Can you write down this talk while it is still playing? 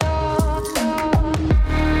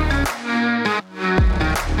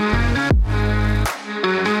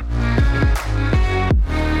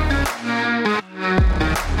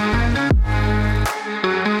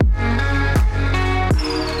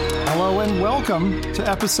Welcome to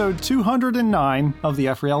episode 209 of the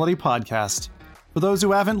F Reality Podcast. For those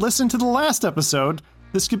who haven't listened to the last episode,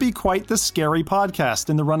 this could be quite the scary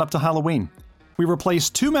podcast in the run-up to Halloween. We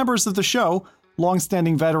replaced two members of the show,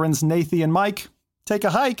 long-standing veterans Nathan and Mike, take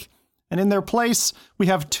a hike, and in their place, we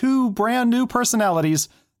have two brand new personalities,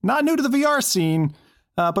 not new to the VR scene,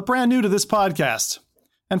 but brand new to this podcast.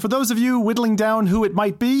 And for those of you whittling down who it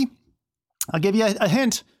might be, I'll give you a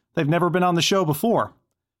hint. They've never been on the show before.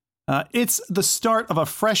 It's the start of a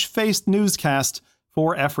fresh-faced newscast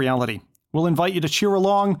for F Reality. We'll invite you to cheer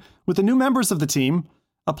along with the new members of the team,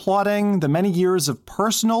 applauding the many years of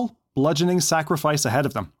personal, bludgeoning sacrifice ahead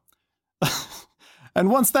of them. And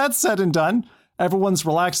once that's said and done, everyone's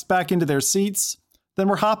relaxed back into their seats, then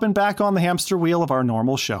we're hopping back on the hamster wheel of our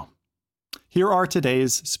normal show. Here are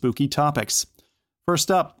today's spooky topics. First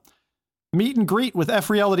up, meet and greet with F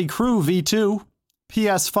Reality Crew V2.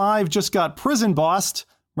 PS5 just got prison bossed.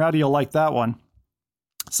 Rowdy, you'll like that one.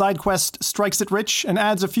 SideQuest strikes it rich and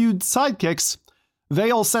adds a few sidekicks.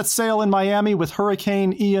 Vale sets sail in Miami with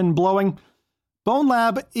Hurricane Ian blowing. Bone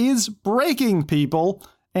Lab is breaking, people.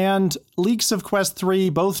 And leaks of Quest 3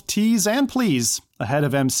 both tease and please ahead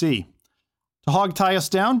of MC. To hog tie us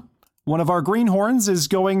down, one of our greenhorns is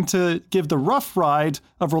going to give the rough ride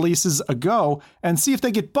of releases a go and see if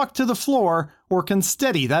they get bucked to the floor or can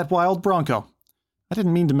steady that wild bronco. I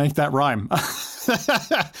didn't mean to make that rhyme.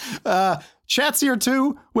 Chat's here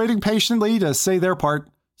too, waiting patiently to say their part.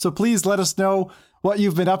 So please let us know what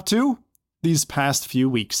you've been up to these past few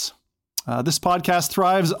weeks. This podcast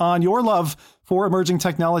thrives on your love for emerging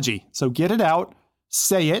technology. So get it out,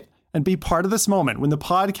 say it, and be part of this moment when the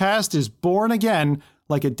podcast is born again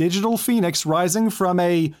like a digital phoenix rising from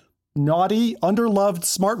a naughty, underloved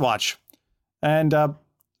smartwatch. And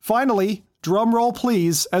finally, drum roll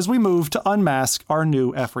please as we move to unmask our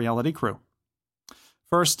new F Reality crew.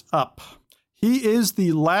 First up, he is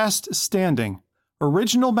the last standing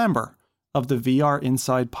original member of the VR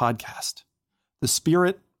Inside podcast. The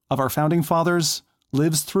spirit of our founding fathers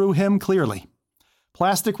lives through him clearly.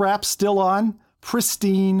 Plastic wrap still on,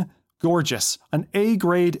 pristine, gorgeous, an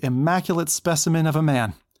A-grade immaculate specimen of a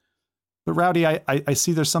man. But Rowdy, I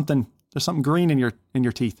see there's something green in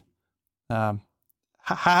your teeth.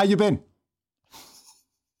 How you been?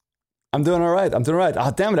 I'm doing all right.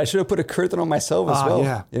 Oh, damn it. I should have put a curtain on myself as well.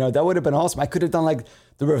 Yeah. You know, that would have been awesome. I could have done like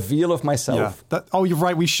the reveal of myself. Yeah. You're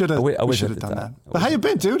right. We should have done that. But how you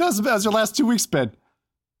been, dude? How's your last 2 weeks been?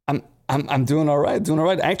 I'm doing all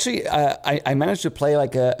right. Actually, I managed to play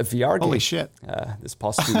like a VR game. Holy shit. This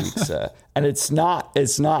past 2 weeks. And it's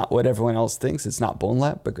not what everyone else thinks. It's not Bone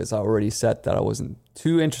Lab because I already said that I wasn't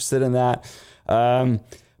too interested in that.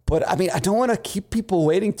 But I mean, I don't want to keep people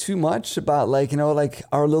waiting too much about like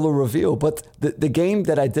our little reveal. But the game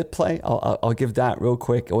that I did play, I'll give that real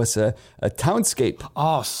quick. It was a Townscape.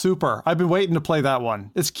 Oh, super. I've been waiting to play that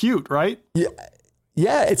one. It's cute, right? Yeah.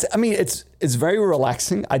 Yeah, it's very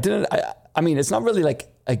relaxing. I mean, it's not really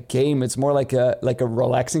like a game. It's more like a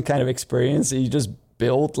relaxing kind of experience. You just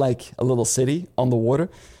build like a little city on the water,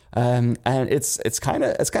 and it's kind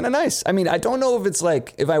of nice. I mean, I don't know if it's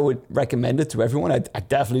like if I would recommend it to everyone. I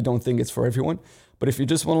definitely don't think it's for everyone. But if you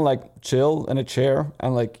just want to like chill in a chair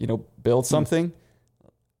and like build something,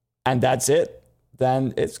 and that's it,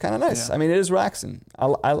 then it's kind of nice. Yeah. I mean, it is relaxing.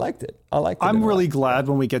 I liked it. I'm really glad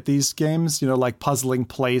when we get these games, like Puzzling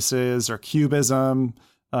Places or Cubism.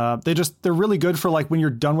 They're really good for like when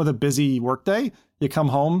you're done with a busy workday, you come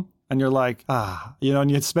home and you're like,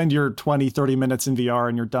 and you spend your 20, 30 minutes in VR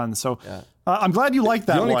and you're done. So yeah. I'm glad you like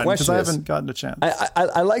that one because I haven't gotten a chance.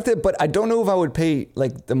 I liked it, but I don't know if I would pay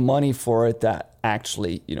like the money for it that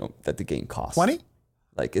actually, that the game costs. 20?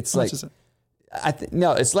 Like it's How like... much is it?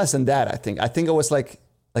 No, it's less than that. I think it was like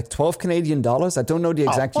 12 Canadian dollars. I don't know the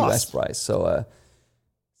exact US price. So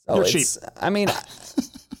you're cheap. I mean,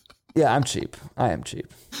 yeah, I'm cheap. I am cheap.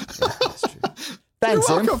 Yeah, that's true. Thanks,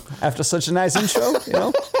 Im. After such a nice intro,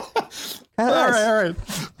 All right.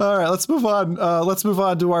 Let's move on. Let's move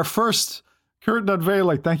on to our first curtain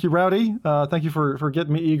unveiling. Thank you, Rowdy. Thank you for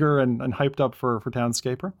getting me eager and hyped up for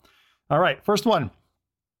Townscaper. All right, first one,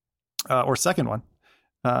 or second one.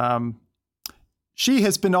 She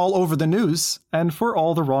has been all over the news, and for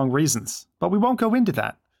all the wrong reasons. But we won't go into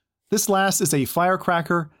that. This lass is a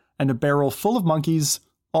firecracker and a barrel full of monkeys,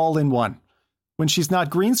 all in one. When she's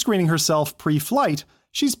not green screening herself pre-flight,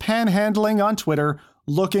 she's panhandling on Twitter,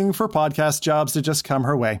 looking for podcast jobs to just come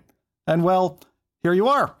her way. And well, here you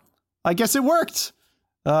are. I guess it worked.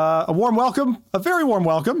 A very warm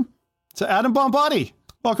welcome to Adam Bombardi.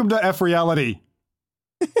 Welcome to F Reality.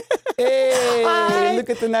 Hey, Hi. Look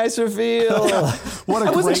at the nice reveal. What a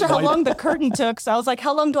I wasn't great sure how wipe. long the curtain took, so I was like,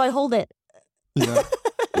 how long do I hold it? Yeah.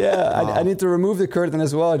 Yeah, I need to remove the curtain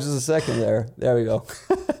as well. Just a second there. There we go.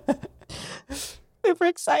 Super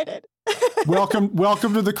excited. welcome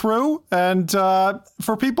to the crew. And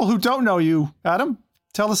for people who don't know you, Adam,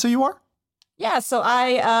 tell us who you are. Yeah, so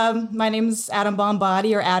my name's Adam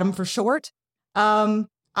Bombati, or Adam for short.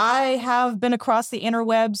 I have been across the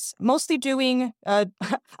interwebs, mostly doing, I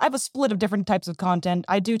have a split of different types of content.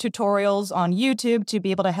 I do tutorials on YouTube to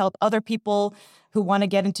be able to help other people who want to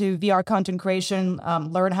get into VR content creation,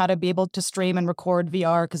 learn how to be able to stream and record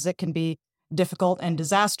VR, because it can be difficult and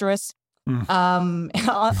disastrous. On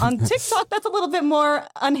TikTok, that's a little bit more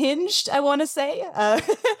unhinged, I want to say. I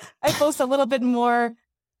post a little bit more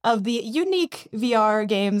of the unique VR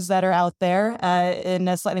games that are out there in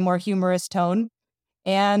a slightly more humorous tone.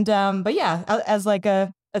 And but yeah, as like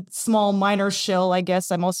a small minor shill, I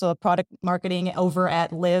guess I'm also a product marketing over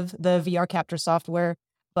at Live, the VR capture software.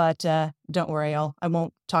 But don't worry, I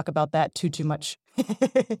won't talk about that too much.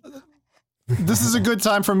 This is a good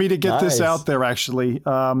time for me to get this out there, actually.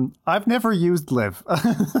 I've never used Live,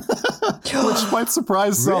 which might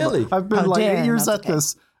surprise some. Really? I've been 8 years at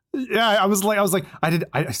this. Yeah, I was like,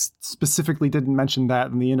 I specifically didn't mention that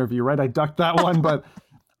in the interview, right? I ducked that one, but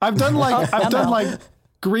I've done like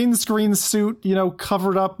green screen suit,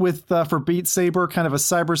 covered up with for Beat Saber, kind of a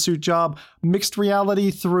cyber suit job, mixed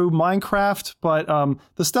reality through Minecraft. But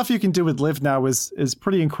the stuff you can do with Live now is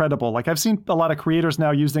pretty incredible. Like I've seen a lot of creators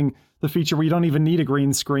now using the feature where you don't even need a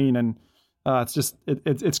green screen, and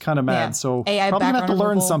it's kind of mad. Yeah. So AI probably gonna have to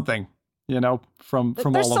learn something, from all of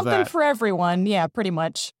that. There's something for everyone. Yeah, pretty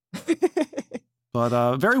much.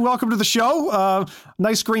 But very welcome to the show.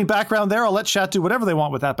 Nice green background there. I'll let chat do whatever they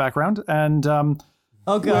want with that background. And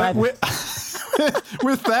oh god, with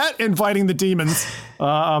that, inviting the demons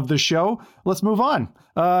of the show. Let's move on.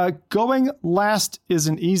 Going last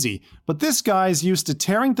isn't easy, but this guy's used to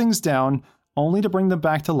tearing things down only to bring them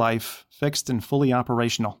back to life, fixed and fully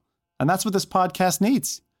operational. And that's what this podcast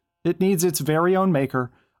needs. It needs its very own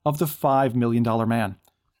maker of the $5 million man.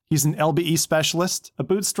 He's an LBE specialist, a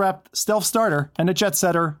bootstrapped stealth starter, and a jet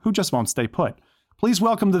setter who just won't stay put. Please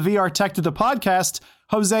welcome the VR tech to the podcast.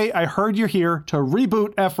 Jose, I heard you're here to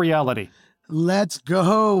reboot F Reality. Let's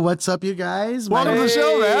go. What's up, you guys? Welcome to the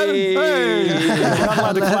show, man. Hey. We're not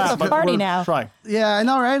allowed to clap, but party now. Trying. Yeah, I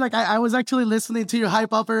know, right? Like, I was actually listening to you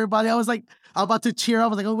hype up everybody. I was like, I'm about to cheer up. I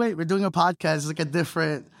was like, oh, wait, we're doing a podcast. It's like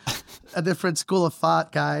a different school of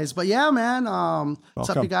thought, guys. But yeah, man. What's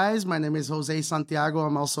up, you guys? My name is Jose Santiago.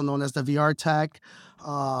 I'm also known as the VR tech.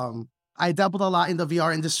 I dabbled a lot in the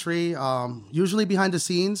VR industry, usually behind the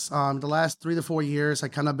scenes. The last 3 to 4 years, I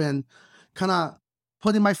been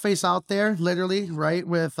putting my face out there, literally, right?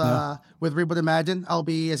 With Reboot Imagine,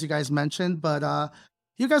 LBE, as you guys mentioned. But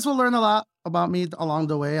you guys will learn a lot about me along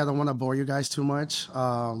the way. I don't want to bore you guys too much.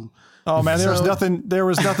 Oh man, there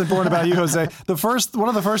was nothing boring about you, Jose. One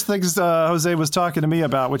of the first things Jose was talking to me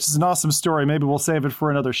about, which is an awesome story. Maybe we'll save it for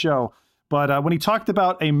another show. But when he talked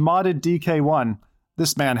about a modded DK1,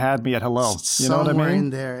 this man had me at hello. You know what I mean? In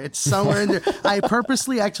there. It's somewhere in there. I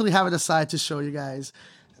purposely actually have it aside to show you guys.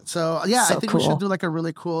 So yeah, I think we should do like a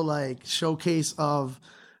really cool like showcase of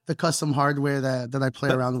the custom hardware that I play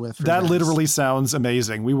around with. That literally sounds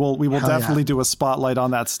amazing. We will definitely do a spotlight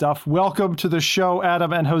on that stuff. Welcome to the show,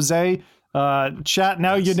 Adam and Jose. Chat,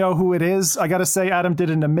 now you know who it is. I gotta say, Adam did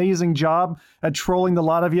an amazing job at trolling the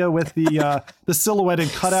lot of you with the silhouetted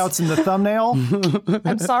cutouts in the thumbnail.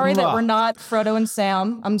 I'm sorry that we're not Frodo and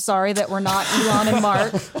Sam. I'm sorry that we're not Elon and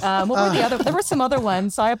Mark. What were the other? There were some other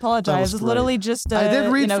ones, so I apologize. It's literally just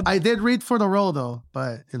I did read for the role though,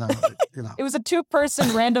 but it was a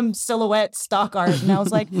 2-person random silhouette stock art, and I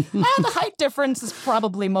was like, the height difference is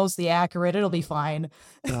probably mostly accurate. It'll be fine.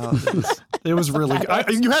 It was really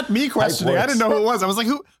good. You had me questioning. I didn't know who it was. I was like,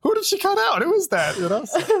 who did she cut out? Who was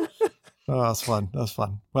that? Oh, that's fun. That's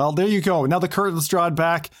fun. Well, there you go. Now the curtain's drawn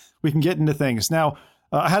back. We can get into things. Now,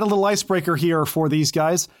 I had a little icebreaker here for these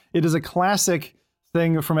guys. It is a classic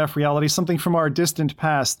thing from F Reality, something from our distant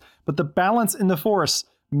past. But the balance in the Force,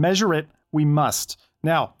 measure it, we must.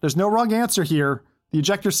 Now, there's no wrong answer here. The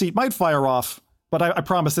ejector seat might fire off, but I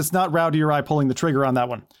promise it's not Rowdy or I pulling the trigger on that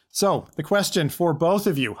one. So, the question for both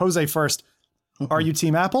of you, Jose first, are you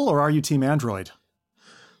Team Apple or are you Team Android?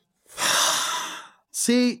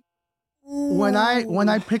 See, when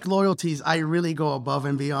I pick loyalties, I really go above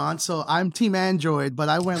and beyond. So I'm Team Android, but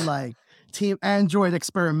I went like Team Android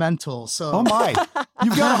experimental. So oh my,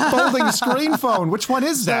 you've got a folding screen phone. Which one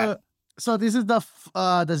is that? So this is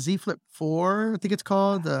the Z Flip 4, I think it's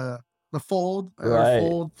called the Fold or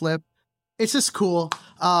Fold Flip. It's just cool.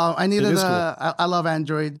 I love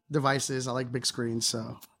Android devices. I like big screens,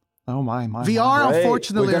 so. Oh my. VR, Great.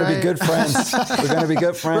 unfortunately, we're gonna right? be good friends. We're gonna be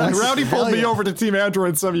good friends. Rowdy pulled me over to Team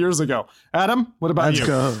Android some years ago. Adam, what about you?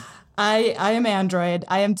 Let's go. I am Android.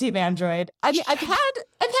 I am Team Android. I mean, I've had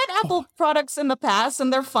Apple products in the past,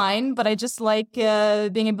 and they're fine. But I just like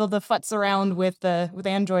being able to futz around with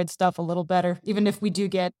Android stuff a little better, even if we do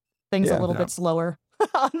get things a little bit slower.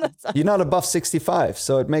 You're not above 65,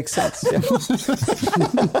 so it makes sense. Yeah.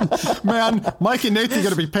 Man, Mike and Nathan are going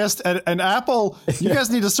to be pissed. And Apple, you guys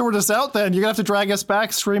need to sort us out then. You're going to have to drag us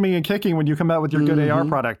back screaming and kicking when you come out with your good AR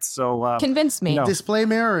products. So convince me. Display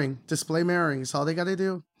mirroring. That's all they got to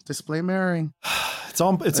do. Display mirroring. It's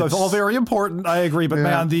all very important. I agree. But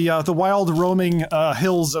man, the wild roaming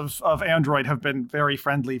hills of Android have been very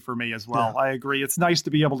friendly for me as well. Yeah. I agree. It's nice to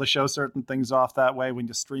be able to show certain things off that way when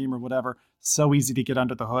you stream or whatever. So easy to get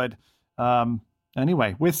under the hood.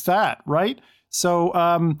 Anyway, with that, right?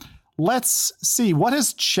 So let's see. What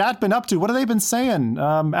has chat been up to? What have they been saying?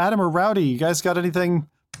 Adam or Rowdy, you guys got anything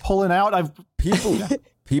pulling out?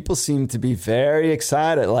 People seem to be very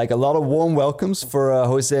excited. Like a lot of warm welcomes for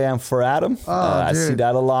Jose and for Adam. I see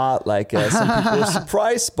that a lot. Like some people are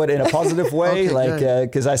surprised, but in a positive way.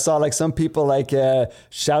 Because I saw like some people like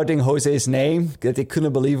shouting Jose's name that they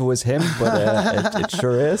couldn't believe it was him, but it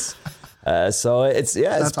sure is. So it's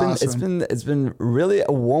been really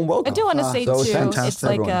a warm welcome. I do want to say so too,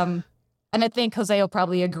 fantastic. it's like and I think Jose will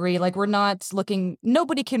probably agree. Like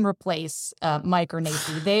nobody can replace Mike or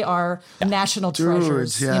Nathan. They are national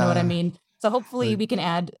treasures. Yeah. You know what I mean? So hopefully we can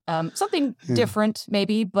add something different,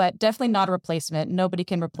 maybe, but definitely not a replacement. Nobody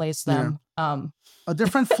can replace them. A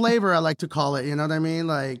different flavor, I like to call it. You know what I mean?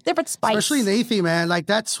 Like different spice. Especially Nathan, man. Like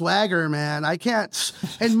that swagger, man. I can't.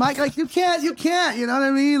 And Mike, like you can't. You know what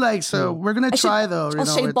I mean? Like so, we're gonna try though. I'll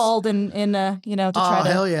shave bald and to try to.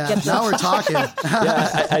 Hell yeah! Get now we're talking.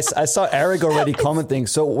 I saw Eric already commenting.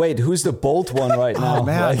 So wait, who's the bold one right now? Oh,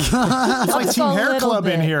 man, it's like Team Hair Club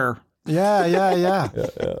in here. Yeah.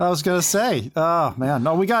 I was gonna say, oh man,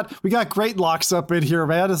 no, we got great locks up in here,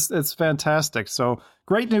 man. It's fantastic. So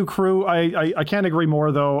great new crew. I can't agree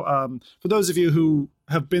more though. For those of you who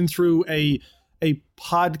have been through a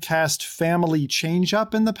podcast family change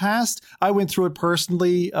up in the past, I went through it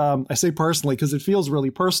personally. I say personally because it feels really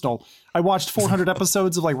personal. I watched 400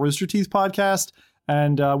 episodes of like Rooster Teeth podcast.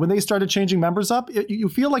 And when they started changing members up, you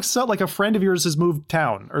feel like a friend of yours has moved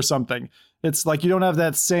town or something. It's like you don't have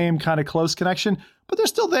that same kind of close connection, but they're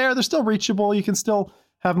still there. They're still reachable. You can still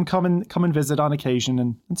have them come and visit on occasion.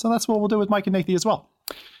 And so that's what we'll do with Mike and Nathan as well.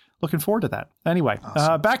 Looking forward to that. Anyway,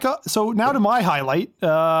 awesome. Back up. So now to my highlight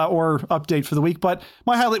or update for the week. But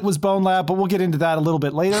my highlight was Bone Lab, but we'll get into that a little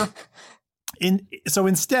bit later. So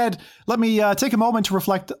instead, let me take a moment to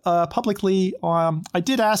reflect publicly. I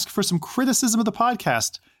did ask for some criticism of the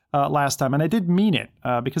podcast last time, and I did mean it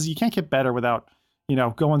because you can't get better without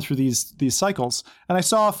going through these cycles. And I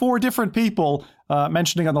saw 4 different people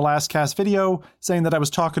mentioning on the last cast video saying that I was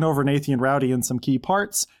talking over Nathan and Rowdy in some key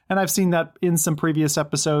parts, and I've seen that in some previous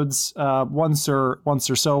episodes once or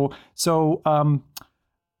so. So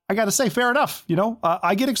I got to say, fair enough.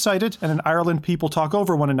 I get excited, and in Ireland, people talk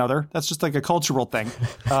over one another. That's just like a cultural thing.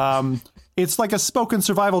 It's like a spoken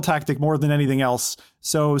survival tactic more than anything else.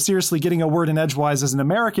 So seriously, getting a word in edgewise as an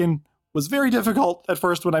American was very difficult at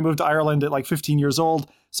first when I moved to Ireland at like 15 years old.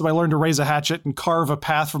 So I learned to raise a hatchet and carve a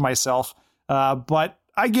path for myself. But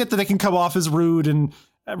I get that it can come off as rude and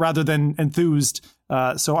rather than enthused.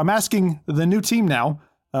 So I'm asking the new team now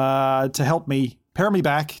to help me pair me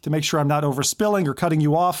back to make sure I'm not overspilling or cutting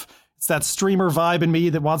you off. It's that streamer vibe in me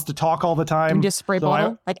that wants to talk all the time. Just spray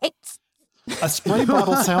bottle? A spray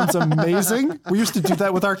bottle sounds amazing. We used to do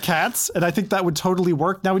that with our cats, and I think that would totally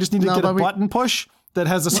work. Now we just need to get a button push that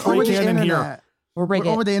has a spray can in here. We're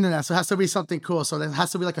over the internet, so it has to be something cool. So it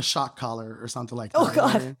has to be like a shock collar or something like that. Oh,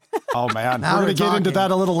 God. Oh, man. We're going to get into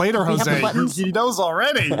that a little later, Jose. He knows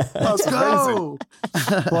already. Let's go.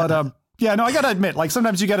 But, yeah, no, I got to admit, like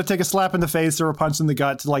sometimes you got to take a slap in the face or a punch in the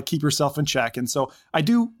gut to like keep yourself in check. And so I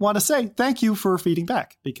do want to say thank you for feeding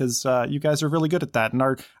back because you guys are really good at that. And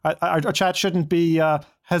our chat shouldn't be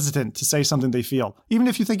hesitant to say something they feel, even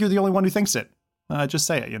if you think you're the only one who thinks it. Just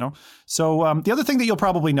say it, So the other thing that you'll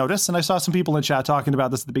probably notice, and I saw some people in chat talking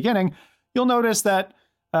about this at the beginning, you'll notice that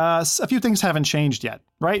a few things haven't changed yet,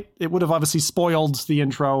 right? It would have obviously spoiled the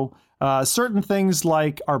intro. Certain things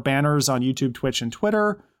like our banners on YouTube, Twitch, and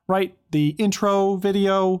Twitter, right? The intro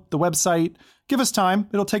video, the website. Give us time.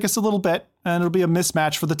 It'll take us a little bit, and it'll be a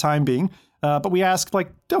mismatch for the time being. But we ask,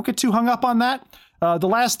 don't get too hung up on that. The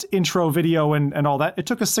last intro video and all that, it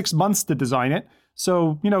took us 6 months to design it.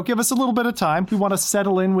 So, give us a little bit of time. We want to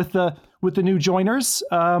settle in with the new joiners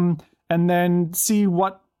and then see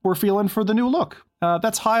what we're feeling for the new look.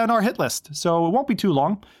 that's high on our hit list, so it won't be too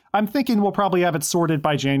long. I'm thinking we'll probably have it sorted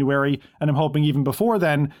by January, and I'm hoping even before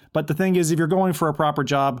then. But the thing is, if you're going for a proper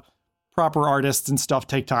job, proper artists and stuff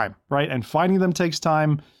take time, right? And finding them takes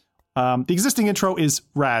time. The existing intro is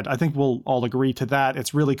rad. I think we'll all agree to that.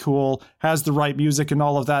 It's really cool, has the right music and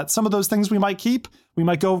all of that. Some of those things we might keep. We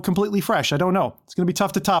might go completely fresh. I don't know. It's going to be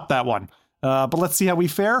tough to top that one. But let's see how we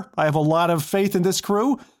fare. I have a lot of faith in this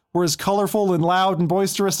crew. We're as colorful and loud and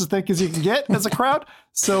boisterous, I think, as you can get as a crowd.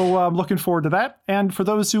 So I'm looking forward to that. And for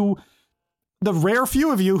those who, the rare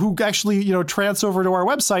few of you who actually, trance over to our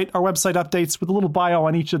website updates with a little bio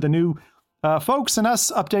on each of the new folks and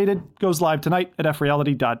us updated goes live tonight at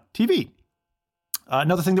freality.tv.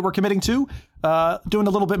 Another thing that we're committing to, doing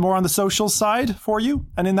a little bit more on the social side for you.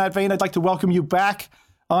 And in that vein, I'd like to welcome you back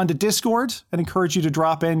onto Discord and encourage you to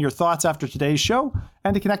drop in your thoughts after today's show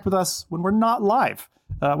and to connect with us when we're not live.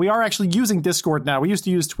 We are actually using Discord now. We used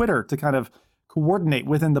to use Twitter to kind of coordinate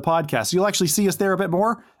within the podcast. So you'll actually see us there a bit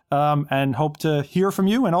more and hope to hear from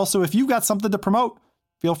you. And also, if you've got something to promote,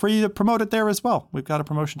 feel free to promote it there as well. We've got a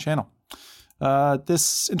promotion channel.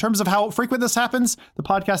 In terms of how frequent this happens, the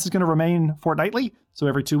podcast is going to remain fortnightly. So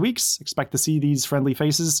every 2 weeks, expect to see these friendly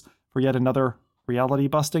faces for yet another reality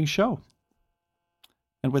busting show.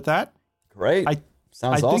 And with that, great. I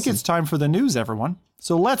think it's time for the news, everyone.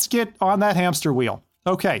 So let's get on that hamster wheel.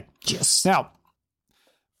 Okay. Yes. Now,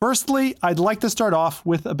 firstly, I'd like to start off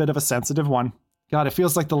with a bit of a sensitive one. God, it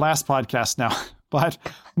feels like the last podcast now, but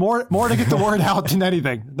more to get the word out than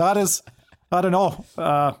anything. Not as, I don't know.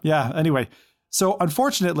 Anyway. So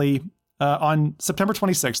unfortunately, on September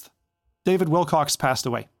 26th, David Wilcox passed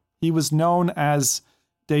away. He was known as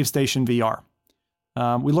Dave Station VR.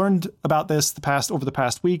 We learned about this over the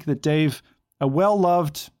past week that Dave, a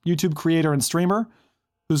well-loved YouTube creator and streamer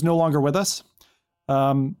who's no longer with us,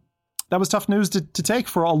 that was tough news to take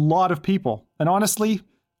for a lot of people. And honestly,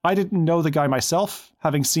 I didn't know the guy myself,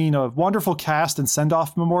 having seen a wonderful cast and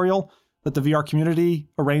send-off memorial that the VR community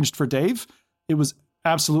arranged for Dave. It was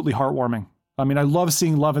absolutely heartwarming. I mean, I love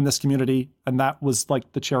seeing love in this community, and that was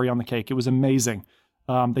like the cherry on the cake. It was amazing.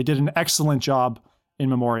 They did an excellent job in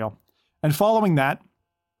memorial. And following that,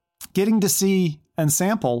 getting to see and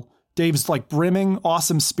sample Dave's like brimming,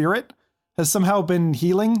 awesome spirit has somehow been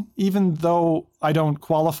healing, even though I don't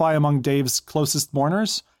qualify among Dave's closest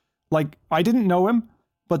mourners. Like, I didn't know him,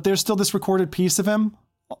 but there's still this recorded piece of him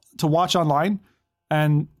to watch online.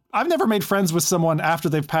 And I've never made friends with someone after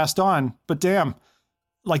they've passed on, but damn,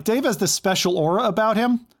 like Dave has this special aura about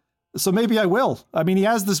him. So maybe I will. I mean, he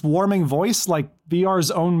has this warming voice like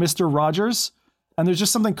VR's own Mr. Rogers. And there's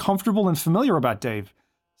just something comfortable and familiar about Dave.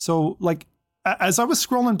 So like, as I was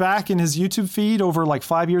scrolling back in his YouTube feed over like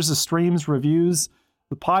 5 years of streams, reviews,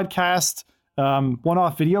 the podcast,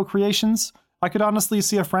 one-off video creations, I could honestly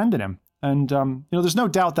see a friend in him. And, there's no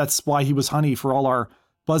doubt that's why he was honey for all our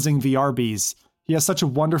buzzing VR bees. He has such a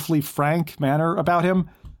wonderfully frank manner about him.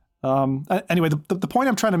 Anyway, the point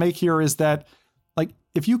I'm trying to make here is that, like,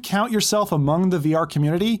 if you count yourself among the VR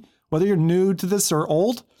community, whether you're new to this or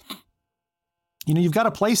old, you've got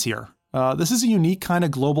a place here. This is a unique kind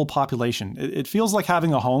of global population. It feels like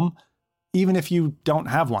having a home, even if you don't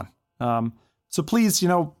have one. So please,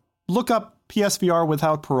 look up PSVR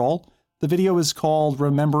Without Parole. The video is called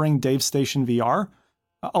Remembering Dave Station VR.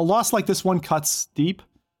 A loss like this one cuts deep.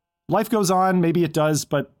 Life goes on, maybe it does,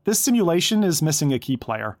 but this simulation is missing a key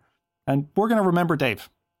player. And we're going to remember Dave.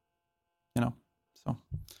 So.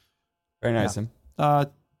 Very nice. Yeah.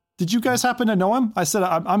 Did you guys happen to know him? I said,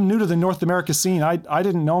 I'm new to the North America scene. I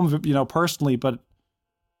didn't know him, personally, but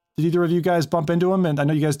did either of you guys bump into him? And I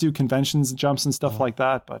know you guys do conventions and jumps and stuff like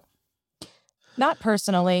that, but. Not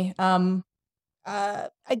personally. I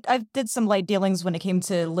did some light dealings when it came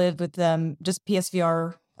to live with them, just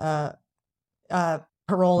PSVR,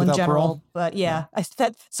 parole Without in general. parole? But yeah,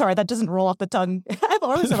 that doesn't roll off the tongue. I've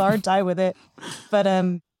always had a hard time with it.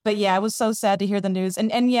 But yeah, I was so sad to hear the news.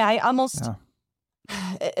 And yeah, I almost,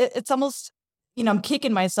 it's almost, I'm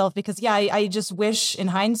kicking myself because I just wish in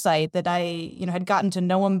hindsight that I, had gotten to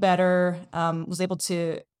know him better, was able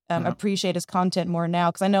to appreciate his content more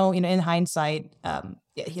now. Cause I know, in hindsight,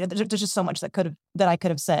 there's just so much that I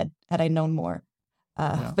could have said had I known more.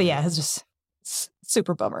 But yeah, it's just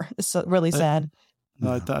super bummer. It's really sad.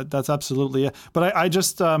 That's absolutely it. But I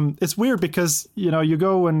just, it's weird because, you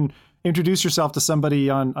go and introduce yourself to somebody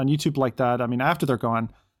on YouTube like that. I mean, after they're gone,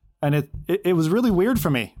 and it was really weird for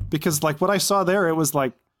me because like what I saw there, it was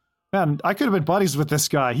like, man, I could have been buddies with this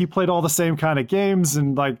guy. He played all the same kind of games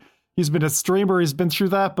and like, he's been a streamer, he's been through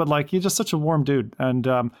that, but like, he's just such a warm dude.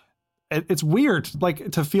 And, it's weird,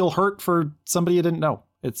 like to feel hurt for somebody you didn't know.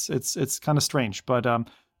 It's kind of strange, but,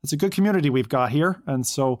 it's a good community we've got here. And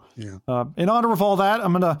so in honor of all that,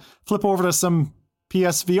 I'm going to flip over to some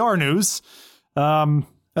PSVR news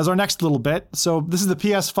as our next little bit. So this is the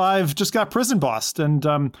PS5 just got prison bossed. And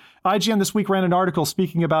IGN this week ran an article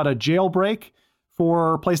speaking about a jailbreak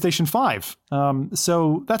for PlayStation 5.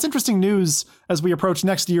 So that's interesting news as we approach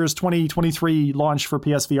next year's 2023 launch for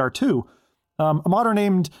PSVR 2. A modder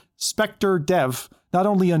named Spectre Dev not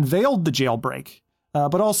only unveiled the jailbreak,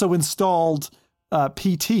 but also installed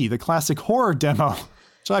PT, the classic horror demo,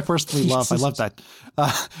 which I personally love. I love that.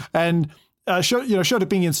 And showed it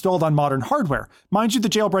being installed on modern hardware. Mind you, the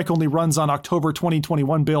jailbreak only runs on October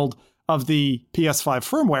 2021 build of the PS5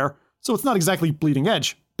 firmware, so it's not exactly bleeding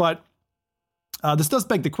edge, but this does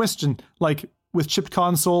beg the question, like with chipped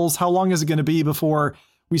consoles, how long is it going to be before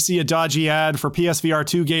we see a dodgy ad for PSVR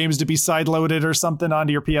 2 games to be sideloaded or something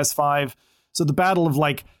onto your PS5? So the battle of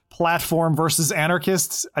like platform versus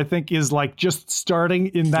anarchists, I think, is like just starting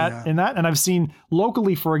in that. And I've seen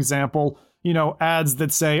locally, for example, ads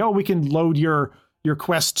that say, oh, we can load your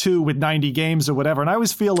Quest 2 with 90 games or whatever. And I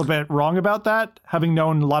always feel a bit wrong about that, having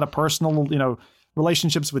known a lot of personal,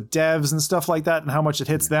 relationships with devs and stuff like that and how much it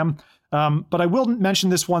hits them. But I will mention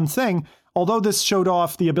this one thing. Although this showed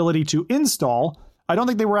off the ability to install, I don't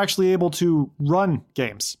think they were actually able to run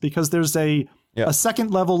games because there's a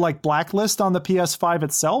second level like blacklist on the PS5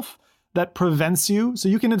 itself that prevents you. So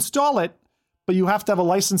you can install it, but you have to have a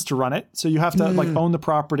license to run it. So you have to like own the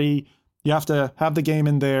property. You have to have the game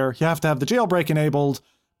in there. You have to have the jailbreak enabled,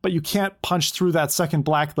 but you can't punch through that second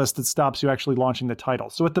blacklist that stops you actually launching the title.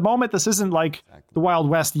 So at the moment, this isn't like the Wild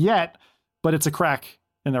West yet, but it's a crack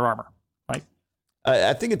in their armor, right?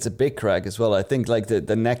 I think it's a big crack as well. I think like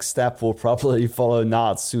the next step will probably follow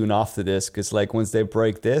not soon after this, because like once they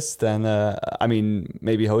break this, then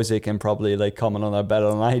maybe Jose can probably like comment on that better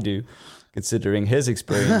than I do, considering his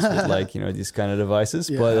experience with like these kind of devices.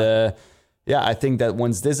 Yeah. But I think that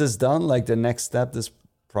once this is done, like the next step is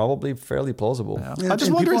probably fairly plausible. Yeah, I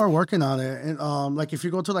just wonder, people are working on it, and like if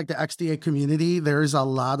you go to like the XDA community, there's a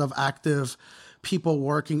lot of active people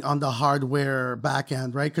working on the hardware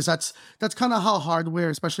backend, right? Because that's kind of how hardware,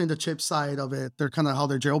 especially in the chip side of it, they're kind of how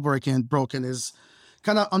they're broken is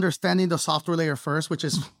kind of understanding the software layer first, which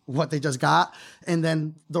is what they just got, and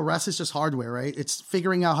then the rest is just hardware, right? It's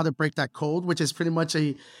figuring out how to break that code, which is pretty much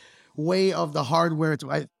a way of the hardware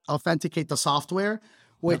to authenticate the software,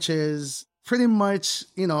 which is pretty much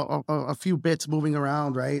a few bits moving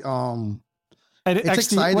around, right? And it's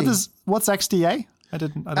exciting. What's XDA? I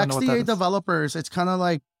don't know what that is. XDA developers, it's kind of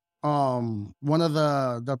like one of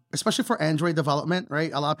the especially for Android development,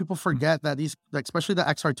 right? A lot of people forget that these, like, especially the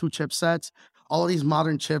XR2 chipsets, all of these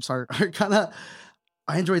modern chips are kind of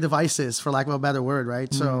Android devices, for lack of a better word,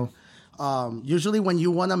 right? So usually when you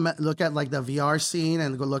want to look at like the VR scene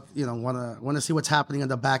and go look, want to see what's happening on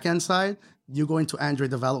the back end side, you go into Android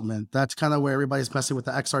development. That's kind of where everybody's messing with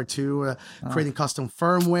the XR2, creating custom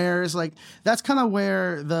firmwares. Like that's kind of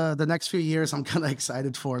where the next few years I'm kind of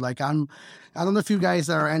excited for. Like I don't know if you guys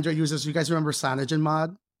that are Android users, you guys remember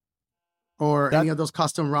CyanogenMod or any of those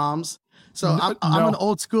custom ROMs? So I'm an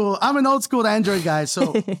old school Android guy.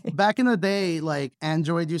 So back in the day, like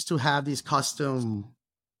Android used to have these custom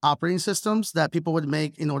operating systems that people would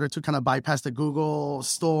make in order to kind of bypass the Google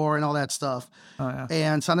store and all that stuff.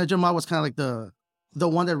 And CyanogenMod was kind of like the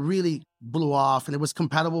one that really blew off, and it was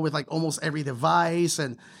compatible with like almost every device,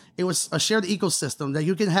 and it was a shared ecosystem that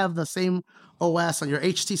you can have the same OS on your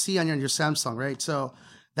HTC and on your Samsung, right? So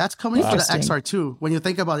that's coming for the XR2. When you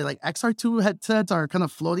think about it, like XR2 headsets are kind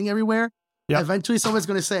of floating everywhere. Yep. Eventually someone's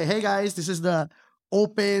going to say, hey guys, this is the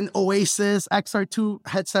open Oasis XR2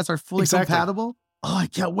 headsets are fully compatible. Oh, I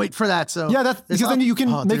can't wait for that. So that's because then you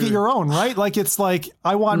can make it your own, right? Like it's like,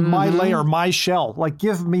 I want my layer, my shell. Like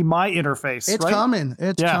give me my interface. It's coming.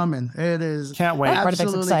 It's coming. It is. Can't wait.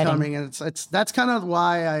 Absolutely coming. And it's that's kind of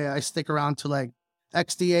why I stick around to like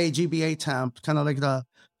XDA, GBA temp, kind of like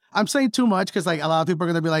I'm saying too much because like a lot of people are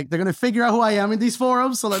gonna be like, they're gonna figure out who I am in these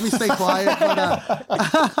forums. So let me stay quiet.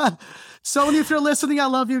 But Sony, if you're listening, I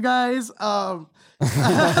love you guys. That's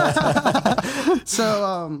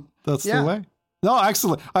the way. No,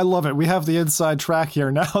 excellent. I love it. We have the inside track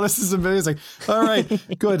here now. This is amazing. All right,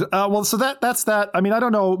 good. Well, so that's that. I mean, I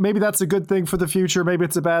don't know. Maybe that's a good thing for the future. Maybe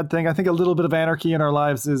it's a bad thing. I think a little bit of anarchy in our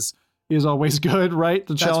lives is always good, right?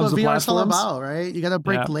 To challenge the platforms. That's what VR is all about, right? You got to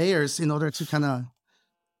break layers in order to kind of.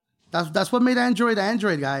 That's what made Android,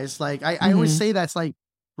 guys. Like I always say that's like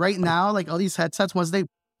right now, like all these headsets, once they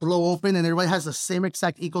blow open and everybody has the same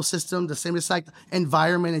exact ecosystem, the same exact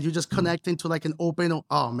environment, and you just connect into like an open.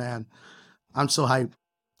 Oh man. I'm so hyped.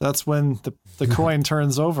 That's when the coin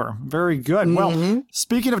turns over. Very good. Well,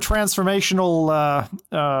 speaking of transformational,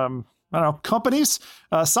 companies,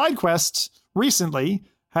 SideQuest recently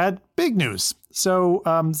had big news. So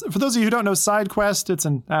for those of you who don't know SideQuest, it's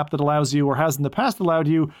an app that allows you, or has in the past allowed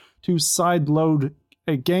you, to sideload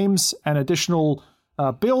games and additional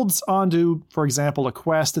builds onto, for example, a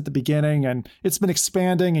quest at the beginning. And it's been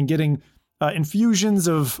expanding and getting infusions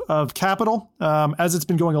of capital as it's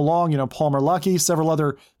been going along. Palmer Luckey, several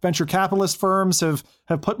other venture capitalist firms have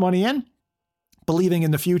put money in, believing in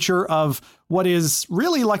the future of what is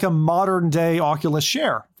really like a modern day Oculus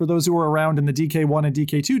Share for those who were around in the DK1 and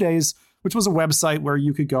DK2 days, which was a website where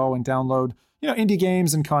you could go and download, indie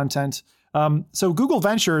games and content. So Google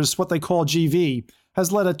Ventures, what they call GV,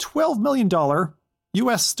 has led a $12 million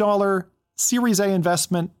US dollar Series A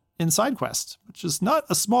investment in SideQuest, which is not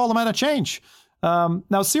a small amount of change.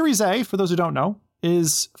 Now, Series A, for those who don't know,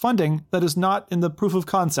 is funding that is not in the proof of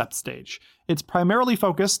concept stage. It's primarily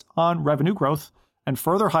focused on revenue growth and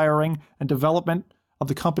further hiring and development of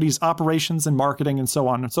the company's operations and marketing and so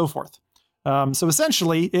on and so forth. So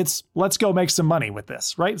essentially, it's let's go make some money with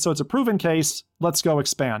this, right? So it's a proven case. Let's go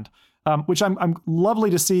expand, which I'm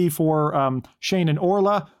lovely to see for Shane and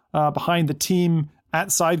Orla behind the team at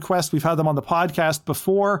SideQuest. We've had them on the podcast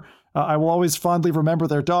before. I will always fondly remember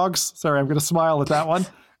their dogs. Sorry, I'm going to smile at that one.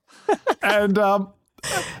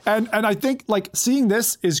 And I think like seeing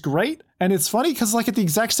this is great. And it's funny because like at the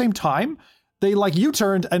exact same time, they like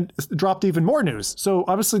U-turned and dropped even more news. So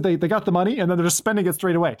obviously they got the money and then they're just spending it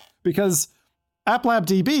straight away because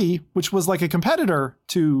AppLabDB, which was like a competitor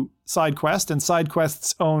to SideQuest and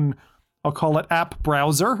SideQuest's own, I'll call it app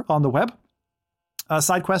browser on the web.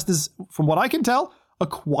 SideQuest is, from what I can tell,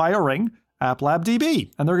 acquiring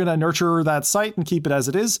AppLabDB, and they're going to nurture that site and keep it as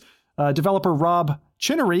it is. Developer Rob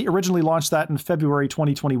Chinnery originally launched that in February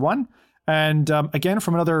 2021. And again,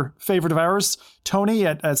 from another favorite of ours, Tony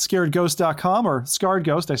at scaredghost.com, or Scarred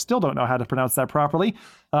Ghost, I still don't know how to pronounce that properly,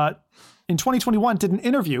 in 2021 did an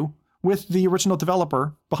interview with the original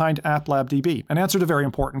developer behind AppLabDB and answered a very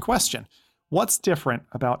important question. What's different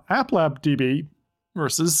about AppLabDB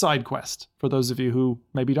versus SideQuest, for those of you who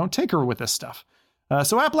maybe don't tinker with this stuff?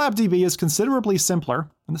 So AppLabDB is considerably simpler,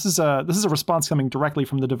 and this is a response coming directly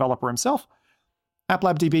from the developer himself.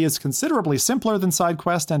 AppLabDB is considerably simpler than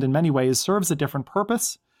SideQuest and in many ways serves a different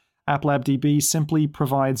purpose. AppLabDB simply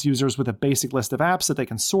provides users with a basic list of apps that they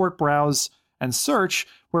can sort, browse, and search,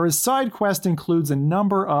 whereas SideQuest includes a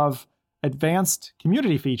number of advanced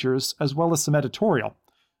community features as well as some editorial.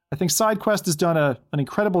 I think SideQuest has done an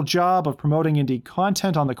incredible job of promoting indie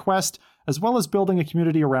content on the Quest, as well as building a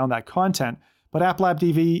community around that content. But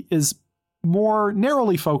AppLabDB is more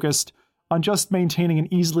narrowly focused on just maintaining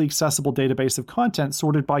an easily accessible database of content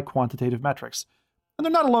sorted by quantitative metrics. And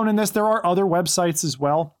they're not alone in this. There are other websites as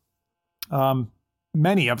well,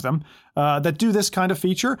 many of them, that do this kind of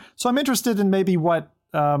feature. So I'm interested in maybe what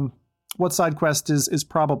SideQuest is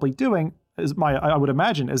probably doing, I would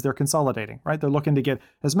imagine, is they're consolidating, right? They're looking to get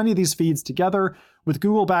as many of these feeds together. With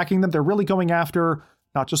Google backing them, they're really going after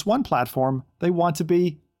not just one platform. They want to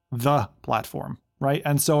be the platform, right?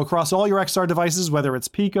 And so across all your XR devices, whether it's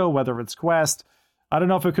Pico, whether it's Quest, I don't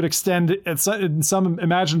know if it could extend in some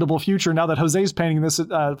imaginable future, now that Jose's painting this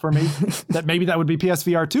for me, that maybe that would be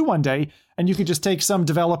PSVR 2 one day, and you could just take some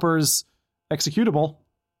developer's executable,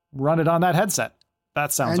 run it on that headset.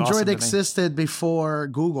 That sounds awesome. Android existed before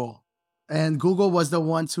Google, and Google was the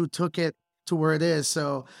ones who took it to where it is.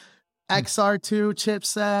 So XR2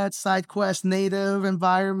 chipset, SideQuest native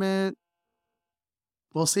environment.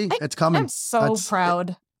 We'll see. It's coming. I'm so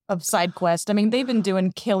proud of SideQuest. I mean, they've been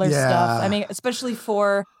doing killer stuff. I mean, especially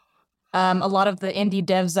for a lot of the indie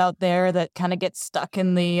devs out there that kind of get stuck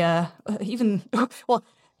in the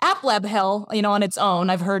AppLab hell, on its own.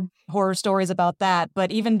 I've heard horror stories about that,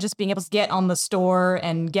 but even just being able to get on the store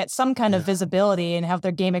and get some kind of visibility and have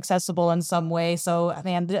their game accessible in some way. So,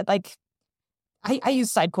 man, like I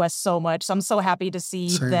use SideQuest so much. So I'm so happy to see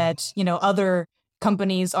that, other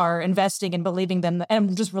companies are investing and believing them. And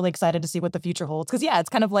I'm just really excited to see what the future holds. Because, it's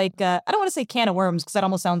kind of like, I don't want to say can of worms because that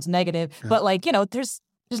almost sounds negative. Yeah. But like, there's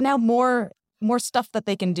now more stuff that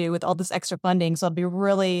they can do with all this extra funding. So it'll be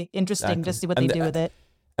really interesting to see what they do with it.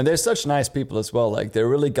 And they're such nice people as well. Like they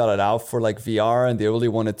really got it out for like VR and they really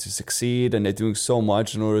wanted to succeed. And they're doing so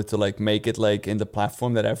much in order to like make it like in the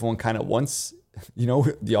platform that everyone kind of wants,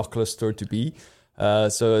 the Oculus Store to be.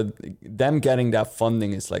 So them getting that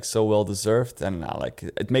funding is like so well deserved, and like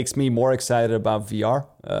it makes me more excited about VR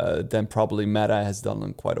than probably Meta has done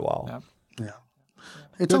in quite a while. Yeah.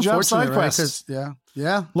 It's good job, SideQuest. Right?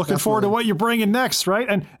 Yeah. Looking forward to what you're bringing next, right?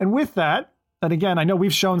 And with that, And again, I know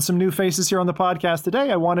we've shown some new faces here on the podcast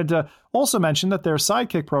today. I wanted to also mention that their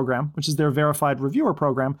Sidekick program, which is their verified reviewer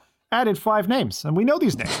program, added 5 names. And we know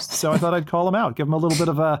these names, so I thought I'd call them out, give them a little bit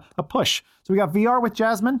of a push. So we got VR with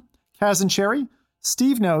Jasmine, Kaz and Cherry,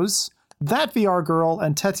 Steve Knows, That VR Girl,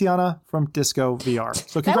 and Tatiana from Disco VR.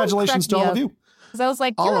 So congratulations to all of you. Because I was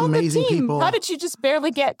like, All you're on the amazing team. people. How did you just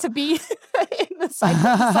barely get to be in the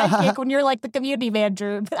sidekick when you're like the community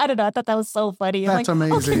manager? I don't know. I thought that was so funny. I'm That's like,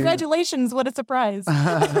 amazing. Oh, congratulations. What a surprise.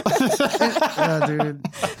 Yeah, dude.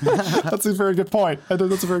 That's a very good point.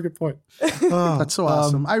 That's a very good point. That's so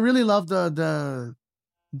awesome. I really love the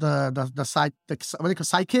side what do you call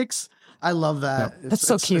sidekicks? I love that. That's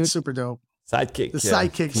so cute. It's super dope. Sidekick. The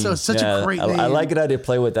Sidekick. So such a great name. I like it how they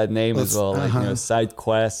play with that name as well. Like, side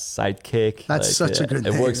quest, sidekick. That's like, such a good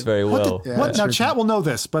name. It works very well. Now, chat will know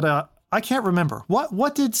this, but I can't remember.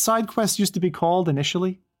 What did SideQuest used to be called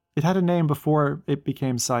initially? It had a name before it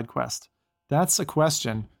became SideQuest. That's a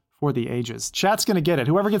question for the ages. Chat's going to get it.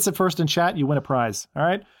 Whoever gets it first in chat, you win a prize. All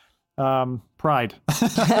right? Pride.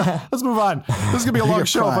 Let's move on. This is going to be a long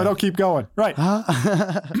show if I don't keep going. Right.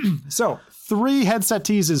 So, 3 headset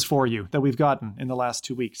teases for you that we've gotten in the last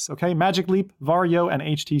 2 weeks. Okay, Magic Leap, Vario, and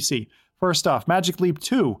HTC. First off, Magic Leap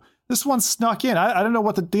 2. This one snuck in. I don't know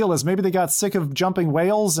what the deal is. Maybe they got sick of jumping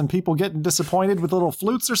whales and people getting disappointed with little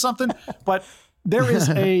flutes or something. But there is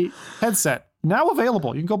a headset now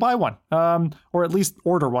available. You can go buy one, or at least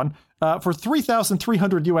order one, for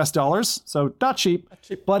 $3,300 US. So not cheap,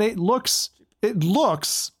 but it looks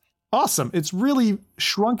awesome. It's really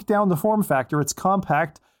shrunk down the form factor. It's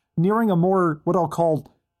compact, nearing a more what I'll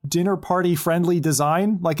call dinner party friendly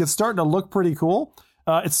design. Like it's starting to look pretty cool.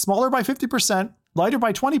 It's smaller by 50%, lighter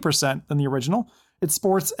by 20% than the original. It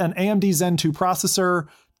sports an AMD Zen 2 processor,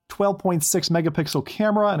 12.6 megapixel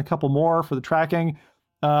camera, and a couple more for the tracking.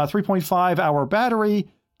 3.5 hour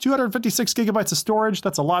battery, 256 gigabytes of storage.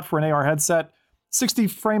 That's a lot for an AR headset. 60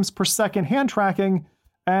 frames per second hand tracking,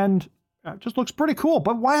 and just looks pretty cool.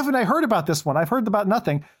 But why haven't I heard about this one? I've heard about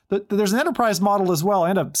nothing. There's an enterprise model as well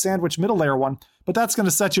and a sandwich middle layer one, but that's going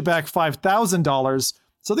to set you back $5,000.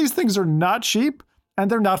 So these things are not cheap,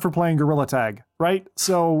 and they're not for playing Gorilla Tag, right?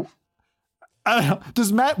 So I don't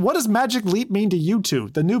know. What does Magic Leap mean to you two,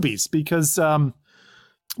 the newbies? Because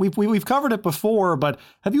we've covered it before, but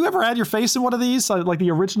have you ever had your face in one of these, like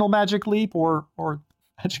the original Magic Leap or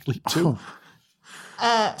Magic Leap 2?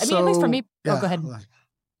 At least for me. Yeah. Oh, go ahead.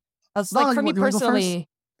 I was like, for me personally,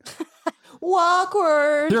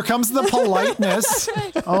 awkward. Here comes the politeness.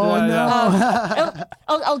 Oh no!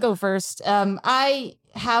 I'll go first. I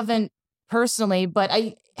haven't personally, but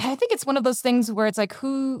I think it's one of those things where it's like,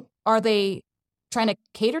 who are they trying to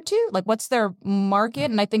cater to? Like, what's their market?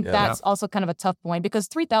 And I think that's also kind of a tough point because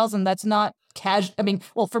 $3,000, that's not casual. I mean,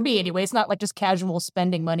 well, for me anyway, it's not like just casual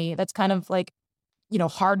spending money. That's kind of like,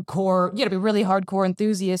 hardcore. You got to be really hardcore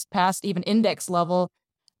enthusiast past even index level.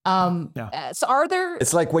 So are there?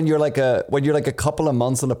 It's like when you're like a couple of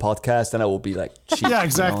months on the podcast, and it will be like cheap. Yeah,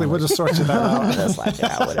 exactly. We'll just sort you that out. That's like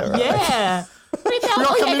whatever. Yeah. We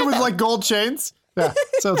all come in with like gold chains. Yeah,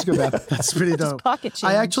 sounds good, man. That's pretty dope. Pocket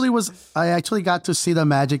change. I actually got to see the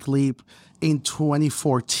Magic Leap in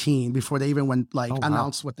 2014 before they even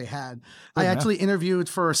announced what they had. I actually interviewed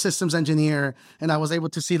for a systems engineer, and I was able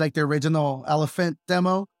to see like the original Elephant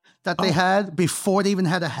demo that they had before they even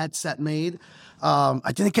had a headset made.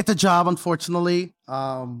 I didn't get the job, unfortunately,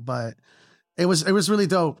 but it was really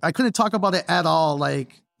dope. I couldn't talk about it at all,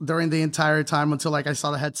 like during the entire time until like I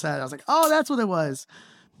saw the headset. I was like, oh, that's what it was.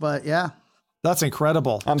 But yeah. That's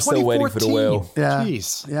incredible. I'm still waiting for the whale. Yeah.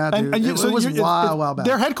 Jeez. Yeah, dude. It was a while back.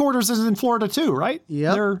 Their headquarters is in Florida too, right?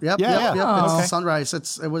 Yep. Yeah. It's Sunrise.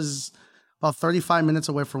 It was about 35 minutes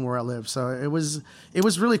away from where I live. So it was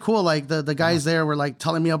really cool. Like the guys there were like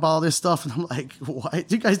telling me about all this stuff. And I'm like,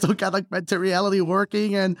 what? You guys don't got like augmented reality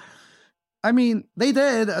working? And I mean, they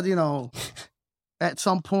did, at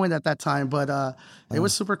some point at that time, but it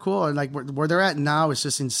was super cool. And like where they're at now is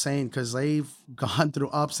just insane because they've gone through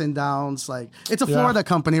ups and downs. Like it's a Florida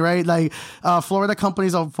company, right? Like Florida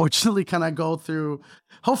companies unfortunately kind of go through,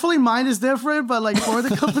 hopefully mine is different, but like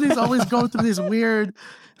Florida companies always go through this weird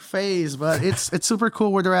phase, but it's super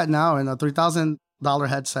cool where they're at now. And a $3,000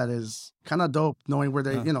 headset is kind of dope knowing where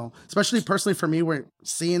they, especially personally for me, we're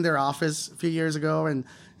seeing their office a few years ago and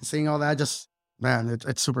seeing all that, just, man,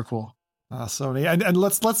 it's super cool. Sony. And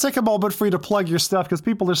let's take a moment for you to plug your stuff because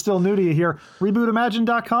people are still new to you here.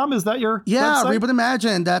 RebootImagine.com, is that your website? Reboot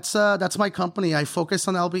Imagine. That's my company. I focus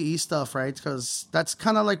on LBE stuff, right? Because that's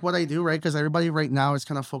kind of like what I do, right? Because everybody right now is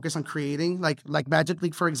kind of focused on creating, like Magic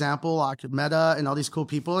League, for example, Meta, and all these cool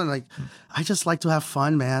people. And like, I just like to have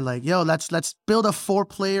fun, man. Like, yo, let's build a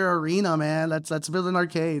 4-player arena, man. Let's build an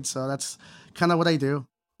arcade. So that's kind of what I do.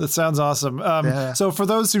 That sounds awesome. So for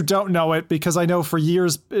those who don't know it, because I know for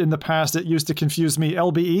years in the past it used to confuse me,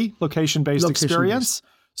 LBE, location-based experience.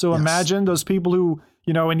 So imagine those people who,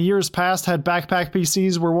 in years past had backpack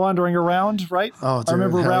PCs were wandering around, right? Oh, dude, I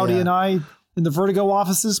remember Rowdy and I in the Vertigo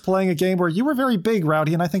offices playing a game where you were very big,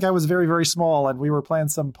 Rowdy, and I think I was very, very small, and we were playing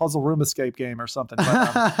some puzzle room escape game or something.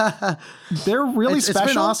 But, they're really special.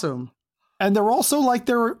 It's been awesome. And they're also like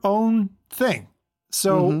their own thing.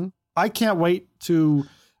 So I can't wait to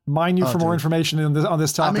mine you for more information on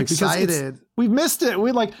this topic. I'm excited. Because we've missed it.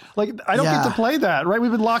 We like I don't get to play that, right?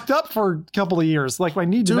 We've been locked up for a couple of years. Like I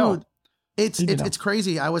need to know. It's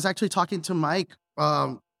crazy. I was actually talking to Mike,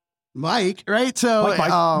 right? So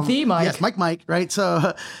Mike. Yes, Mike, right?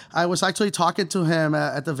 So I was actually talking to him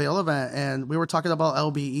at the Vail event, and we were talking about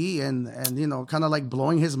LBE and kind of like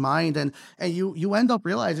blowing his mind, and you end up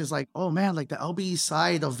realizing it's like, oh man, like the LBE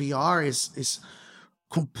side of VR is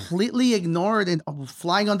completely ignored and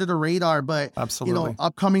flying under the radar. But absolutely,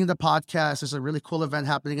 upcoming the podcast is a really cool event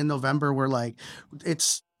happening in November where like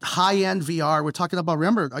it's high-end VR. We're talking about,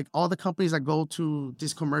 remember, like all the companies that go to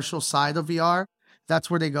this commercial side of VR, that's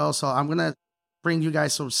where they go. So I'm gonna bring you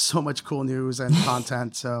guys so much cool news and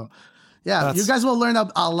content. So yeah, you guys will learn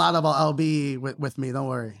a lot about LB with me. Don't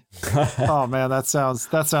worry. Oh man, that sounds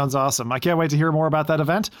awesome. I can't wait to hear more about that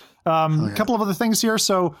event. A couple of other things here.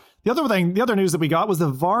 So the other news that we got was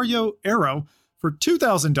the Vario Aero for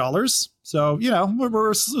 $2,000. So,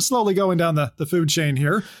 we're slowly going down the food chain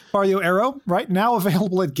here. Vario Aero, right now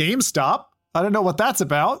available at GameStop. I don't know what that's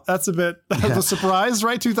about. That's a bit of a surprise,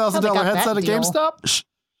 right? $2,000 headset at GameStop.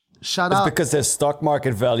 Shout it's out. because the stock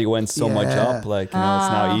market value went so much up. Like, it's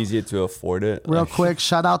now easier to afford it. Real quick,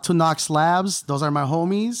 shout out to Nox Labs. Those are my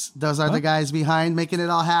homies. Those are the guys behind making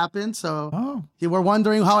it all happen. So you were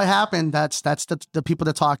wondering how it happened. That's the people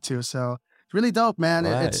to talk to. So it's really dope, man.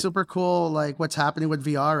 Right. It's super cool. Like what's happening with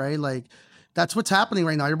VR, right? Like that's what's happening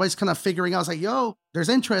right now. Everybody's kind of figuring out. It's like, yo, there's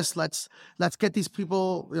interest. Let's get these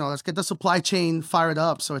people, let's get the supply chain fired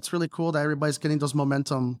up. So it's really cool that everybody's getting those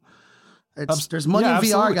momentum. There's money in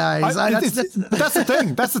VR, guys. That's the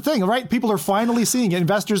thing. That's the thing, right? People are finally seeing it.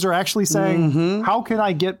 Investors are actually saying, how can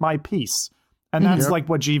I get my piece? And that's like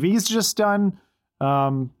what GV's just done.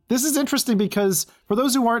 This is interesting because for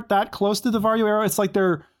those who aren't that close to the Vario Aero, it's like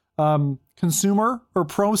their consumer or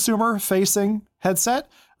prosumer facing headset.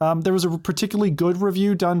 There was a particularly good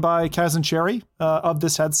review done by Kaz and Cherry of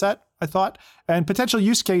this headset, I thought. And potential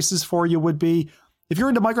use cases for you would be, if you're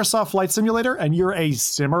into Microsoft Flight Simulator and you're a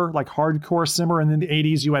simmer, like hardcore simmer, and in the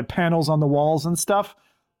 80s you had panels on the walls and stuff,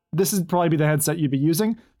 this would probably be the headset you'd be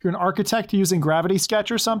using. If you're an architect using Gravity Sketch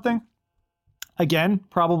or something, again,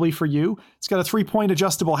 probably for you. It's got a 3-point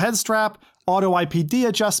adjustable head strap, auto IPD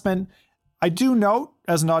adjustment. I do note,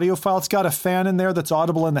 as an audiophile, it's got a fan in there that's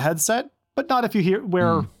audible in the headset, but not if you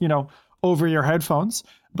wear over your headphones.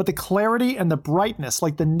 But the clarity and the brightness,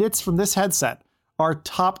 like the nits from this headset, are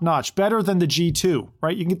top notch, better than the G2,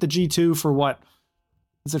 right? You can get the G2 for what?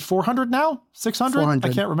 Is it 400 now? 600? 400.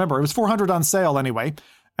 I can't remember. It was 400 on sale anyway.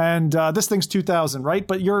 And this thing's 2,000, right?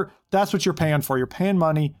 But that's what you're paying for. You're paying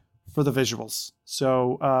money for the visuals.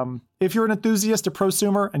 So if you're an enthusiast, a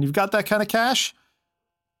prosumer, and you've got that kind of cash,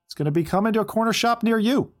 it's going to be coming to a corner shop near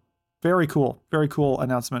you. Very cool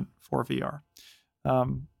announcement for VR.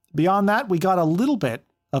 Beyond that, we got a little bit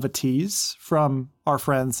of a tease from our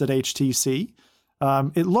friends at HTC.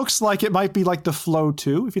 It looks like it might be like the Flow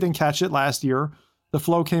 2. If you didn't catch it last year, the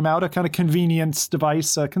Flow came out, a kind of convenience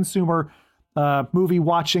device, a consumer movie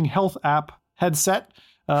watching health app headset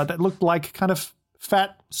that looked like kind of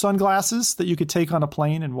fat sunglasses that you could take on a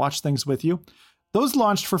plane and watch things with you. Those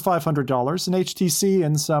launched for $500, and HTC,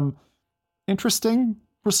 in some interesting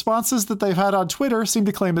responses that they've had on Twitter, seem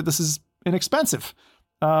to claim that this is inexpensive.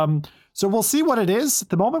 So we'll see what it is. At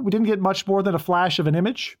the moment, we didn't get much more than a flash of an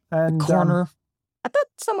image. And corner. I thought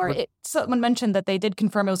someone mentioned that they did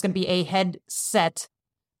confirm it was going to be a headset.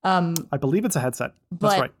 I believe it's a headset.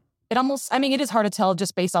 That's right. It almost, it is hard to tell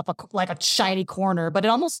just based off a shiny corner, but it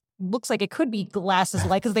almost looks like it could be glasses,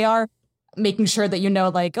 because they are making sure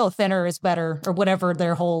that thinner is better, or whatever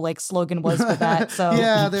their whole slogan was for that. So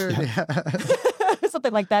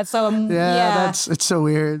something like that. So it's so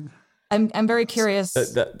weird. I'm very curious.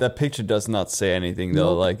 That picture does not say anything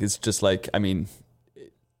though. Nope. It's just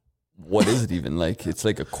what is it even like? It's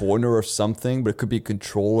like a corner or something, but it could be a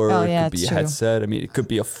controller, Oh, yeah, it could be it's a true. headset. I mean, it could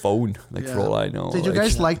be a phone, like for all I know. Did you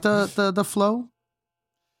guys like the Flow?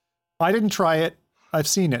 I didn't try it. I've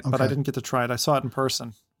seen it, but I Okay. didn't get to try it. I saw it in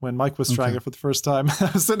person when Mike was trying it for the first time. I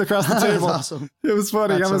was sitting across the That's table. awesome. It was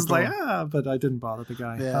funny. That's I was so like, cool. but I didn't bother the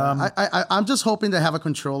guy. Yeah, I'm just hoping to have a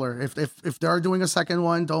controller. If they are doing a second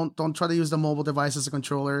one, don't try to use the mobile device as a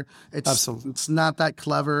controller. It's Absolutely. it's not that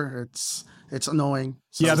clever. It's annoying.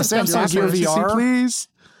 So Yeah, the if you Samsung ask Gear for HTC, VR, please.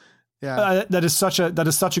 Yeah, that is such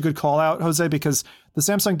a good call out, Jose, because the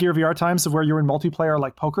Samsung Gear VR times of where you're in multiplayer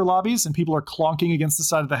like poker lobbies and people are clonking against the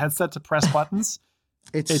side of the headset to press buttons.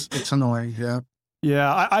 it's annoying. Yeah.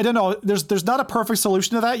 Yeah, I don't know. There's not a perfect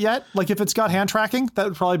solution to that yet. Like if it's got hand tracking, that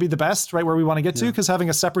would probably be the best, right? Where we want to get to, because having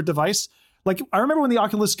a separate device. Like I remember when the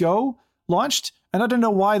Oculus Go launched, and I don't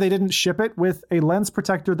know why they didn't ship it with a lens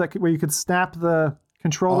protector where you could snap the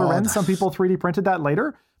controller lens. Some people 3D printed that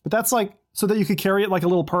later, but that's like so that you could carry it like a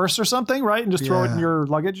little purse or something, right? And just throw it in your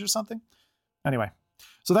luggage or something. Anyway,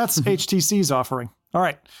 so that's HTC's offering. All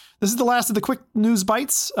right, this is the last of the quick news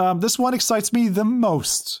bites. This one excites me the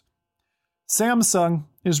most. Samsung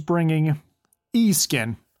is bringing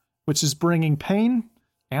eSkin, which is bringing pain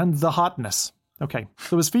and the hotness. Okay,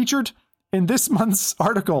 so it was featured in this month's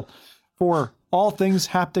article for All Things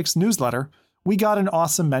Haptics newsletter. We got an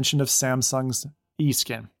awesome mention of Samsung's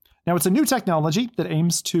eSkin. Now, it's a new technology that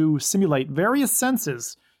aims to simulate various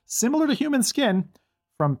senses similar to human skin,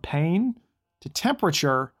 from pain to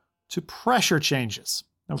temperature to pressure changes.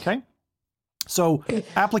 Okay? So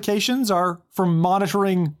applications are for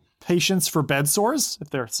monitoring patients for bed sores,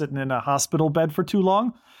 if they're sitting in a hospital bed for too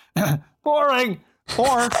long. Boring!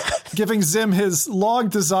 Or giving Zim his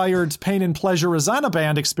long-desired pain and pleasure Rosanna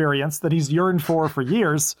band experience that he's yearned for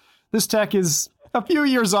years. This tech is a few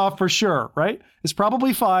years off for sure, right? It's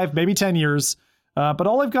probably 5, maybe 10 years. But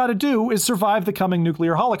all I've got to do is survive the coming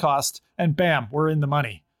nuclear holocaust, and bam, we're in the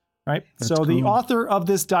money, right? So the author of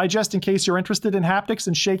this digest, in case you're interested in haptics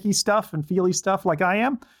and shaky stuff and feely stuff like I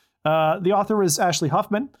am, the author is Ashley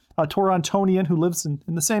Huffman, a Torontonian who lives in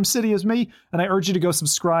the same city as me, and I urge you to go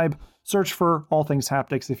subscribe. Search for All Things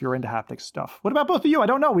Haptics if you're into haptics stuff. What about both of you? I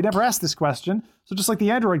don't know. We never asked this question. So just like the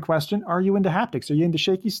Android question, are you into haptics? Are you into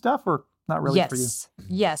shaky stuff or not really for you?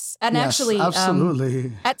 Yes. And Yes, actually,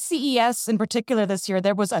 absolutely. at CES in particular this year,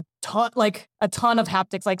 there was a ton of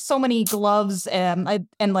haptics, like so many gloves and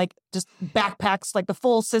like just backpacks, like the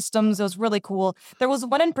full systems. It was really cool. There was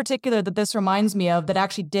one in particular that this reminds me of that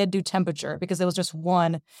actually did do temperature because it was just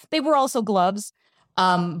one. They were also gloves,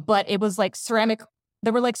 but it was like ceramic.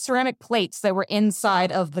 There were like ceramic plates that were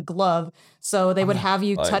inside of the glove. So they would have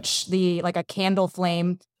you touch like a candle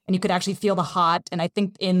flame and you could actually feel the hot. And I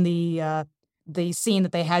think in the scene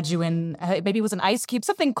that they had you in, maybe it was an ice cube,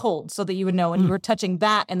 something cold, so that you would know. And you were touching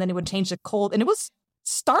that, and then it would change to cold. And it was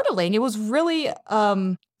startling. It was really,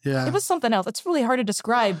 it was something else. It's really hard to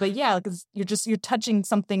describe, but yeah, because you're touching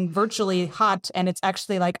something virtually hot, and it's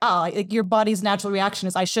actually like, like your body's natural reaction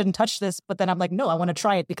is, I shouldn't touch this. But then I'm like, no, I want to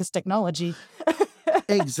try it because technology.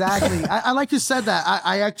 Exactly. I like you said that.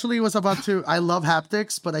 I actually was about to, I love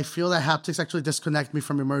haptics, but I feel that haptics actually disconnect me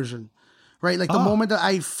from immersion, right? Like the moment that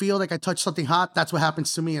I feel like I touch something hot, that's what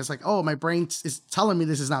happens to me. It's like, oh, my brain is telling me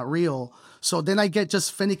this is not real. So then I get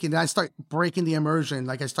just finicky and I start breaking the immersion.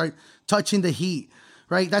 Like I start touching the heat.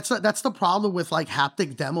 Right. That's the problem with like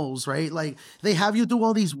haptic demos, right? Like they have you do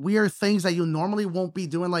all these weird things that you normally won't be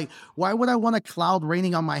doing. Like, why would I want a cloud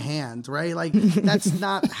raining on my hand? Right. Like that's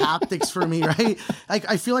not haptics for me. Right.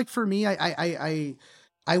 Like I feel like for me, I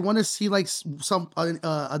want to see like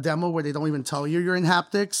a demo where they don't even tell you you're in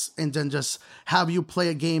haptics and then just have you play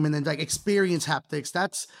a game and then like experience haptics.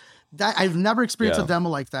 That I've never experienced a demo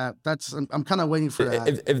like that. I'm kind of waiting for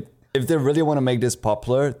that. If they really want to make this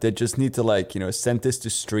popular, they just need to like, send this to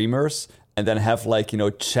streamers and then have like,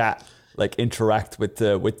 chat, like interact with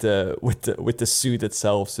the suit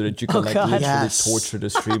itself so that you can literally torture the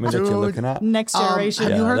streamer that you're looking at. Next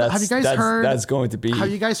generation. Have you guys heard? That's going to be. Have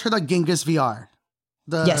you guys heard of Genghis VR?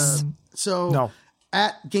 Yes. So no.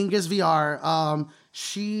 At Genghis VR,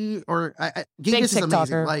 Genghis is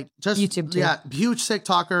amazing. Like just YouTube too. Yeah, huge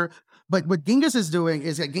TikToker. But what Genghis is doing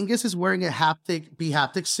is that Genghis is wearing a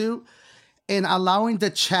haptic suit and allowing the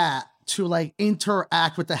chat to like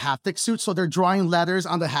interact with the haptic suit. So they're drawing letters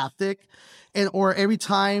on the haptic, or every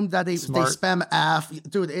time that they spam F,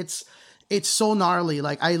 dude, it's so gnarly.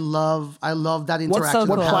 Like I love that interaction.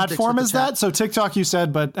 What platform is that? So TikTok you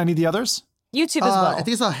said, but any of the others? YouTube as well. I think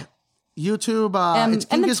it's a YouTube. It's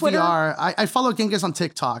Genghis VR. I follow Genghis on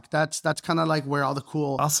TikTok. That's kind of like where all the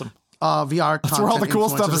cool VR. That's where all the cool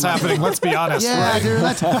stuff is happening. Let's be honest. Yeah, right? dude.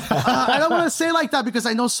 I don't want to say like that because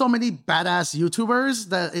I know so many badass YouTubers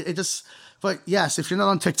that it just. But yes, if you're not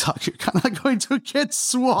on TikTok, you're kind of going to get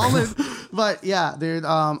swollen. But yeah, dude.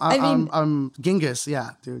 I'm Genghis.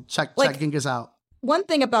 Yeah, dude. Check Genghis out. One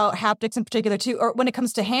thing about haptics in particular too, or when it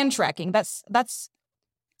comes to hand tracking, that's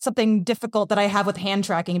something difficult that I have with hand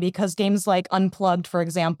tracking because games like Unplugged, for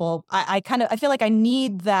example, I feel like I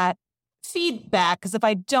need that feedback because if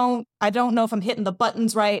I don't know if I'm hitting the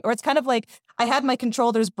buttons right, or it's kind of like I had my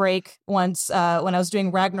controllers break once when I was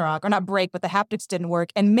doing Ragnarok, or not break, but the haptics didn't work.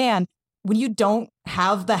 And man, when you don't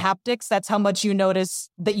have the haptics, that's how much you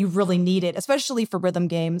notice that you really need it, especially for rhythm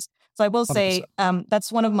games. So I will say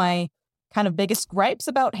that's one of my kind of biggest gripes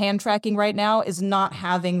about hand tracking right now is not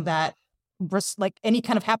having that like any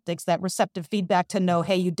kind of haptics, that receptive feedback to know,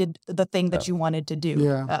 hey, you did the thing that you wanted to do.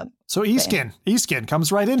 Yeah. So eSkin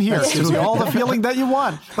comes right in here. Gives you all the feeling that you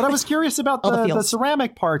want. But I was curious about the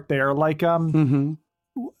ceramic part there. Like,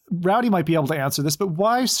 Rowdy might be able to answer this, but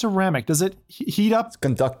why ceramic? Does it heat up? It's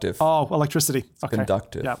conductive. Oh, electricity. Okay.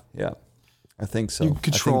 Conductive. Yeah. I think so. You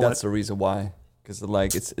control I think that's the reason why. Because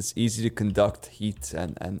like it's easy to conduct heat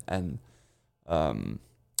and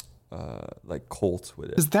like cold with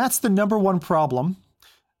it. Because that's the number one problem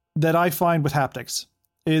that I find with haptics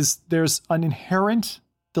is there's an inherent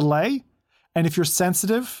delay. And if you're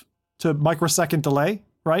sensitive to microsecond delay,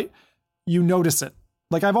 right, you notice it.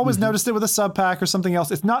 Like I've always noticed it with a sub pack or something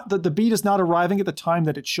else. It's not that the beat is not arriving at the time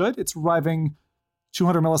that it should. It's arriving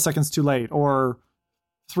 200 milliseconds too late or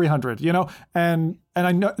 300, you know? And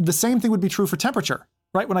I know the same thing would be true for temperature,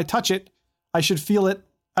 right? When I touch it, I should feel it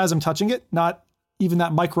as I'm touching it, not even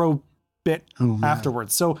that micro bit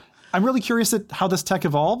afterwards. So I'm really curious at how this tech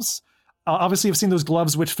evolves. Obviously, I've seen those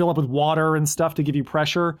gloves which fill up with water and stuff to give you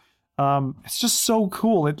pressure. It's just so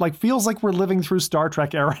cool. It like feels like we're living through Star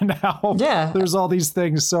Trek era now. Yeah. There's all these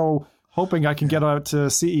things. So hoping I can get out to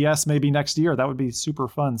CES maybe next year. That would be super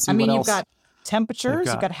fun. See you've got temperatures,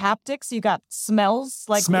 you've got haptics, you got smells.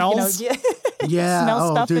 Like smells? Yeah.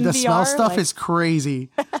 Smell stuff dude, in the VR, smell stuff is crazy.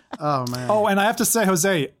 Oh, man. Oh, and I have to say,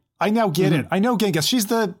 Jose, I now get it. I know Genghis. She's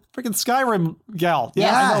the freaking Skyrim gal.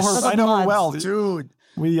 Yeah, Yes. I know her well. Dude.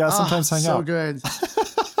 We sometimes hang out. So good.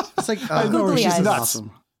 It's like, I know her. She's nuts.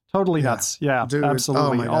 Awesome. Totally nuts. Yeah, dude. absolutely.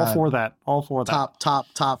 Oh my God. All for that.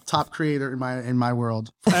 Top creator in my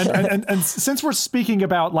world. and since we're speaking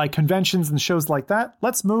about like conventions and shows like that,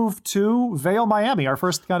 let's move to Vail Miami, our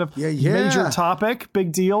first kind of major topic,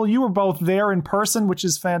 big deal. You were both there in person, which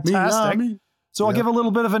is fantastic. So I'll give a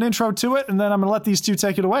little bit of an intro to it, and then I'm going to let these two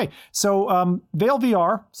take it away. So Vail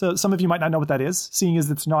VR, so some of you might not know what that is, seeing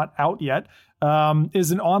as it's not out yet,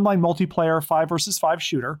 is an online multiplayer 5 versus 5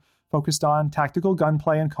 shooter focused on tactical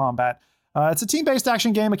gunplay and combat. It's a team-based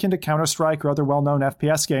action game akin to Counter-Strike or other well-known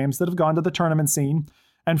FPS games that have gone to the tournament scene.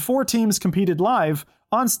 And 4 teams competed live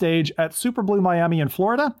on stage at Super Blue Miami in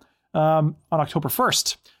Florida on October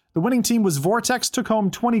 1st. The winning team was Vortex, took home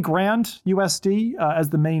 $20,000 USD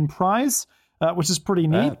as the main prize, which is pretty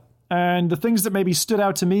neat. And the things that maybe stood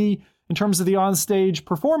out to me in terms of the on-stage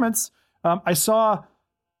performance, I saw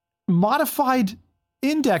modified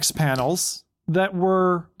index panels that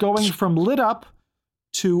were going from lit up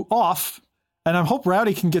to off. And I hope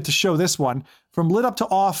Rowdy can get to show this one. From lit up to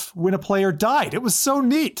off when a player died. It was so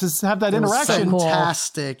neat to have that interaction. It was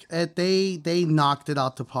fantastic. They knocked it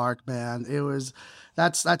out the park, man. It was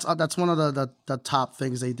that's one of the top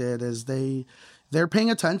things they did is they're paying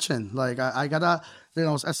attention. Like I gotta,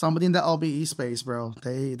 as somebody in the LBE space, bro.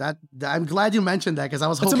 I'm glad you mentioned that because I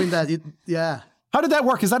was hoping How did that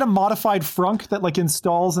work? Is that a modified frunk that like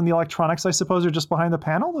installs in the electronics, I suppose, or just behind the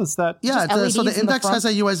panel? Is that? Yeah. So the index has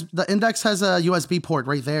a USB port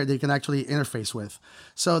right there that you can actually interface with.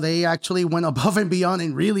 So they actually went above and beyond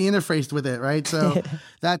and really interfaced with it, right? So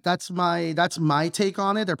that's my take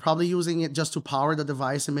on it. They're probably using it just to power the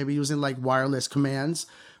device and maybe using like wireless commands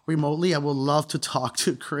remotely. I would love to talk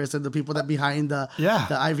to Chris and the people that behind the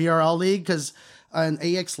IVRL league because in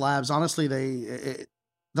AX Labs, honestly,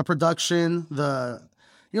 the production,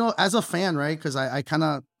 as a fan, right? Because I kind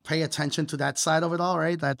of pay attention to that side of it all,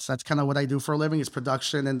 right? That's kind of what I do for a living is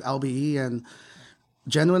production and LBE, and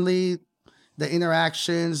genuinely the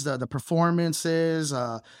interactions, the performances,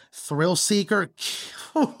 Thrill Seeker.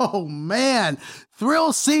 Oh man,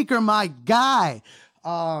 Thrill Seeker, my guy,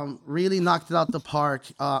 really knocked it out the park.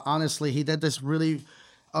 Honestly, he did this really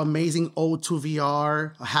amazing O2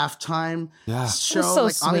 VR halftime show. So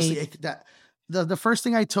like sweet. Honestly, The first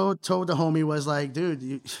thing I told the homie was like, dude,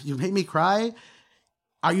 you made me cry.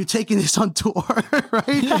 Are you taking this on tour? Right?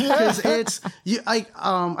 Because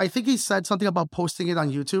I think he said something about posting it on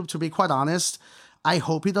YouTube. To be quite honest, I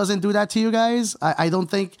hope he doesn't do that to you guys. I don't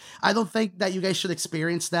think that you guys should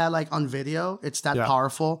experience that like on video. It's that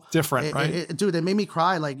powerful. Different, right? Dude, it made me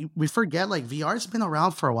cry. Like we forget like VR's been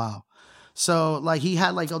around for a while. So like he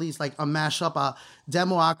had like all these like a mashup,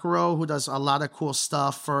 Demo Akuro, who does a lot of cool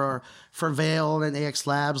stuff for Veil and AX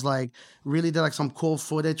Labs, like really did like some cool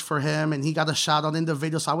footage for him, and he got a shout out in the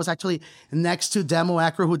video. So I was actually next to Demo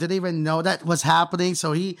Akuro, who didn't even know that was happening.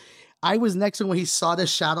 So I was next to him when he saw the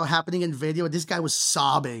shadow happening in video. This guy was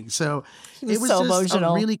sobbing. So it was so just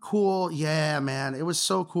emotional. A really cool, yeah, man. It was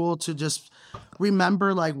so cool to just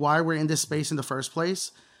remember like why we're in this space in the first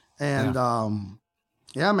place. And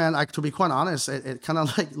yeah, man, to be quite honest, it kind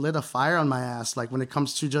of like lit a fire on my ass. Like when it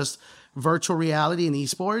comes to just virtual reality and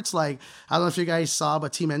esports, like I don't know if you guys saw,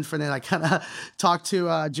 but Team Infinite, I kind of talked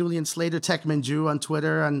to Julian Slater, Techmanju on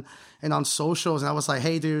Twitter and on socials. And I was like,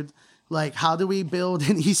 hey, dude, like how do we build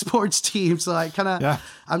an esports team? So I'm kind of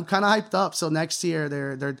hyped up. So next year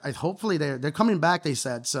hopefully they're coming back, they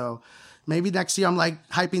said. So maybe next year I'm like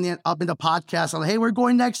hyping it up in the podcast. I'm like, hey, we're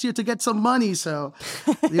going next year to get some money. So,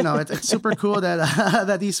 it's super cool that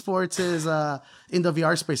that esports is in the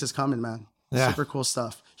VR space is coming, man. Yeah. Super cool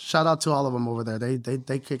stuff. Shout out to all of them over there.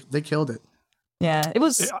 They killed it. Yeah, it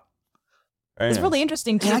was. It's really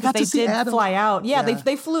interesting too because they did fly out. Yeah,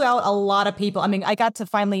 they flew out a lot of people. I mean, I got to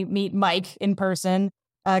finally meet Mike in person.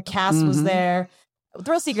 Cass was there.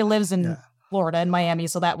 Thrillseeker lives in Florida, in Miami,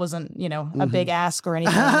 so that wasn't, a big ask or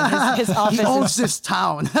anything. His office he owns this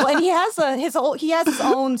town. Well, and he has his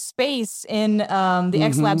own space in the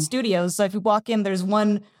X Lab studios. So if you walk in, there's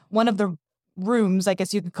one of the rooms, I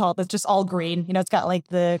guess you could call it, that's just all green. It's got like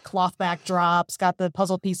the cloth backdrops, got the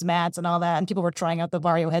puzzle piece mats and all that, and people were trying out the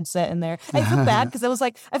Vario headset in there. I feel bad because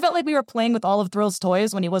I felt like we were playing with all of Thrill's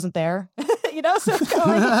toys when he wasn't there. So it's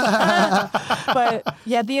kind of like, but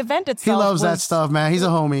yeah, the event itself. He loves that stuff, man. He's a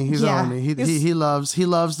homie. He's a homie. He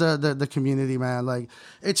loves the community, man. Like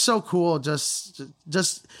it's so cool. Just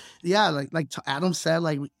like Adam said,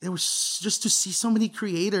 like it was just to see so many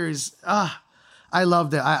creators. I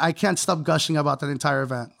loved it. I can't stop gushing about that entire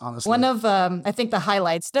event, honestly. One of, I think, the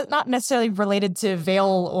highlights, not necessarily related to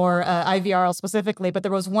Veil or IVRL specifically, but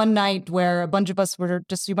there was one night where a bunch of us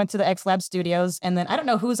we went to the X Lab studios, and then I don't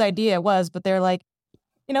know whose idea it was, but they're like,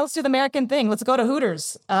 let's do the American thing. Let's go to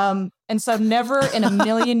Hooters. And so never in a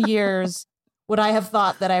million years would I have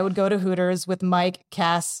thought that I would go to Hooters with Mike,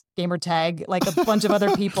 Cass, Gamertag, like a bunch of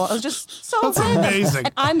other people. It was just so amazing.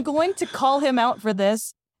 And I'm going to call him out for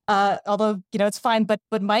this. Although, it's fine, but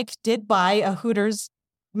Mike did buy a Hooters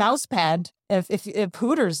mouse pad. If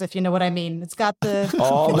Hooters, if you know what I mean. It's got the...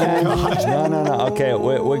 Oh, man. No. Okay,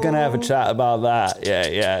 we're going to have a chat about that.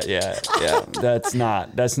 Yeah. That's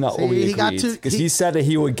not what we agreed. Because he said that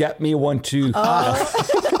he would get me one too. I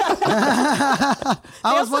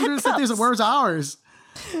was wondering if where's ours?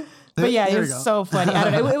 But yeah, it was so funny. I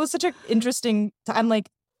don't know. It was such an interesting... I'm like,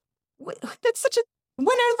 that's such a...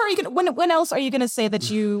 When else are you gonna say that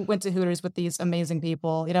you went to Hooters with these amazing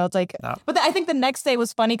people? It's like, no. But I think the next day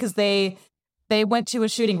was funny because they went to a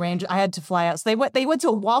shooting range. I had to fly out, so they went to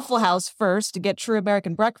a Waffle House first to get true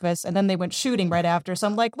American breakfast, and then they went shooting right after. So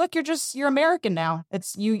I'm like, look, you're American now.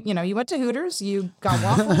 It's you went to Hooters, you got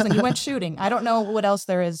waffles, and you went shooting. I don't know what else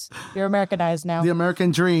there is. You're Americanized now. The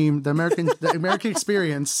American dream, the American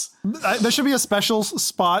experience. There should be a special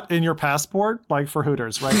spot in your passport, like for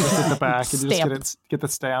Hooters, right? Just in the back, and you just get the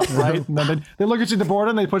stamp, right? And then they look at you at the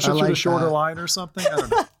border and they push it through the shorter line or something. I don't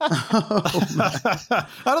know. I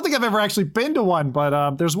don't think I've ever actually been to one,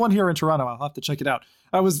 but there's one here in Toronto. I'll have to check it out.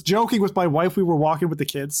 I was joking with my wife. We were walking with the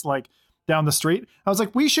kids like down the street. I was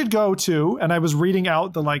like, we should go to, and I was reading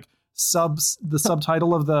out the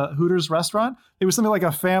subtitle of the Hooters restaurant. It was something like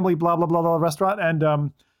a family blah blah blah blah restaurant,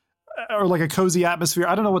 and or like a cozy atmosphere.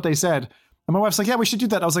 I don't know what they said. And my wife's like, yeah, we should do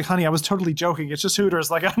that. I was like, honey, I was totally joking. It's just Hooters.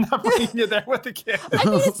 Like, I'm not bringing you there with the kids. I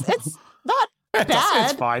mean, it's not bad.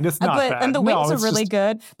 It's fine. It's not bad. And the wings are really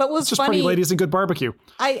good. But what was just funny, pretty ladies and good barbecue.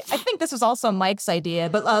 I think this was also Mike's idea,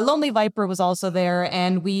 but Lonely Viper was also there,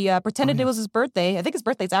 and we pretended it was his birthday. I think his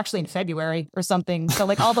birthday's actually in February or something. So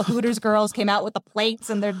like all the Hooters girls came out with the plates,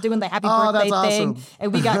 and they're doing the happy birthday thing,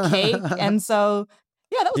 and we got cake, and so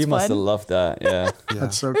yeah, that was fun. He must have loved that. Yeah.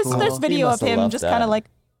 That's so cool. There's video of him just kind of like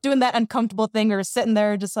doing that uncomfortable thing or sitting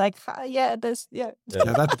there just like, that's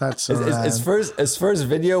so his first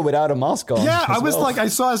video without a mask on. Yeah, I was like, I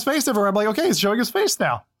saw his face everywhere. I'm like, okay, he's showing his face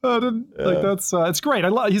now. That's it's great.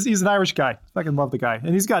 He's an Irish guy. I can love the guy,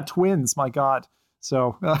 and he's got twins. My God,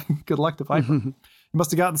 so good luck to Viper. He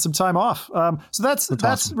must have gotten some time off. So that's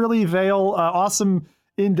awesome. Really Veil. Awesome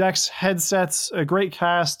Index headsets. A great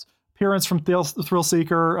cast. appearance from Thrill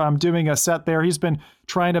Seeker, doing a set there. He's been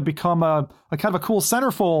trying to become a kind of a cool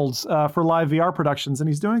centerfold for live VR productions, and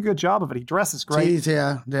he's doing a good job of it. He dresses great. Jeez,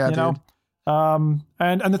 yeah, you know?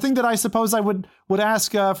 And the thing that I suppose I would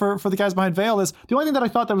ask for the guys behind Veil is the only thing that I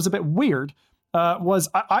thought that was a bit weird was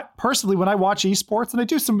I personally, when I watch esports, and I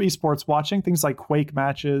do some esports watching, things like Quake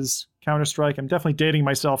matches, Counter-Strike, I'm definitely dating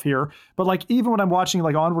myself here, but like even when I'm watching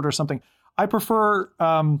like Onward or something, I prefer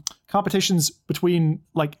competitions between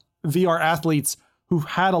like VR athletes who've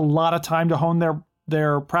had a lot of time to hone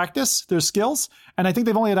their practice, their skills, and I think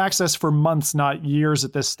they've only had access for months, not years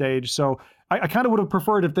at this stage. So I kind of would have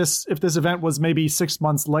preferred if this event was maybe 6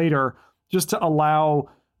 months later, just to allow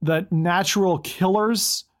the natural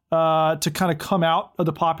killers to kind of come out of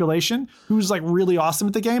the population who's like really awesome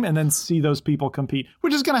at the game, and then see those people compete,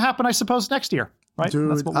 which is going to happen, I suppose, next year, right?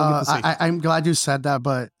 Dude, that's what we'll get to see. I'm glad you said that,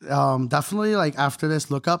 but definitely like after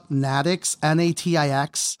this, look up Natix,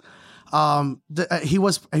 Natix. He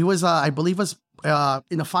was I believe was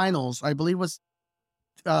in the finals. I believe was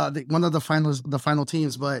one of the final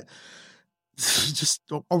teams, but just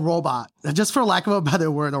a robot, just for lack of a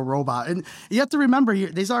better word, a robot. And you have to remember here,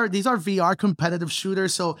 these are VR competitive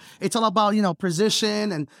shooters, so it's all about, you know,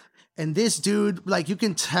 precision, and this dude, like, you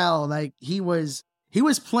can tell like he was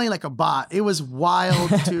playing like a bot. It was wild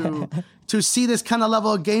to see this kind of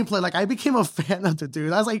level of gameplay. Like, I became a fan of the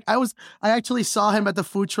dude. I actually saw him at the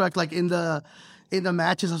food truck, like in the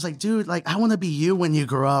matches. I was like, dude, like, I want to be you when you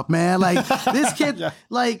grow up, man. Like, this kid, yeah.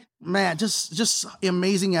 Like, man, just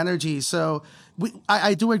amazing energy. So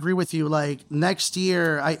I do agree with you. Like, next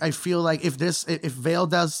year, I feel like if Veil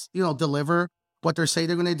does, you know, deliver what they're saying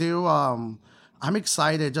they're going to do, I'm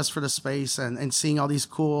excited just for the space and seeing all these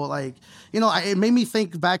cool, like, you know, it made me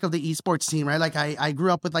think back of the esports team, right? Like, I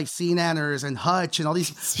grew up with like CNanners and Hutch and all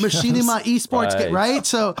these machinima esports, right?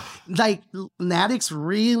 So like Natix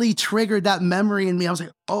really triggered that memory in me. I was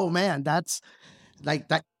like, oh man, that's like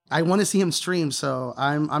that. I want to see him stream. So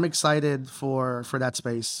I'm excited for that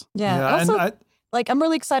space. Yeah. Also, I'm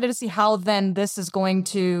really excited to see how then this is going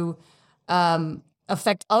to,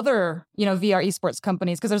 affect other, you know, VR esports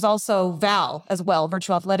companies, because there's also VAL as well,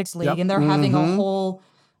 Virtual Athletics League, and they're having a whole.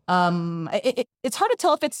 It's hard to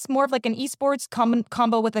tell if it's more of like an esports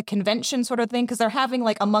combo with a convention sort of thing, because they're having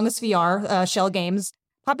like Among Us VR, Shell Games,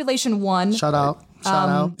 Population One. Shout out.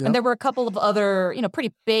 Yep. And there were a couple of other, you know,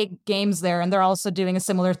 pretty big games there, and they're also doing a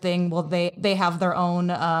similar thing. Well, they have their own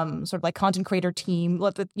sort of like content creator team.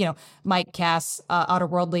 You know, Mike, Cass,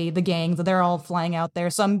 Outerworldly, the gang. They're all flying out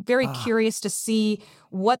there. So I'm very curious to see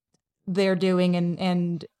what they're doing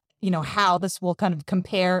and you know, how this will kind of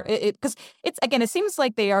compare. Because it's again, it seems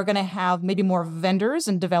like they are going to have maybe more vendors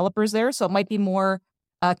and developers there, so it might be more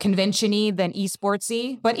convention-y than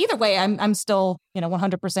esportsy. But either way, I'm still, you know,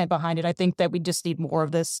 100% behind it. I think that we just need more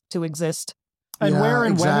of this to exist. And where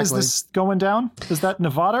and when is this going down? Is that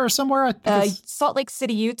Nevada or somewhere? Salt Lake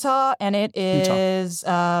City, Utah, and it is,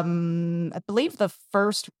 I believe, the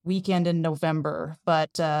first weekend in November.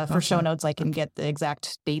 But for show notes, I can get the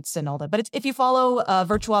exact dates and all that. But if you follow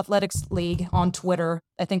Virtual Athletics League on Twitter,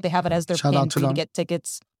 I think they have it as their pin for you to get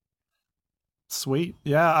tickets. Sweet.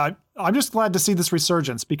 Yeah, I'm just glad to see this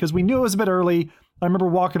resurgence, because we knew it was a bit early. I remember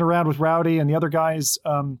walking around with Rowdy and the other guys,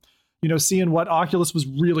 you know, seeing what Oculus was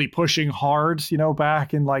really pushing hard, you know,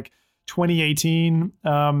 back in like 2018.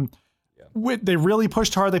 They really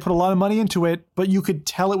pushed hard. They put a lot of money into it, but you could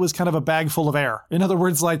tell it was kind of a bag full of air. In other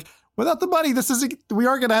words, like, without the money, we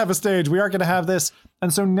are going to have a stage. We are going to have this.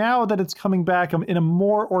 And so now that it's coming back in a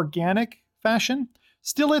more organic fashion,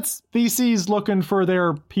 still it's VCs looking for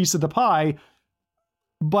their piece of the pie,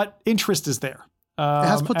 but interest is there. It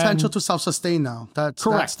has potential to self-sustain now.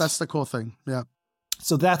 Correct. That's the cool thing. Yeah.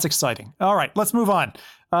 So that's exciting. All right, let's move on.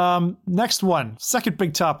 Next one, second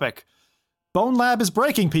big topic. Bone Lab is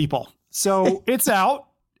breaking people. So it's out.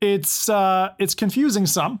 It's confusing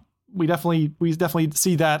some. We definitely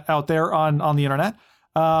see that out there on the internet.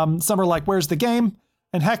 Some are like, "Where's the game?"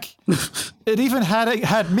 And heck, it even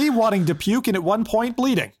had me wanting to puke, and at one point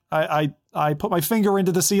bleeding. I put my finger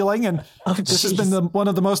into the ceiling, and this has been one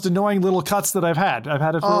of the most annoying little cuts that I've had. I've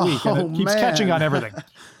had it for a week, and it keeps catching on everything.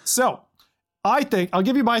 So I think I'll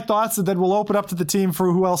give you my thoughts, and then we'll open up to the team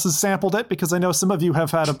for who else has sampled it, because I know some of you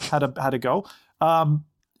have had a go.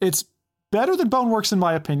 It's better than Boneworks in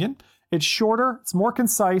my opinion. It's shorter, it's more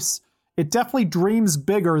concise. It definitely dreams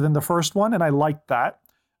bigger than the first one, and I like that.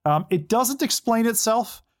 It doesn't explain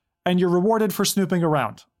itself, and you're rewarded for snooping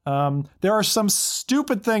around. There are some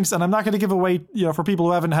stupid things, and I'm not going to give away, you know, for people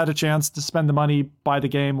who haven't had a chance to spend the money, buy the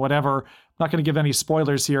game, whatever. I'm not going to give any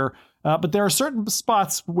spoilers here. But there are certain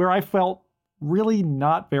spots where I felt really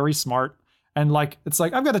not very smart. And like, it's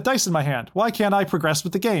like, I've got a dice in my hand. Why can't I progress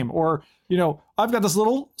with the game? Or, I've got this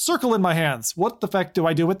little circle in my hands. What the heck do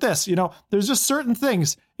I do with this? There's just certain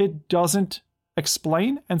things it doesn't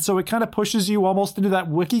explain. And so it kind of pushes you almost into that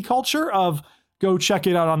wiki culture of go check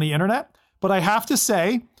it out on the internet. But I have to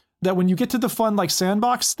say that when you get to the fun, like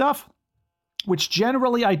sandbox stuff, which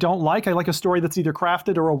generally I don't like. I like a story that's either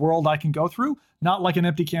crafted or a world I can go through, not like an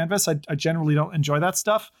empty canvas. I generally don't enjoy that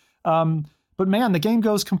stuff. But man, the game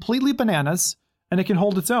goes completely bananas and it can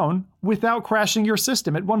hold its own without crashing your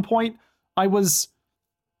system. At one point, I was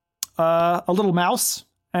a little mouse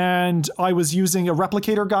and I was using a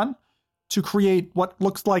replicator gun to create what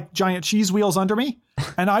looks like giant cheese wheels under me.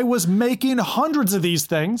 And I was making hundreds of these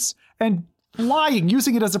things and flying,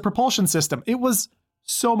 using it as a propulsion system. It was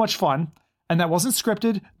so much fun. And that wasn't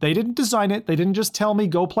scripted. They didn't design it. They didn't just tell me,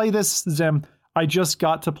 go play this, Zim. I just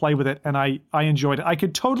got to play with it, and I enjoyed it. I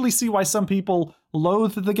could totally see why some people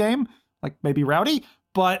loathe the game, like maybe Rowdy,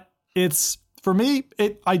 but for me,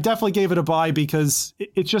 I definitely gave it a buy because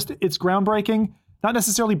it's groundbreaking. Not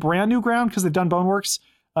necessarily brand new ground because they've done Boneworks,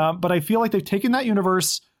 but I feel like they've taken that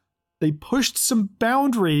universe, they pushed some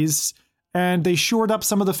boundaries, and they shored up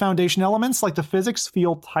some of the foundation elements, like the physics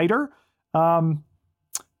feel tighter.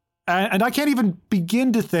 And I can't even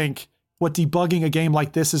begin to think what debugging a game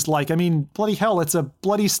like this is like. I mean, bloody hell, it's a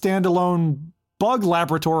bloody standalone bug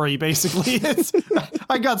laboratory, basically.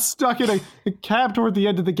 I got stuck in a cab toward the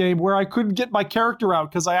end of the game where I couldn't get my character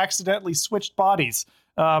out because I accidentally switched bodies.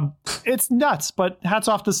 It's nuts, but hats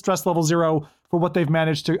off to Stress Level Zero for what they've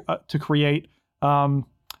managed to create. And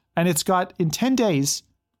it's got, in 10 days,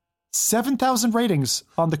 7,000 ratings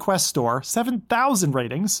on the Quest store, 7,000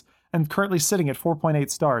 ratings, and currently sitting at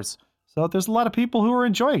 4.8 stars. So there's a lot of people who are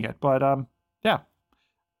enjoying it. But yeah,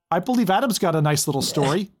 I believe Adam's got a nice little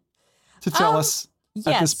story to tell us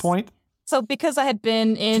at this point. So because I had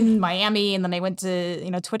been in Miami and then I went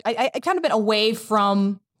to, Twitch, I kind of been away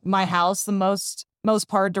from my house the most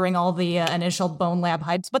part during all the initial Bone Lab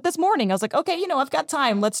hypes. But this morning I was like, okay, I've got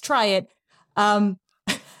time. Let's try it.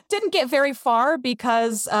 Didn't get very far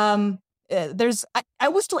because I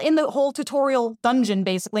was still in the whole tutorial dungeon,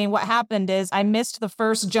 basically. And what happened is I missed the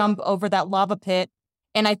first jump over that lava pit.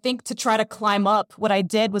 And I think to try to climb up, what I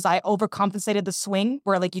did was I overcompensated the swing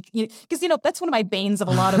where like, because, that's one of my banes of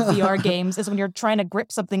a lot of VR games is when you're trying to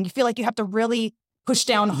grip something, you feel like you have to really push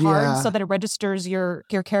down hard so that it registers your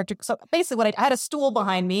character. So basically what I had a stool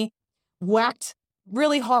behind me, whacked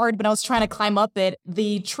really hard when I was trying to climb up it.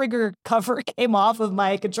 The trigger cover came off of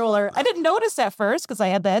my controller. I didn't notice at first because I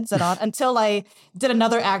had the headset on until I did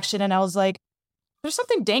another action and I was like, there's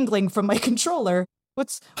something dangling from my controller.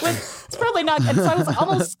 It's probably not. And so I was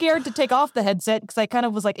almost scared to take off the headset because I kind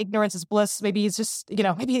of was like, ignorance is bliss. Maybe it's just,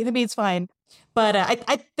 maybe it's fine. But I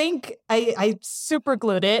think I super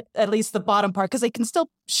glued it, at least the bottom part, because I can still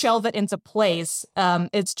shelve it into place.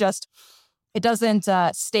 It's just, it doesn't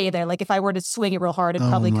stay there. Like if I were to swing it real hard, it'd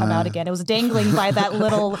probably come out again. It was dangling by that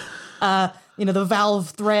little, the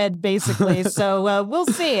valve thread, basically. So we'll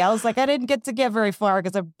see. I was like, I didn't get very far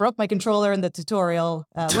because I broke my controller in the tutorial.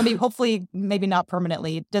 Hopefully, maybe not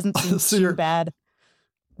permanently. It doesn't seem too bad.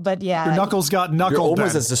 But yeah. Your knuckles got knuckled. You're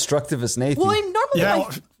almost as destructive as Nathan. Well,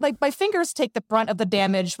 normally, my fingers take the brunt of the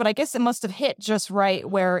damage, but I guess it must have hit just right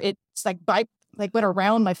where it's went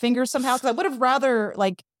around my fingers somehow. Because I would have rather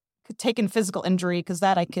taken physical injury because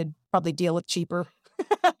that I could probably deal with cheaper.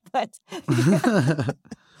 But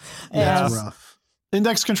that's rough.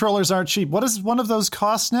 Index controllers aren't cheap. What does one of those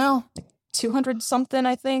cost now? 200 something,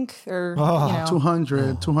 I think, or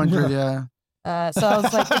 200, yeah. So I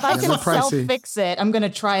was like, if I can self-fix it, I'm going to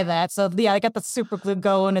try that. So yeah, I got the super glue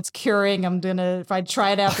going. It's curing. If I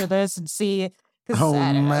try it after this and see.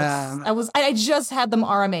 Man. I just had them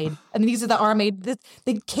RMA'd. And these are the RMA'd.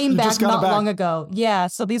 They came back not long ago. Yeah.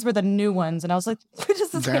 So these were the new ones. And I was like, what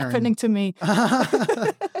is this happening to me?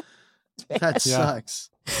 That sucks.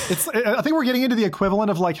 I think we're getting into the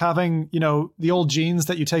equivalent of having, the old jeans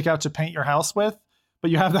that you take out to paint your house with.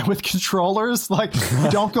 But you have that with controllers.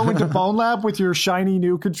 Don't go into Bone Lab with your shiny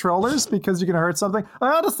new controllers because you're going to hurt something. I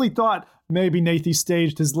honestly thought maybe Nathan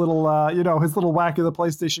staged his little, his little whack of the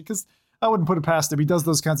PlayStation because I wouldn't put it past him. He does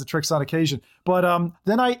those kinds of tricks on occasion. But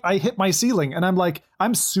then I hit my ceiling and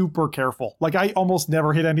I'm super careful. I almost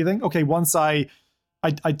never hit anything. Okay, once I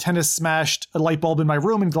tennis smashed a light bulb in my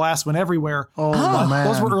room and glass went everywhere. Oh, man.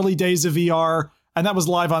 Those were early days of VR. And that was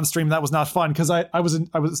live on stream. That was not fun because I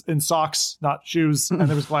was in socks, not shoes, and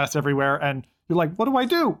there was glass everywhere. And You're like, what do I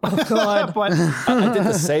do? God. But I did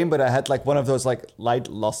the same, but I had like one of those like light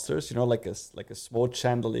lusters, like a small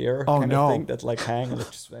chandelier kind of thing that like hang and it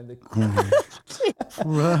just went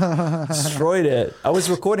destroyed it. I was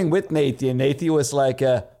recording with Natey and Natey was like,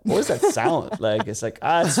 what was that sound? Like, it's like,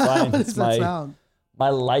 it's fine. It's my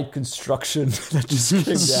light construction that just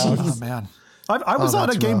came down. Oh, man. I was on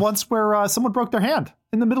a game once where someone broke their hand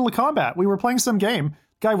in the middle of combat. We were playing some game.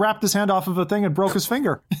 Guy wrapped his hand off of a thing and broke his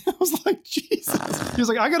finger. I was like, Jesus. He was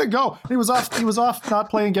like, I gotta go. He was off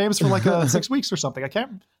not playing games for like 6 weeks or something. I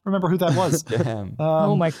can't remember who that was. Damn.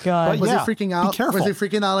 Oh my God. Was he freaking out? Be careful. Was he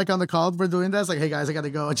freaking out like on the call for doing that? It's like, hey guys, I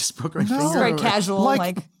gotta go. I just broke my finger. It's very casual.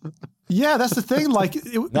 Like yeah, that's the thing. Like,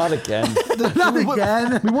 Not again. Not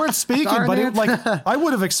again. We weren't speaking, but I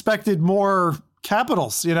would have expected more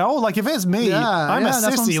capitals. Like if it's me, I'm a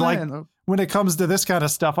sissy. Like when it comes to this kind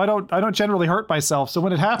of stuff, I don't generally hurt myself. So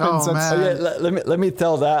when it happens, let me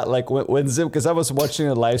tell that, like when Zim, because I was watching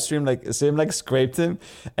a live stream, like Zim like scraped him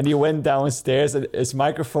and he went downstairs and his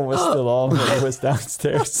microphone was still on when he was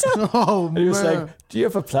downstairs. And he was like, do you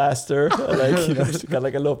have a plaster? Like, he got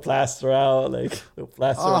like a little plaster out, like a little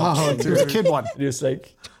plaster out. Here's a kid one. And he was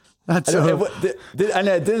like, that's and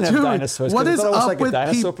I didn't have dinosaurs. What is I thought it was up like with a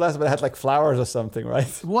dinosaur plasma, but it had like flowers or something, right?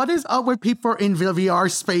 What is up with people in the VR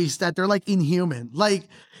space that they're like inhuman? Like,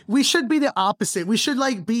 we should be the opposite. We should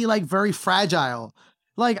like be like very fragile.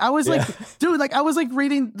 Like I was like, dude, like I was like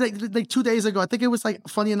reading like 2 days ago. I think it was like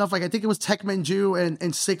funny enough. Like I think it was Techmanju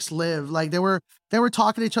and Six Live. Like they were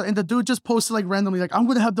talking to each other, and the dude just posted like randomly, like, I'm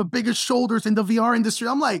gonna have the biggest shoulders in the VR industry.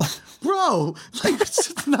 I'm like, bro, like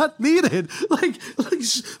it's not needed. Like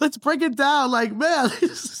let's break it down. Like, man.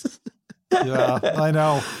 Yeah, I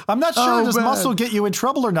know. I'm not sure does muscle get you in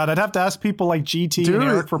trouble or not. I'd have to ask people like GT and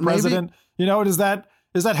Eric for president. Maybe,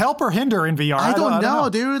 does that help or hinder in VR? I don't know,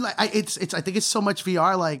 dude. Like, I think it's so much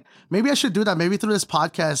VR. Like, maybe I should do that. Maybe through this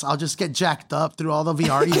podcast, I'll just get jacked up through all the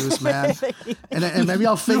VR use, man. and maybe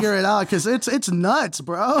I'll figure it out because it's nuts,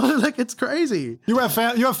 bro. Like, it's crazy. You have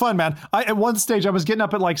fun, man. At one stage, I was getting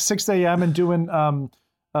up at like 6 a.m. and doing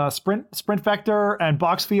Sprint Vector and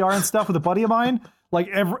Box VR and stuff with a buddy of mine.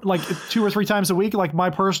 Like 2 or 3 times a week, like my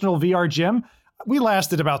personal VR gym. We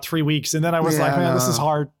lasted about 3 weeks, and then I was like, man, this is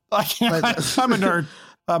hard. I can't. I'm a nerd.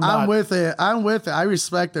 I'm with it. I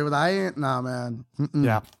respect it, but I ain't. Nah, man.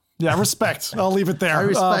 Mm-mm. Yeah. Respect. I'll leave it there.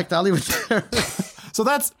 I'll leave it there. So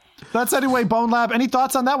that's anyway. Bone Lab. Any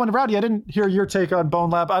thoughts on that one, Rowdy? I didn't hear your take on Bone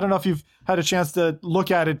Lab. I don't know if you've had a chance to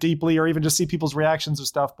look at it deeply or even just see people's reactions or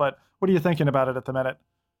stuff. But what are you thinking about it at the minute?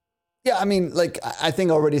 Yeah, I mean, like, I think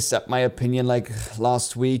I already set my opinion, like,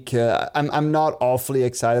 last week. I'm not awfully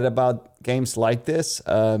excited about games like this,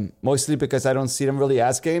 mostly because I don't see them really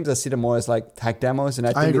as games. I see them more as, like, tech demos, and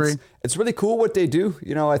I think it's really cool what they do.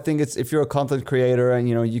 I think it's, if you're a content creator and,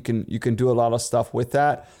 you can do a lot of stuff with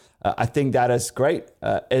that, I think that is great.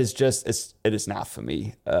 It is not for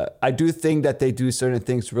me. I do think that they do certain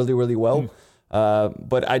things really, really well.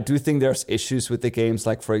 But I do think there's issues with the games,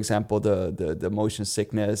 like, for example, the motion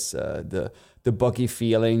sickness, the buggy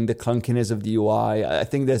feeling, the clunkiness of the UI. I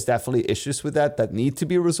think there's definitely issues with that need to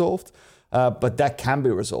be resolved, but that can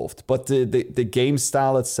be resolved. But the game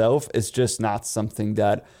style itself is just not something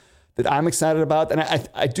that I'm excited about. And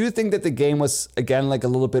I do think that the game was, again, like a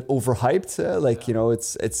little bit overhyped.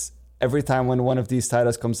 It's every time when one of these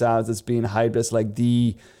titles comes out, it's being hyped as like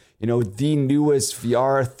the newest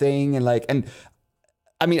VR thing. And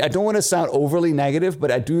I mean, I don't want to sound overly negative,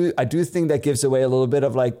 but I do think that gives away a little bit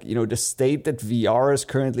of like, the state that VR is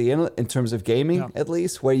currently in terms of gaming, at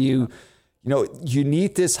least, where you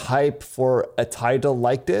need this hype for a title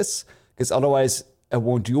like this, because otherwise it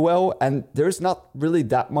won't do well. And there's not really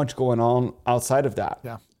that much going on outside of that.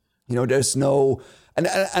 Yeah. There's no... And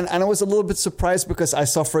I was a little bit surprised because I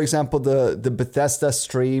saw, for example, the Bethesda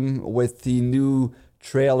stream with the new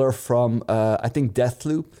trailer from I think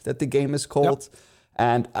Deathloop, that the game is called. Yep.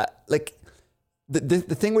 And like the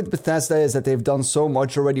thing with Bethesda is that they've done so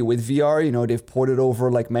much already with VR. They've ported over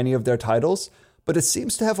like many of their titles, but it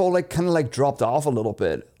seems to have all like kind of like dropped off a little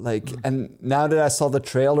bit. Like, and now that I saw the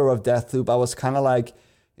trailer of Deathloop, I was kind of like,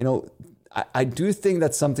 I do think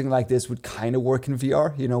that something like this would kind of work in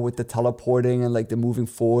VR, with the teleporting and like the moving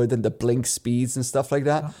forward and the blink speeds and stuff like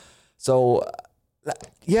that. So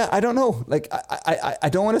yeah, I don't know. Like, I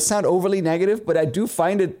don't want to sound overly negative, but I do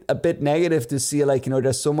find it a bit negative to see like,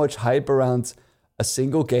 there's so much hype around a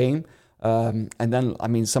single game. And then, I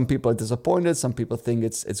mean, some people are disappointed. Some people think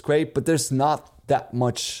it's great, but there's not that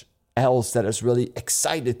much else that is really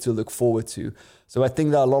excited to look forward to. So I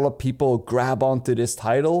think that a lot of people grab onto this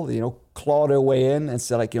title, claw their way in and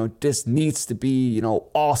say like, this needs to be,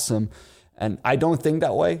 awesome. And I don't think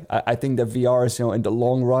that way. I think that VR is, in the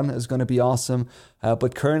long run is going to be awesome.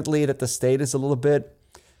 But currently that the state is a little bit,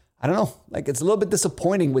 I don't know, like it's a little bit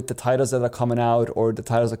disappointing with the titles that are coming out or the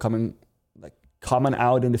titles that are coming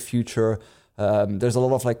out in the future. There's a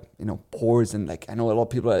lot of ports, and I know a lot of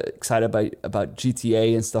people are excited about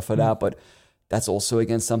GTA and stuff like that, but that's also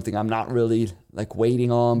again something I'm not really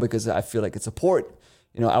waiting on because I feel like it's a port.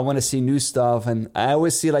 I want to see new stuff, and I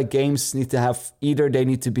always see games need to have either they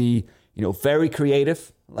need to be very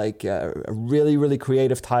creative, a really, really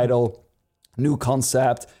creative title, new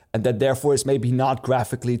concept, and that therefore is maybe not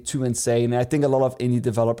graphically too insane. And I think a lot of indie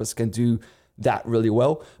developers can do that really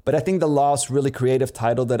well. But I think the last really creative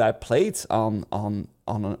title that I played on a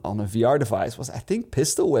VR device was, I think,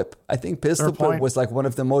 Pistol Whip. I think Pistol Whip was one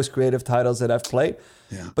of the most creative titles that I've played.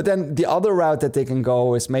 Yeah. But then the other route that they can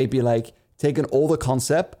go is maybe take an older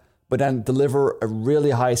concept, but then deliver a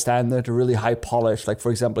really high standard, a really high polish. For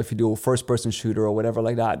example, if you do a first-person shooter or whatever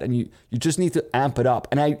like that, and you just need to amp it up.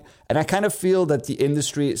 And I kind of feel that the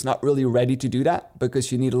industry is not really ready to do that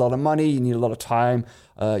because you need a lot of money, you need a lot of time,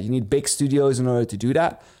 you need big studios in order to do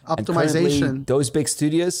that. Optimization. And those big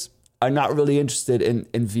studios are not really interested in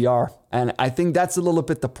VR. And I think that's a little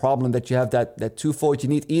bit the problem, that you have that twofold. You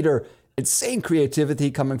need either insane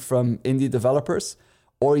creativity coming from indie developers,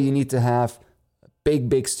 or you need to have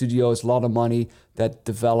big studios, a lot of money that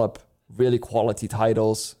develop really quality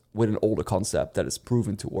titles with an older concept that is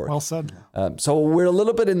proven to work. Well said. So we're a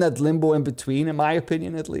little bit in that limbo in between, in my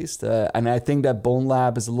opinion, at least. And I think that Bone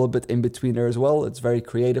Lab is a little bit in between there as well. It's very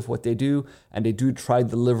creative what they do, and they do try to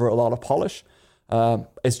deliver a lot of polish.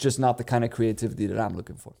 It's just not the kind of creativity that I'm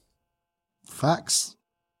looking for. Facts.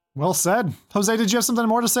 Well said. Jose, did you have something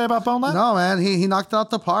more to say about Bone Lab? No, man, he knocked it out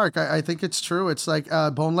the park. I think it's true. It's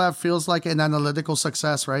Bone Lab feels like an analytical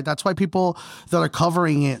success, right? That's why people that are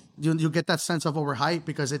covering it, you get that sense of overhype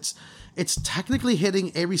because it's technically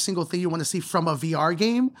hitting every single thing you want to see from a VR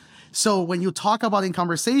game. So when you talk about in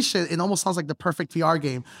conversation, it almost sounds like the perfect VR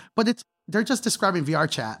game, but they're just describing VR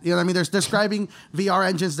chat. You know what I mean? They're describing VR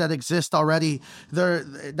engines that exist already.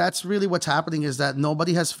 That's really what's happening, is that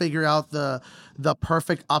nobody has figured out the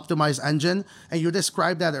perfect optimized engine. And you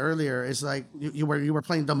described that earlier. It's like you were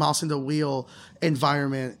playing the mouse and the wheel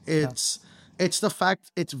environment. It's the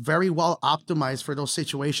fact it's very well optimized for those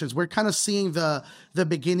situations. We're kind of seeing the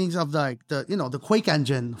beginnings of the Quake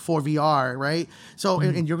engine for VR, right? So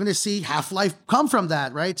and you're going to see Half-Life come from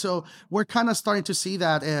that, right? So we're kind of starting to see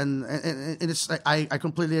that, and it's I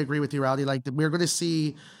completely agree with you, Rowdy. We're going to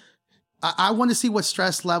see. I want to see what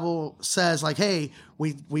Stress Level says. Hey,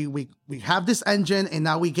 we have this engine, and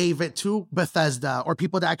now we gave it to Bethesda or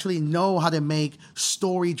people that actually know how to make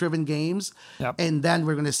story-driven games, and then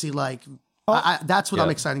we're going to see that's what I'm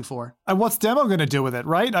excited for. And what's Demo going to do with it,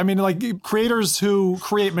 right? I mean, creators who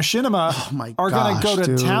create Machinima are going to go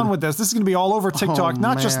to town with this. This is going to be all over TikTok,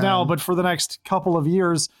 not just now, but for the next couple of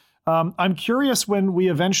years. I'm curious when we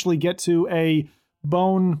eventually get to a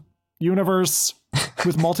Bone universe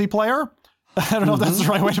with multiplayer. I don't know if that's the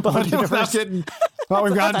right way to put it. Without getting, well,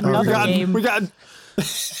 we've got.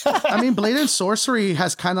 I mean, Blade and Sorcery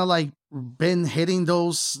has kind of been hitting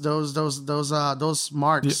those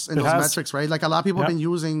marks and those metrics, right? A lot of people have been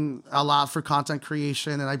using a lot for content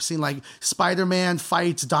creation, and I've seen Spider-Man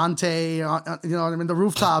fights Dante, the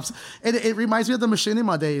rooftops. It reminds me of the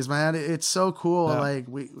Machinima days, man. It's so cool.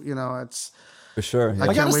 It's for sure.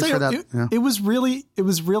 I can't wait for that. It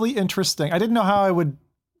was really interesting. I didn't know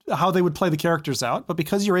how they would play the characters out, but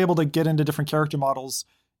because you're able to get into different character models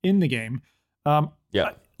in the game, I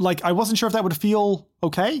wasn't sure if that would feel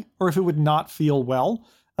okay or if it would not feel well.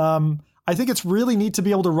 I think it's really neat to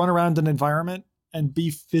be able to run around an environment and be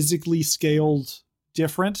physically scaled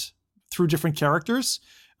different through different characters.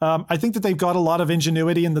 I think that they've got a lot of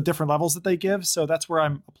ingenuity in the different levels that they give, so that's where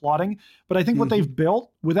I'm applauding. But I think what they've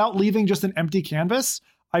built, without leaving just an empty canvas,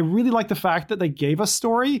 I really like the fact that they gave us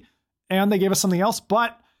story and they gave us something else.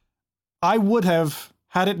 But I would have,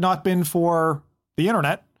 had it not been for the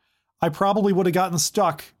internet, I probably would have gotten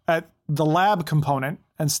stuck at the lab component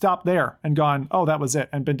and stopped there and gone, oh, that was it,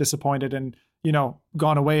 and been disappointed and,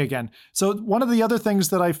 gone away again. So one of the other things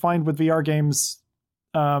that I find with VR games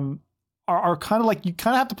are kind of you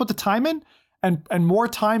kind of have to put the time in, and more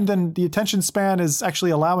time than the attention span is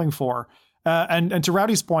actually allowing for. And to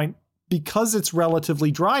Rowdy's point, because it's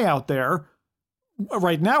relatively dry out there,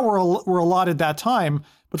 right now we're allotted that time.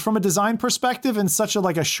 But from a design perspective, in such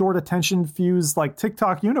a short attention fuse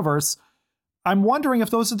TikTok universe, I'm wondering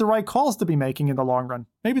if those are the right calls to be making in the long run.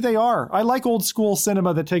 Maybe they are. I like old school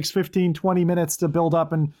cinema that takes 15, 20 minutes to build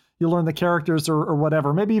up and you learn the characters or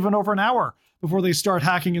whatever, maybe even over an hour before they start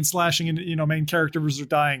hacking and slashing and, main characters are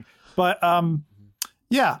dying. But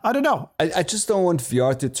yeah, I don't know. I just don't want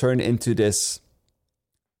VR to turn into this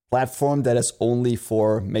platform that is only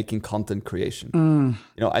for making content creation.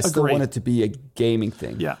 You know, I still Agreed. want it to be a gaming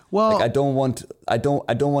thing. Yeah. Well, Like I don't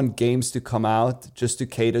want games to come out just to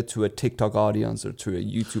cater to a TikTok audience or to a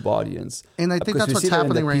YouTube audience. And I think Because that's we what's see that in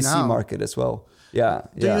happening the right PC now. market as well. Yeah.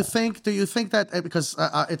 Do you think that because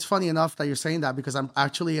it's funny enough that you're saying that, because I'm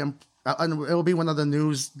actually and it'll be one of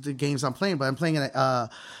the games I'm playing, but I'm playing an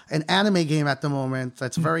anime game at the moment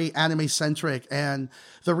that's very anime centric, and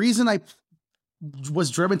the reason I was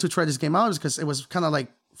driven to try this game out is because it was kind of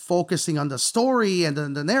like focusing on the story and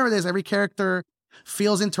the narratives. Every character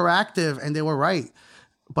feels interactive, and they were right,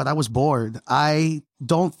 but I was bored. I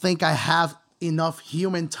don't think I have enough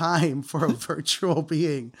human time for a virtual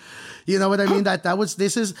being. You know what I mean?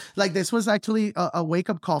 This was actually a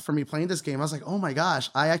wake-up call for me playing this game. I was like, oh my gosh,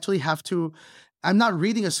 I'm not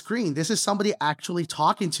reading a screen. This is somebody actually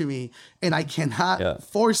talking to me, and I cannot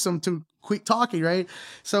force them to quit talking, right?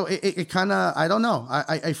 So it kind of, I don't know.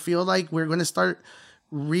 I feel like we're going to start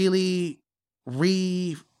really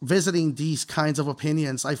revisiting these kinds of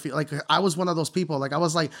opinions. I feel like I was one of those people. Like I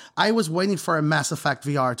was waiting for a Mass Effect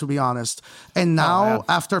VR, to be honest. And now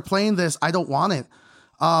after playing this, I don't want it.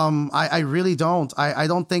 I really don't. I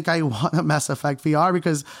don't think I want a Mass Effect VR,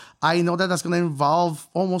 because I know that that's going to involve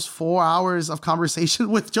almost 4 hours of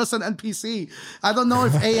conversation with just an NPC. I don't know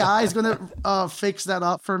if AI is going to fix that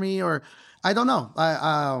up for me, or I don't know.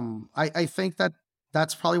 I think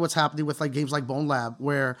that's probably what's happening with like games like Bone Lab,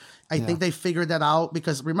 where I think they figured that out,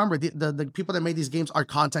 because remember the people that made these games are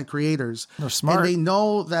content creators. They're smart. And they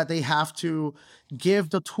know that they have to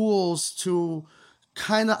give the tools to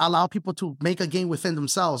kind of allow people to make a game within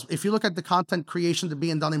themselves. If you look at the content creation that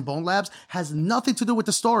being done in Bone Labs, has nothing to do with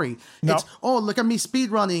the story. No. It's, oh, look at me speed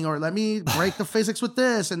running, or let me break the physics with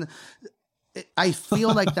this. And I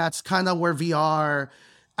feel like that's kind of where VR,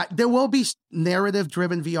 there will be narrative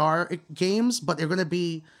driven VR games, but they're going to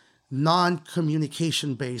be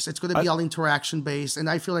non-communication based. It's going to be all interaction based. And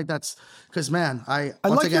I feel like that's because, man, I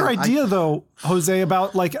like your idea though, Jose,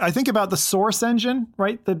 about like, I think about the Source engine,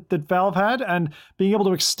 right? That Valve had, and being able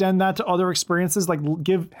to extend that to other experiences, like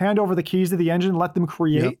hand over the keys to the engine, let them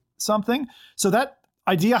create something. So that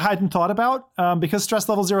idea I hadn't thought about, because Stress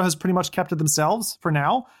Level Zero has pretty much kept to themselves for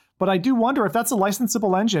now. But I do wonder if that's a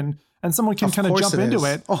licensable engine and someone can kind of jump into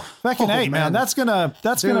it. Man, that's gonna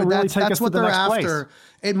really take us to the next place.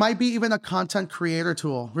 It might be even a content creator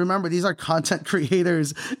tool. Remember, these are content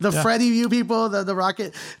creators. The Freddie View people, the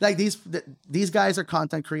Rocket, like these guys are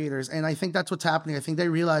content creators, and I think that's what's happening. I think they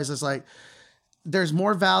realize it's like there's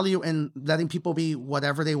more value in letting people be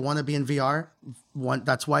whatever they want to be in VR.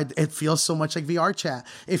 That's why it feels so much like VR chat.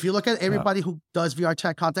 If you look at everybody who does VR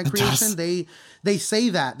chat content creation, they say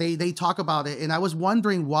that they talk about it. And I was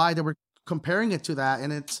wondering why they were comparing it to that.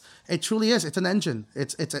 And it truly is. It's an engine.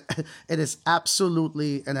 It is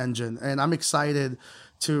absolutely an engine. And I'm excited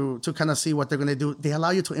to kind of see what they're going to do. They allow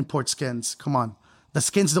you to import skins. Come on. The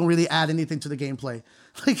skins don't really add anything to the gameplay.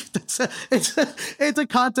 Like it's a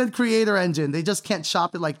content creator engine. They just can't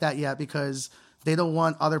shop it like that yet because they don't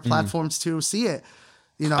want other platforms to see it.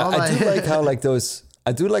 You know, I do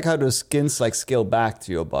like how those skins like scale back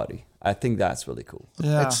to your body. I think that's really cool.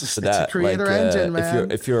 Yeah, it's a creator engine,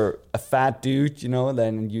 man. If you're a fat dude, you know,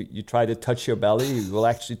 then you try to touch your belly, you will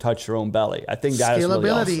actually touch your own belly. I think that is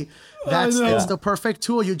really awesome. It's the perfect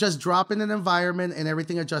tool. You just drop in an environment and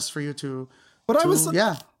everything adjusts for you to. But I was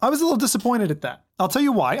a little disappointed at that. I'll tell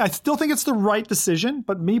you why. I still think it's the right decision,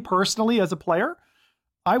 but me personally as a player,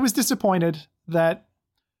 I was disappointed that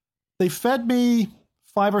they fed me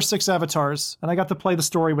 5 or 6 avatars and I got to play the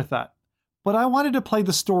story with that. But I wanted to play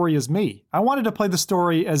the story as me. I wanted to play the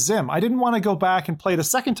story as Zim. I didn't want to go back and play it a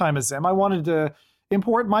second time as Zim. I wanted to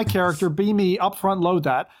import my character, be me, upfront load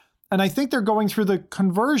that. And I think they're going through the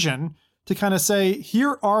conversion to kind of say,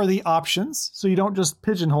 here are the options, so you don't just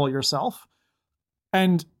pigeonhole yourself.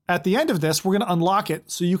 And at the end of this, we're going to unlock it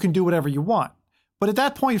so you can do whatever you want. But at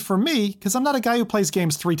that point for me, because I'm not a guy who plays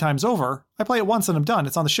games 3 times over, I play it once and I'm done.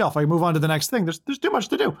 It's on the shelf. I move on to the next thing. There's too much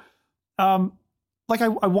to do. I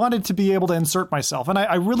wanted to be able to insert myself. And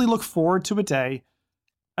I really look forward to a day.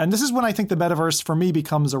 And this is when I think the metaverse for me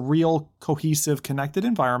becomes a real cohesive, connected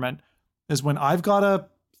environment, is when I've got a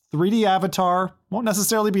 3D avatar, won't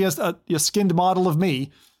necessarily be a skinned model of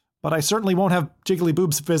me, but I certainly won't have jiggly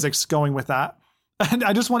boobs physics going with that. And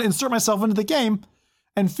I just want to insert myself into the game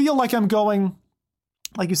and feel like I'm going,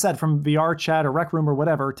 like you said, from VR chat or Rec Room or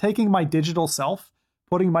whatever, taking my digital self,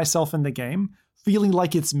 putting myself in the game, feeling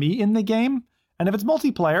like it's me in the game. And if it's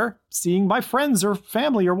multiplayer, seeing my friends or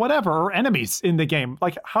family or whatever, or enemies in the game.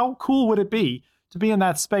 Like, how cool would it be to be in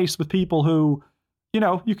that space with people who,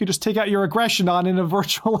 you could just take out your aggression on in a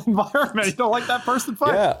virtual environment. You don't like that person?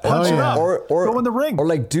 Fine. Yeah. Punch it up. Or go in the ring. Or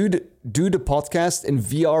like do the podcast in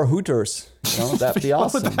VR Hooters. That'd be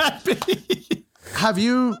awesome. What would that be? Have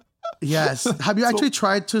you actually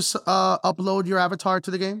tried to upload your avatar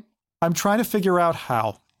to the game? I'm trying to figure out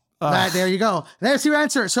how. There you go. There's your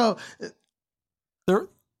answer. So there.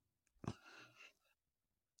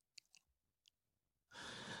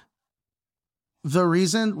 The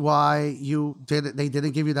reason why they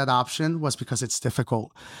didn't give you that option was because it's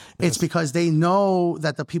difficult. Yes. It's because they know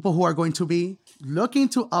that the people who are going to be looking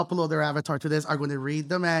to upload their avatar to this are going to read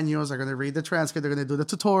the manuals, they're going to read the transcript, they're going to do the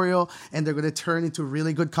tutorial, and they're going to turn into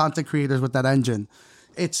really good content creators with that engine.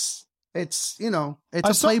 It's a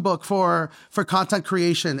playbook for content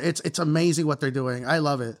creation. It's amazing what they're doing. I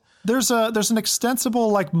love it. There's an extensible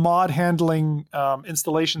like mod handling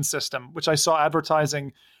installation system, which I saw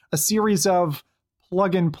advertising a series of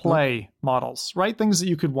plug and play models, right? Things that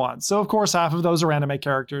you could want. So of course, half of those are anime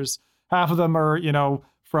characters. Half of them are,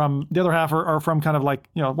 from the other half are from kind of like,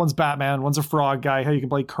 one's Batman, one's a frog guy. Hey, you can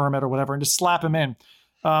play Kermit or whatever and just slap him in.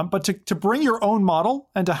 But to bring your own model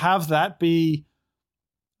and to have that be,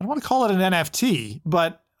 I don't want to call it an NFT,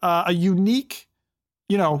 but a unique,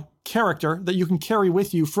 character that you can carry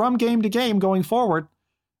with you from game to game going forward.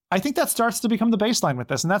 I think that starts to become the baseline with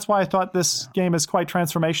this. And that's why I thought this game is quite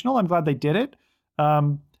transformational. I'm glad they did it.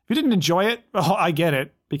 If you didn't enjoy it, I get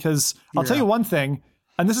it, because I'll tell you one thing,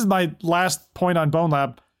 and this is my last point on Bone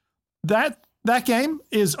Lab, that game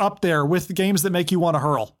is up there with the games that make you want to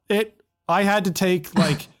hurl. I had to take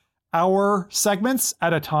like hour segments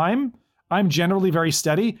at a time. I'm generally very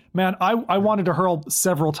steady. Man, I wanted to hurl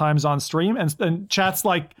several times on stream, and chat's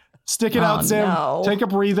like, stick it out, Sim. No. Take a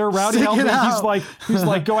breather. Rowdy helped me. He's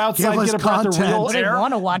like, go outside, get a breath of real air. They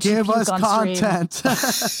want to watch Give us on content.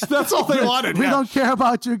 That's all they wanted. We don't care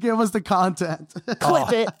about you. Give us the content.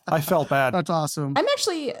 Clip it. I felt bad. That's awesome. I'm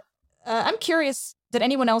actually, I'm curious. Did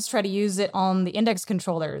anyone else try to use it on the index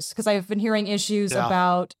controllers? Because I've been hearing issues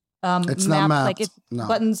about it's not mapped.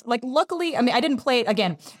 Buttons. Like, luckily, I mean, I didn't play it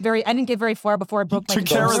again. I didn't get very far before I broke my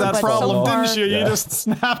controller. Took care of that problem, didn't you? You just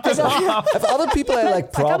snapped it off. Have other people had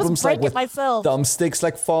like problems like with thumbsticks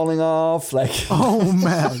like falling off? Like, oh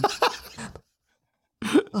man,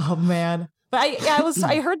 oh man. But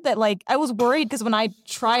I heard that, like, I was worried because when I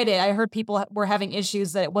tried it, I heard people were having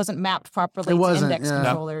issues that it wasn't mapped properly to index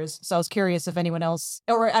controllers. So I was curious if anyone else,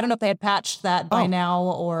 or I don't know if they had patched that by now,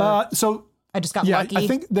 or so. I just got lucky. I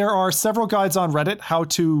think there are several guides on Reddit how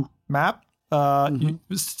to map.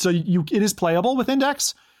 It is playable with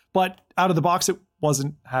index, but out of the box, it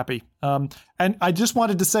wasn't happy. And I just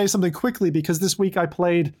wanted to say something quickly, because this week I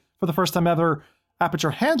played for the first time ever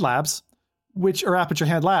Aperture Hand Lab,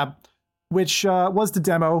 which was to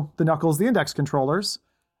demo the Knuckles, the index controllers.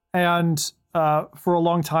 And for a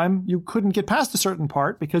long time, you couldn't get past a certain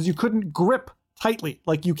part because you couldn't grip tightly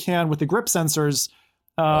like you can with the grip sensors.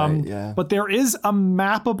 But there is a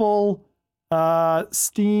mappable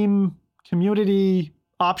Steam community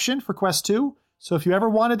option for Quest 2. So if you ever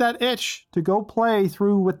wanted that itch to go play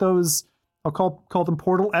through with those, I'll call them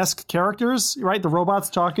Portal-esque characters, right? The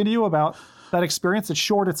robots talking to you about that experience. It's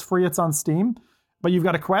short, it's free, it's on Steam. But you've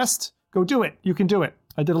got a Quest, go do it. You can do it.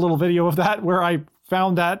 I did a little video of that where I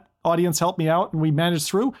found that audience helped me out and we managed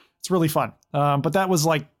through. It's really fun. But that was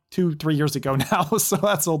like 2-3 years ago now, so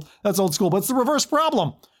that's old school. But it's the reverse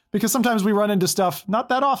problem, because sometimes we run into stuff, not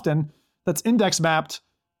that often, that's index mapped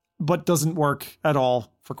but doesn't work at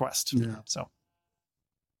all for Quest. So,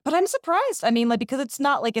 but I'm surprised. I mean, like, because it's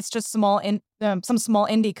not like it's just some small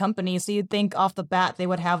indie company, so you'd think off the bat they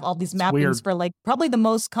would have all these mappings for like probably the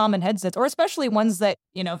most common headsets, or especially ones that,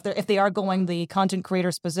 if they are going the content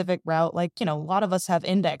creator specific route, like, a lot of us have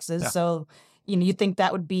indexes, so you'd think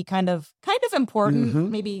that would be kind of important,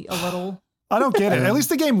 maybe a little. I don't get it. At least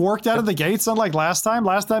the game worked out of the gates, unlike last time.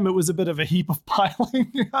 Last time it was a bit of a heap of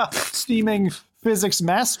piling, steaming physics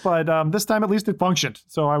mess, but this time at least it functioned.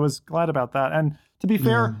 So I was glad about that. And to be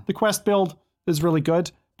fair, the Quest build is really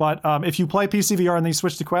good. But if you play PCVR and then you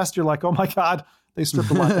switch to Quest, you're like, oh my God, they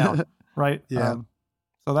stripped a lot down, right? Yeah.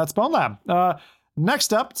 So that's Bone Lab.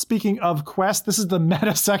 Next up, speaking of Quest, this is the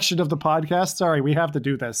meta section of the podcast. Sorry, we have to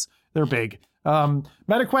do this. They're big.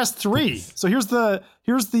 MetaQuest 3. So here's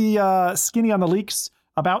the skinny on the leaks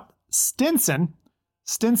about Stinson.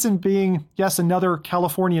 Stinson being, yes, another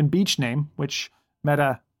Californian beach name, which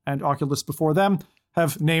Meta and Oculus before them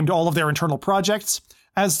have named all of their internal projects,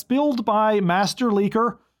 as spilled by Master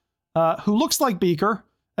Leaker, who looks like Beaker,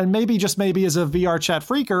 and maybe, just maybe, is a VR chat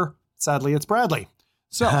freaker. Sadly, it's Bradley.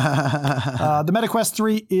 So the MetaQuest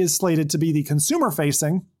 3 is slated to be the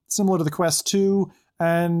consumer-facing similar to the Quest 2,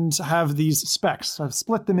 and have these specs. I've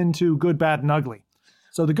split them into good, bad, and ugly.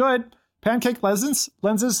 So the good, pancake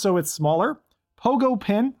lenses, so it's smaller. Pogo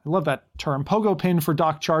pin, I love that term, pogo pin for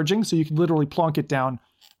dock charging, so you can literally plonk it down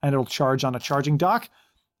and it'll charge on a charging dock.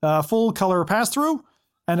 Full color pass-through,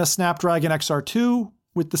 and a Snapdragon XR2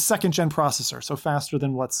 with the 2nd gen processor, so faster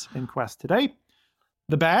than what's in Quest today.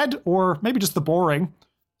 The bad, or maybe just the boring,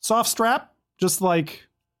 soft strap, just like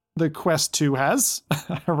the Quest 2 has.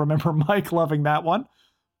 I remember Mike loving that one.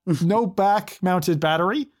 No back-mounted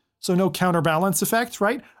battery, so no counterbalance effect,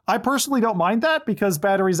 right? I personally don't mind that because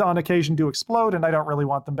batteries on occasion do explode, and I don't really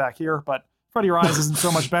want them back here, but in front of your eyes isn't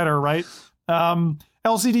so much better, right?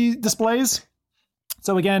 LCD displays.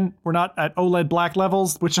 So again, we're not at OLED black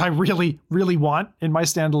levels, which I really, really want in my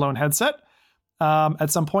standalone headset at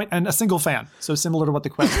some point, and a single fan. So similar to what the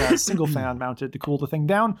Quest has, single fan mounted to cool the thing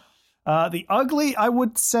down. The ugly, I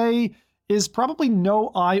would say, is probably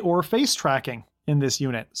no eye or face tracking in this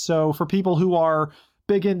unit. So for people who are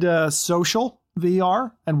big into social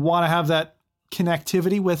VR and want to have that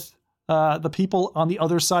connectivity with the people on the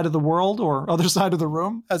other side of the world or other side of the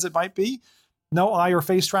room, as it might be, no eye or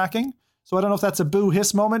face tracking. So I don't know if that's a boo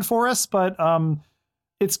hiss moment for us, but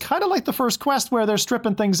it's kind of like the first Quest where they're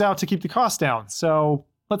stripping things out to keep the cost down. So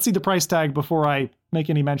let's see the price tag before I make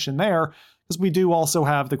any mention there, because we do also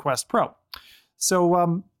have the Quest Pro.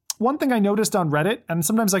 So one thing I noticed on Reddit, and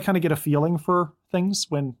sometimes I kind of get a feeling for things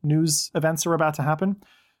when news events are about to happen,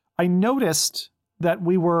 I noticed that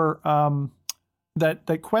we were,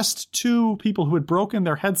 that Quest 2 people who had broken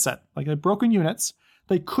their headset, like had broken units,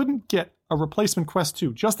 they couldn't get a replacement Quest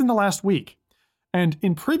 2 just in the last week. And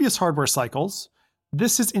in previous hardware cycles,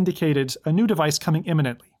 this has indicated a new device coming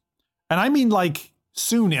imminently. And I mean like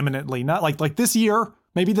soon imminently, not like this year,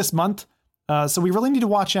 maybe this month. So we really need to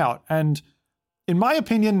watch out. And in my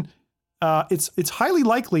opinion, it's highly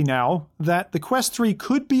likely now that the Quest 3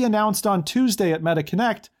 could be announced on Tuesday at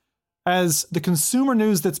MetaConnect as the consumer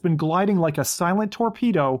news that's been gliding like a silent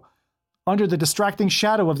torpedo under the distracting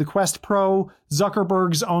shadow of the Quest Pro,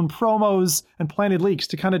 Zuckerberg's own promos, and planted leaks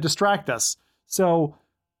to kind of distract us. So,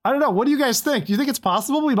 I don't know. What do you guys think? Do you think it's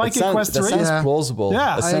possible we might get Quest 3? That sounds plausible.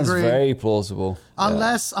 Yeah, that sounds agree. very plausible.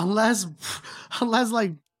 Unless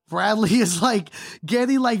like Bradley is like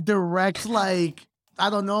getting like direct, like,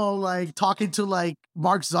 I don't know, like talking to like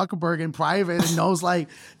Mark Zuckerberg in private and knows like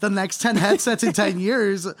the next 10 headsets in 10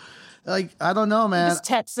 years. Like, I don't know, man. Just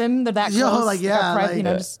text him. They're that close. Yo, like, yeah, like,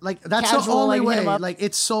 just like that's casual, the only like, hit 'em way. up. Like,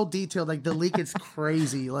 it's so detailed. Like, the leak is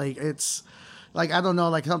crazy. Like, it's like, I don't know.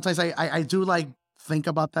 Like, sometimes I do like think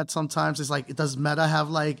about that sometimes. It's like, does Meta have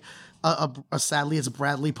like a sadly it's a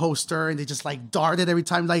Bradley poster and they just like dart it every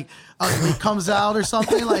time like a leak comes out or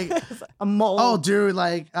something? Like a mole. Oh, dude,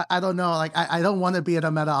 like, I don't know. Like, I don't want to be at a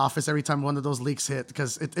Meta office every time one of those leaks hit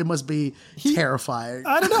because it must be terrifying.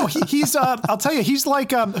 I don't know. He's I'll tell you, he's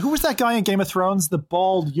like, who was that guy in Game of Thrones? The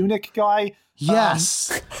bald eunuch guy?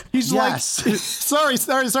 Yes. He's Yes. like,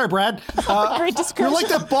 sorry, Brad. Great description. You're like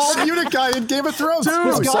that bald eunuch guy in Game of Thrones. Dude,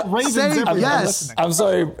 who's got ravens same, everywhere. yes.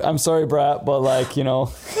 Listening. I'm sorry, Brad, but like, you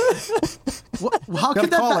know. How Gotta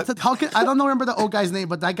could call that? How could I don't remember the old guy's name,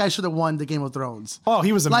 but that guy should have won the Game of Thrones. Oh,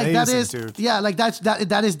 he was amazing, like that is, dude. yeah, like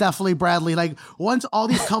that is definitely Bradley. Like once all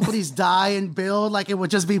these companies die and build, like it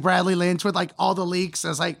would just be Bradley Lynch with like all the leaks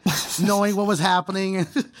as like knowing what was happening.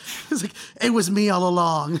 It's like it was me all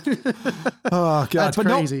along. Oh god, That's but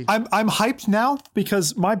crazy. No, I'm hyped now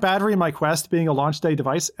because my battery in my Quest, being a launch day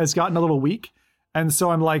device, has gotten a little weak, and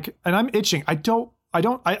so I'm like, and I'm itching.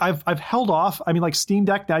 I've held off. I mean, like Steam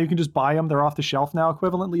Deck, now you can just buy them. They're off the shelf now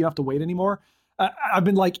equivalently. You don't have to wait anymore. I've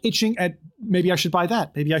been like itching at maybe I should buy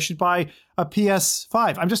that. Maybe I should buy a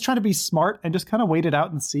PS5. I'm just trying to be smart and just kind of wait it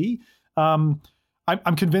out and see. I'm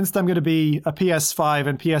convinced I'm going to be a PS5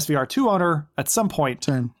 and PSVR 2 owner at some point.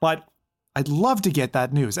 Same. But I'd love to get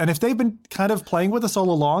that news. And if they've been kind of playing with us all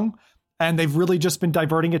along and they've really just been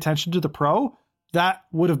diverting attention to the Pro, that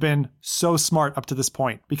would have been so smart up to this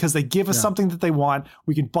point because they give us something that they want.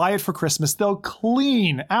 We can buy it for Christmas. They'll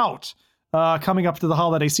clean out coming up to the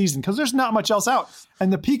holiday season because there's not much else out.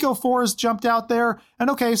 And the Pico 4s jumped out there. And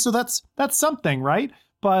okay, so that's something, right?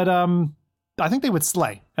 But I think they would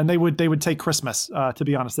slay and they would take Christmas, to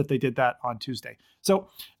be honest, if they did that on Tuesday. So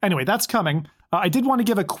anyway, that's coming. I did want to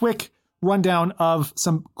give a quick rundown of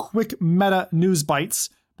some quick meta news bites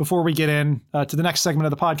before we get in to the next segment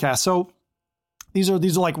of the podcast. So these are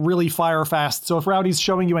like really fire fast. So if Rowdy's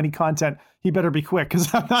showing you any content, he better be quick because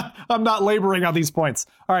I'm not laboring on these points.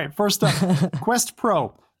 All right, first up, Quest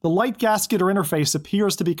Pro. The light gasket or interface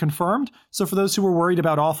appears to be confirmed. So for those who were worried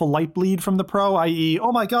about awful light bleed from the Pro, i.e.,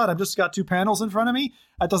 oh my God, I've just got two panels in front of me,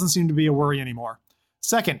 that doesn't seem to be a worry anymore.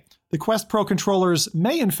 Second, the Quest Pro controllers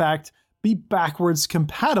may in fact be backwards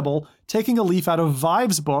compatible, taking a leaf out of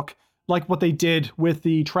Vive's book, like what they did with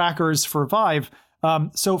the trackers for Vive.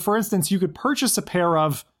 So for instance, you could purchase a pair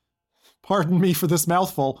of, pardon me for this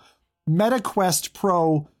mouthful, MetaQuest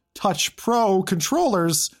Pro Touch Pro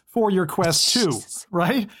controllers for your Quest 2,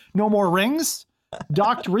 right? No more rings,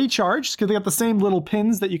 docked recharge, because they got the same little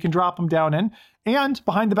pins that you can drop them down in, and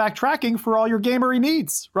behind the back tracking for all your gamery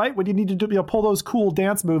needs, right? When you need to do, pull those cool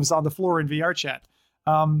dance moves on the floor in VR chat.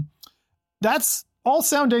 That's all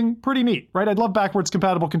sounding pretty neat, right? I'd love backwards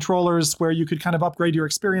compatible controllers where you could kind of upgrade your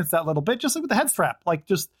experience that little bit, just like with the head strap, like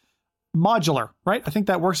just modular, right? I think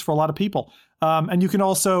that works for a lot of people. And you can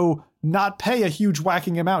also not pay a huge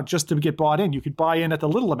whacking amount just to get bought in. You could buy in at the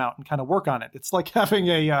little amount and kind of work on it. It's like having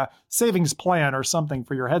a savings plan or something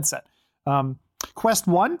for your headset. Quest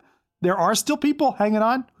 1, there are still people hanging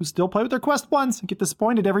on who still play with their Quest 1s and get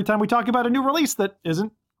disappointed every time we talk about a new release that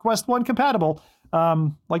isn't Quest 1 compatible,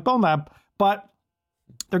 like Bone Lab. But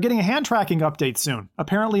they're getting a hand tracking update soon,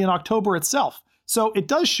 apparently in October itself. So it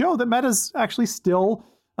does show that Meta's actually still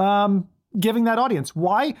giving that audience.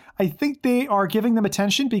 Why? I think they are giving them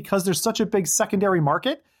attention because there's such a big secondary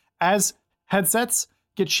market. As headsets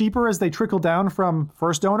get cheaper as they trickle down from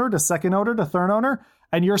first owner to second owner to third owner,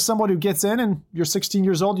 and you're someone who gets in and you're 16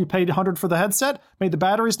 years old, you paid $100 for the headset, maybe the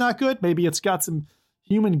battery's not good, maybe it's got some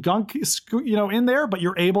human gunk, in there, but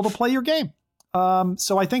you're able to play your game.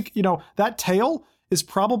 So I think, that tail is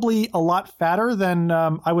probably a lot fatter than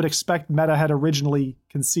I would expect Meta had originally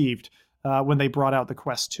conceived when they brought out the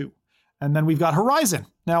Quest 2. And then we've got Horizon.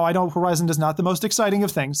 Now, I know Horizon is not the most exciting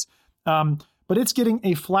of things, but it's getting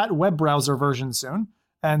a flat web browser version soon.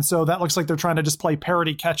 And so that looks like they're trying to just play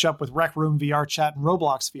parity catch up with Rec Room VR Chat and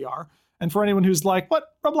Roblox VR. And for anyone who's like, what,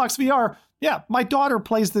 Roblox VR? Yeah, my daughter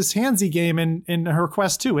plays this handsy game in her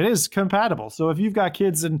Quest 2. It is compatible. So if you've got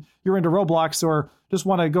kids and you're into Roblox or just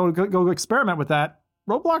want to go experiment with that,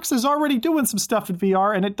 Roblox is already doing some stuff in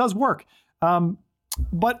VR and it does work.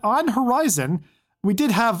 But on Horizon, we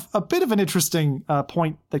did have a bit of an interesting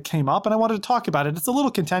point that came up, and I wanted to talk about it. It's a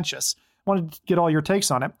little contentious. I wanted to get all your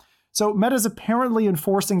takes on it. So Meta's apparently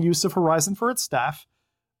enforcing use of Horizon for its staff,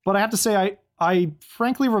 but I have to say I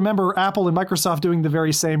frankly remember Apple and Microsoft doing the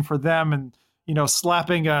very same for them, and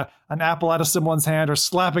slapping an Apple out of someone's hand or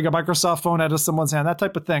slapping a Microsoft phone out of someone's hand, that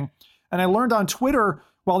type of thing. And I learned on Twitter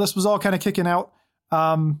while this was all kind of kicking out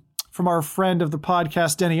from our friend of the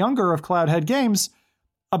podcast, Denny Unger of Cloudhead Games,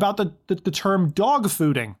 about the term dog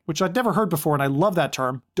fooding, which I'd never heard before, and I love that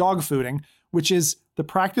term, dog fooding, which is the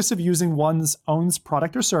practice of using one's own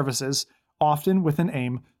product or services, often with an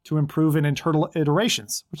aim to improve in internal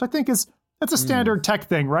iterations, which I think that's a standard tech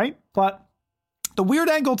thing, right? But the weird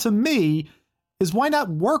angle to me is why not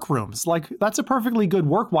workrooms? Like, that's a perfectly good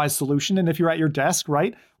work-wise solution. And if you're at your desk,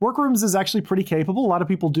 right? Workrooms is actually pretty capable. A lot of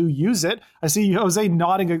people do use it. I see Jose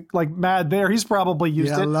nodding like mad there. He's probably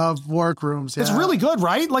used it. I love workrooms. Yeah. It's really good,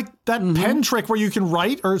 right? Like that pen trick where you can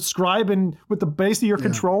write or scribe in with the base of your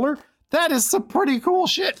controller. That is some pretty cool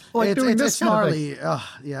shit. Like it's gnarly.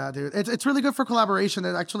 Yeah, dude. It's really good for collaboration.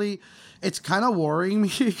 And actually, it's kind of worrying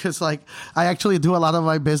me because I actually do a lot of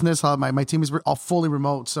my business. My team is all fully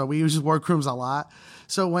remote, so we use workrooms a lot.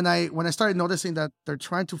 So when I started noticing that they're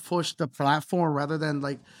trying to push the platform rather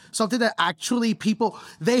than something that actually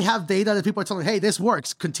they have data that people are telling, hey, this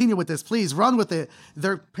works, continue with this, please run with it.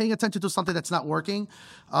 They're paying attention to something that's not working.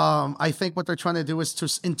 I think what they're trying to do is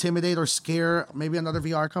to intimidate or scare maybe another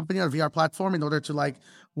VR company or VR platform in order to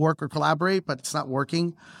work or collaborate, but it's not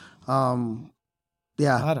working.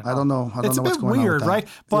 Yeah, I don't know. It's a bit weird, right?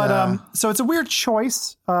 But so it's a weird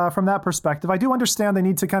choice from that perspective. I do understand they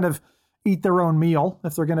need to kind of eat their own meal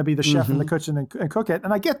if they're going to be the chef in the kitchen and cook it.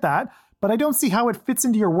 And I get that, but I don't see how it fits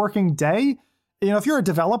into your working day. If you're a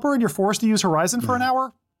developer and you're forced to use Horizon for an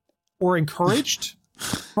hour or encouraged,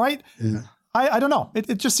 right? Yeah. I don't know.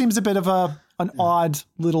 It just seems a bit of an odd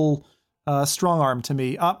little strong arm to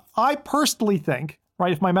me. I personally think,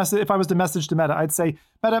 right, if I was to message to Meta, I'd say,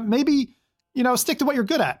 Meta, maybe, stick to what you're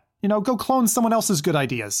good at. Go clone someone else's good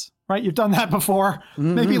ideas, right? You've done that before.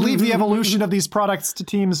 Maybe leave the evolution of these products to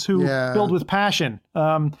teams who build with passion.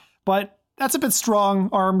 But that's a bit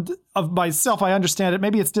strong-armed of myself. I understand it.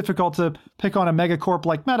 Maybe it's difficult to pick on a megacorp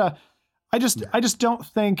like Meta. I just don't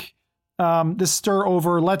think this stir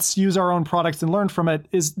over, let's use our own products and learn from it,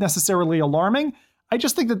 is necessarily alarming. I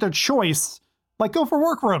just think that their choice, go for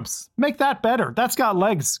workrooms, make that better. That's got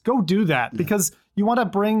legs. Go do that because you want to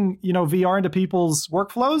bring, VR into people's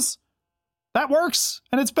workflows. That works,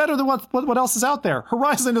 and it's better than what else is out there.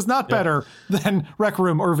 Horizon is not better than Rec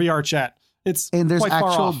Room or VR Chat. It's And there's quite far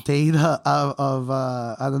actual off. data of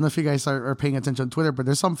I don't know if you guys are paying attention on Twitter, but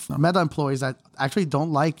there's some Meta employees that actually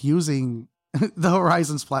don't like using the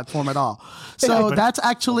Horizons platform at all. So but- that's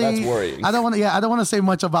actually Well, that's worrying. I don't want to say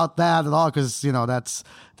much about that at all because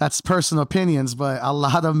that's personal opinions. But a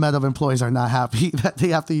lot of Meta employees are not happy that they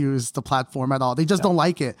have to use the platform at all. They just don't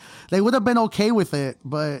like it. They would have been okay with it,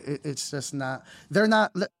 but it's just not. They're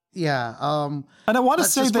not. Yeah. And I want to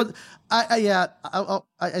That's say just that what-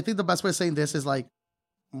 I think the best way of saying this is like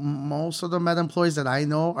most of the Meta employees that I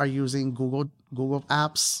know are using Google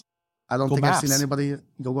apps. I don't think I've seen Maps. anybody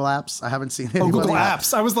Google Apps. I haven't seen Oh, anybody. Google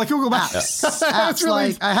Apps. I was like, Google Maps. Apps. It's really,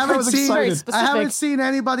 Like, I haven't was seen. Very excited. I haven't specific. seen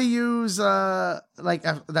anybody use that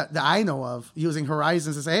I know of using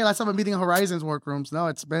Horizons to say, hey, let's have a meeting in Horizons workrooms. No,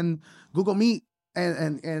 it's been Google Meet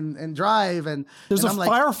and Drive and There's and a I'm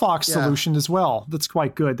like, Firefox yeah. solution as well that's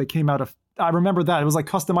quite good that came out of. I remember that. It was like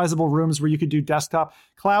customizable rooms where you could do desktop.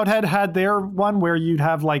 Cloudhead had their one where you'd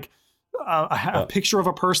have like a picture of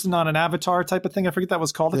a person on an avatar type of thing. I forget that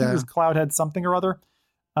was called. I think it was Cloudhead something or other.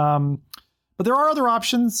 But there are other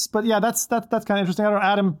options. But yeah, that's kind of interesting. I don't know,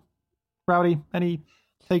 Adam, Rowdy, any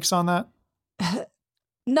takes on that?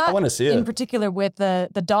 Not wanna see in it. particular with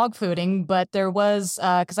the dog fooding, but there was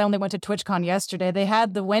because I only went to TwitchCon yesterday. They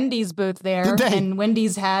had the Wendy's booth there, Did they? and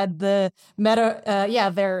Wendy's had the Meta.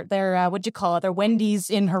 Their what'd you call it? Their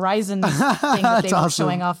Wendy's in Horizons thing that they That's were awesome.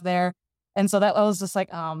 showing off there. And so that I was just like,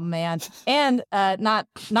 oh man. And not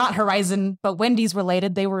Horizon, but Wendy's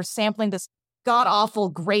related. They were sampling this god awful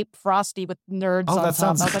grape frosty with nerds Oh, on that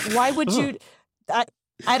top. sounds- I was like, why would you?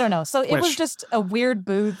 I don't know. So it was Wish. just a weird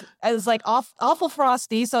booth. It was like awful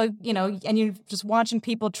frosty. So, and you're just watching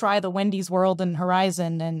people try the Wendy's World and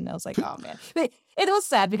Horizon. And I was like, oh man. But it was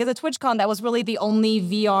sad because at TwitchCon, that was really the only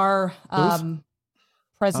VR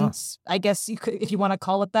presence, I guess you could, if you want to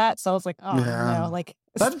call it that. So I was like, oh Yeah. no, like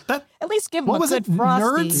That at least give them what a was good it?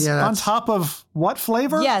 frosty. Nerds Yeah, on that's- top of what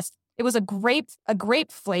flavor? Yes, it was a grape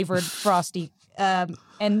flavored frosty,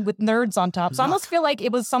 and with nerds on top. So I almost feel like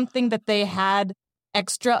it was something that they had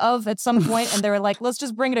extra of at some point, and they were like, "Let's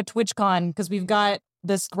just bring it to TwitchCon because we've got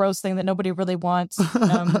this gross thing that nobody really wants,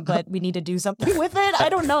 but we need to do something with it." I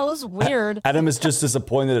don't know. It was weird. Adam is just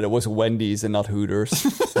disappointed that it was Wendy's and not Hooters.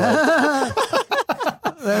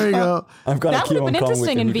 There you go. I'm gonna That keep would've on been calling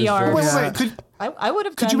interesting with in the Hooters VR. joke. Wait, Yeah. Could I would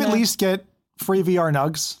have. you at least get free VR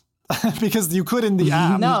nugs? Because you could in the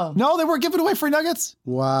app. No. They were giving away free nuggets.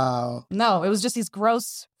 Wow. No, it was just these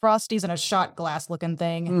gross frosties and a shot glass looking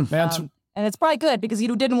thing. Man, And it's probably good because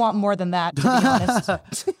you didn't want more than that, to be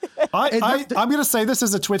honest. I'm going to say this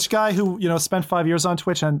as a Twitch guy who, spent 5 years on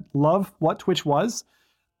Twitch and love what Twitch was.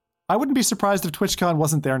 I wouldn't be surprised if TwitchCon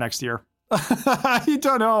wasn't there next year. I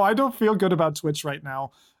don't know. I don't feel good about Twitch right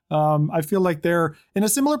now. I feel like they're in a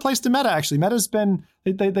similar place to Meta, actually. Meta's been,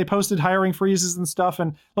 they posted hiring freezes and stuff.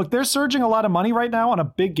 And look, they're surging a lot of money right now on a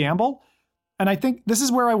big gamble. And I think this is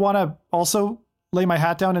where I want to also lay my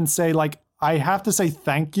hat down and say, like, I have to say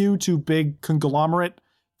thank you to Big Conglomerate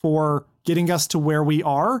for getting us to where we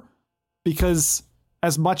are, because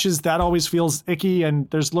as much as that always feels icky and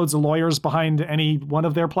there's loads of lawyers behind any one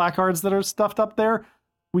of their placards that are stuffed up there,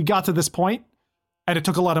 we got to this point and it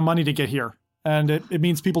took a lot of money to get here. And it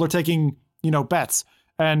means people are taking, bets.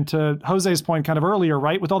 And to Jose's point kind of earlier,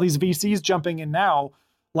 right, with all these VCs jumping in now,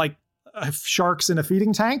 like sharks in a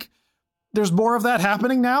feeding tank, there's more of that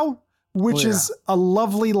happening now, which is a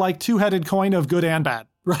lovely, like, two-headed coin of good and bad,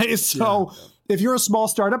 right? So if you're a small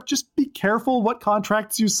startup, just be careful what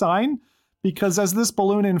contracts you sign, because as this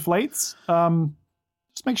balloon inflates,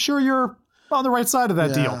 just make sure you're on the right side of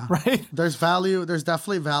that deal, right? There's value. There's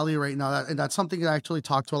definitely value right now. And that's something that I actually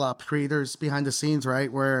talk to a lot of creators behind the scenes,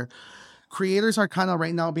 right? Where creators are kind of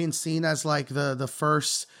right now being seen as like the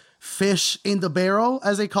first fish in the barrel,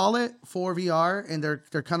 as they call it, for VR. And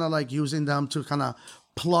they're kind of like using them to kind of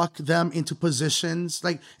pluck them into positions.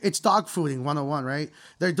 Like, it's dog fooding 101, right?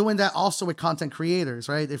 They're doing that also with content creators,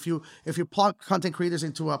 right? If you pluck content creators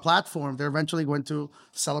into a platform, they're eventually going to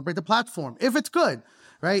celebrate the platform if it's good,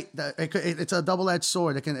 right? It's a double-edged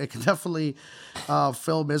sword. It can definitely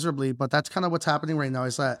fail miserably, but that's kind of what's happening right now.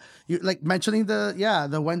 Is that you like mentioning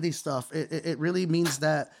the Wendy stuff? It really means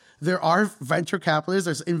that there are venture capitalists,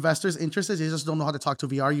 there's investors interested. They just don't know how to talk to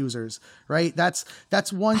VR users, right? That's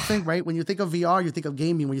one thing, right? When you think of VR, you think of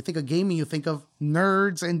gaming. When you think of gaming, you think of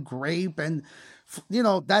nerds and grape, and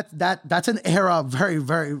that's an era very,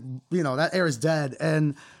 very, that era is dead.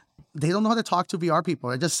 And they don't know how to talk to VR people.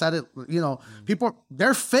 I just said it, people,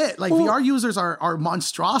 they're fit. Like VR users are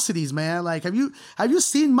monstrosities, man. Like, have you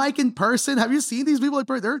seen Mike in person? Have you seen these people in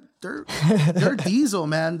person? They're diesel,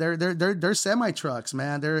 man. They're semi trucks,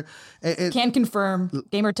 man. Can confirm.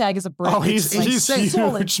 Gamer tag is a brick. Oh, he's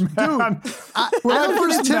huge, man. Dude, I don't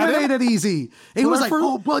get intimidated easy. He was like,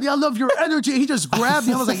 "Oh, buddy, I love your energy." He just grabbed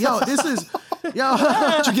me. I was like, "Yo, this is, yo."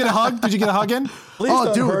 Did you get a hug? Did you get a hug in? Please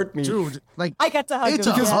don't hurt me. Dude, like I got to hug it's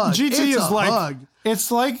him. a hug. GT It's is a like, hug.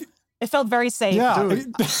 it's like, It felt very safe. yeah.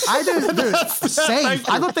 Dude, I didn't, safe.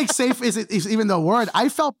 I don't think safe is even the word. I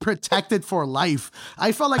felt protected for life.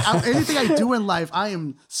 I felt like anything I do in life, I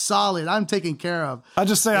am solid. I'm taken care of. I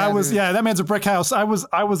just say that man's a brick house. I was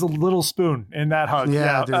a little spoon in that hug.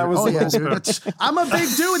 Yeah, dude. I was a little spoon. I'm a big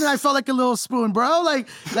dude, and I felt like a little spoon, bro. Like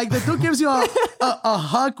the dude gives you a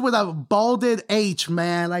hug with a bolded H,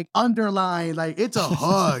 man. Like underlined. Like it's a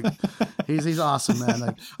hug. He's awesome, man.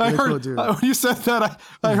 Like I really heard cool dude. when you said that.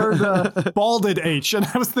 I heard balded H, and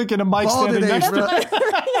I was thinking of Mike Balded standing H, next bro.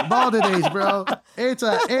 to. Balded H, bro. It's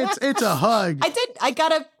a hug. I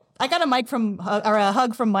got a mic a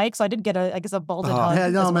hug from Mike, so I did get a balded hug. Yeah,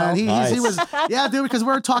 no, as man. well. He was, yeah, dude. Because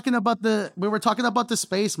we were talking about the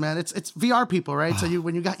space, man. It's VR people, right? So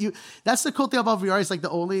that's the cool thing about VR. It's like the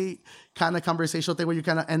only kind of conversational thing where you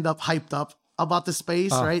kind of end up hyped up about the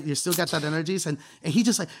space, right? You still got that energy, and he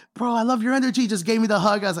just like, bro, I love your energy. Just gave me the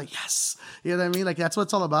hug. I was like, yes, you know what I mean? Like that's what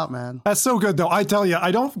it's all about, man. That's so good, though. I tell you,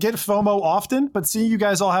 I don't get FOMO often, but seeing you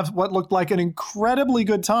guys all have what looked like an incredibly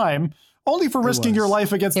good time. Only for risking your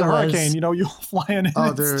life against the hurricane, you're flying in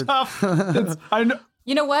and dude. stuff. I know.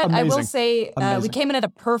 You know what? Amazing. I will say we came in at a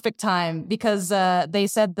perfect time because they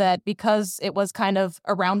said that because it was kind of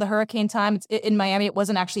around the hurricane time in Miami, it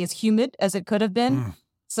wasn't actually as humid as it could have been.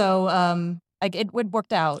 So it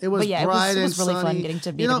worked out. It was bright it was really sunny. fun getting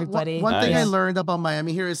to meet everybody. One thing I learned about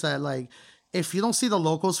Miami here is that like, if you don't see the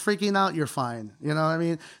locals freaking out, you're fine. You know what I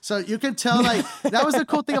mean? So you can tell, like, that was the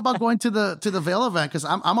cool thing about going to the Vail event, because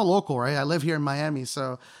I'm a local, right? I live here in Miami.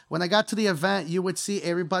 So when I got to the event, you would see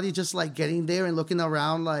everybody just like getting there and looking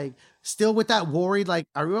around, like still with that worried, like,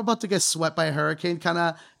 are we about to get swept by a hurricane kind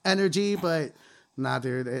of energy? But nah,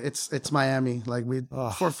 dude, it's Miami. Like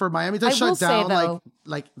for Miami to shut down, though,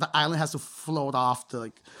 like the island has to float off to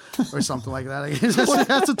like or something like that. Like, it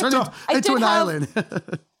has to turn into an island.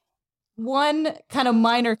 One kind of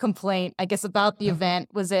minor complaint, I guess, about the event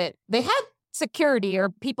was they had security or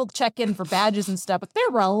people check in for badges and stuff, but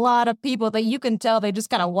there were a lot of people that you can tell they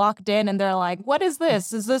just kind of walked in and they're like, what is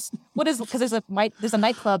this? What is, because there's a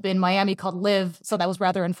nightclub in Miami called Live. So that was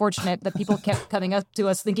rather unfortunate that people kept coming up to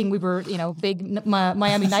us thinking we were, big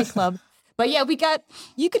Miami nightclub. But yeah,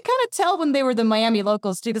 you could kind of tell when they were the Miami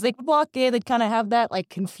locals too, because they could walk in, they'd kind of have that like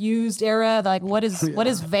confused era, like what is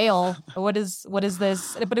Vail? Or what is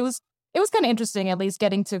this? But it was kind of interesting, at least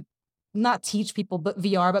getting to not teach people but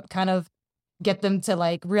VR, but kind of get them to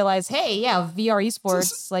like realize, hey, yeah, VR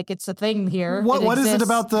esports, like it's a thing here. What is it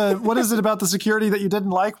about the security that you didn't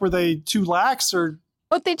like? Were they too lax or?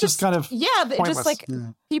 But they just kind of just like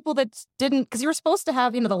people that didn't, because you were supposed to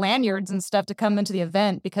have, the lanyards and stuff to come into the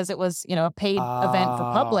event because it was, a paid event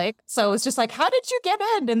for public. So it's just like, how did you get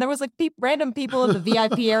in? And there was like random people in the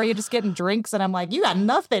VIP area just getting drinks. And I'm like, you got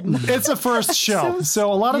nothing. It's a first show.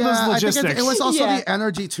 So a lot of those logistics. I think it was also the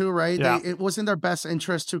energy too, right? Yeah. It was in their best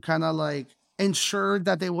interest to kind of like ensure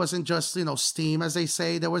that it wasn't just steam, as they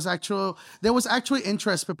say. There was actually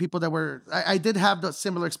interest for people that were. I did have the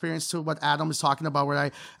similar experience to what Adam was talking about,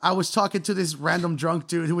 where I was talking to this random drunk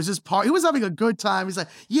dude who was just he was having a good time. He's like,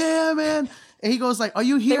 yeah, man. And he goes like, are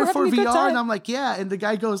you here for VR? And I'm like, yeah. And the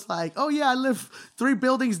guy goes like, oh yeah, I live 3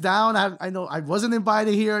 buildings down. I know I wasn't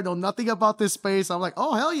invited here. I know nothing about this space. I'm like,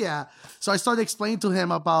 oh hell yeah. So I started explaining to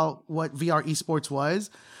him about what VR esports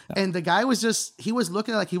was. And the guy was he was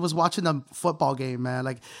looking like he was watching a football game, man.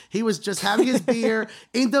 Like he was just having his beer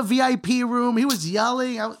in the VIP room. He was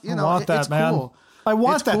yelling. I want that, it's man. Cool. I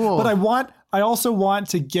want that, cool. But I also want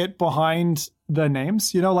to get behind the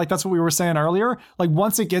names, like that's what we were saying earlier. Like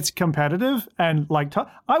once it gets competitive and like,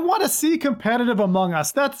 I want to see competitive Among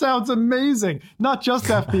Us. That sounds amazing. Not just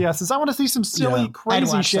FPSs. I want to see some silly,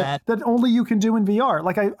 crazy shit that only you can do in VR.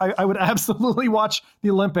 Like I would absolutely watch the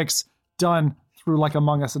Olympics done through like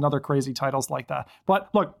Among Us and other crazy titles like that. But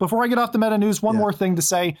look, before I get off the meta news, one more thing to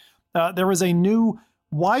say. There is a new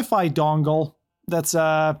Wi-Fi dongle that's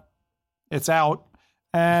it's out.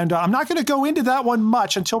 And I'm not going to go into that one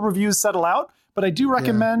much until reviews settle out. But I do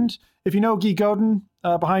recommend, if you know Guy Godin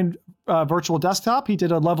behind Virtual Desktop, he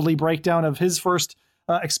did a lovely breakdown of his first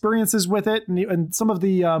experiences with it and some of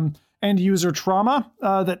the end user trauma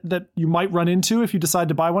that you might run into if you decide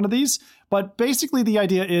to buy one of these. But basically the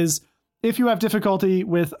idea is if you have difficulty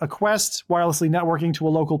with a Quest wirelessly networking to a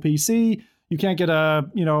local PC, you can't get a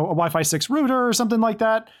Wi-Fi 6 router or something like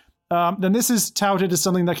that, then this is touted as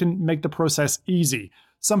something that can make the process easy.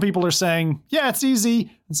 Some people are saying, yeah, it's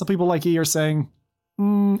easy. And some people like E are saying,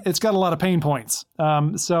 it's got a lot of pain points.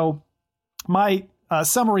 So my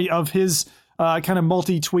summary of his kind of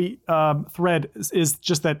multi-tweet thread is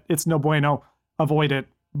just that it's no bueno. Avoid it.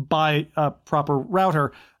 Buy a proper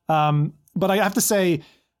router. But I have to say,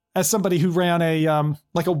 as somebody who ran a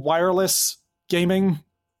wireless gaming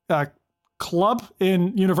club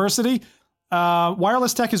in university,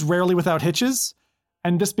 wireless tech is rarely without hitches.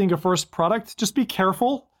 And this being a first product, just be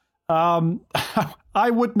careful. I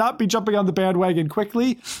would not be jumping on the bandwagon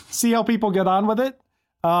quickly. See how people get on with it.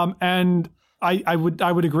 And I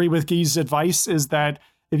would agree with Guy's advice is that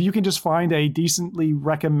if you can just find a decently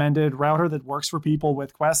recommended router that works for people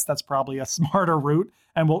with Quest, that's probably a smarter route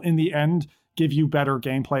and will in the end give you better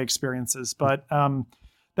gameplay experiences. But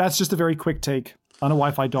that's just a very quick take on a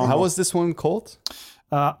Wi-Fi dongle. How was this one called?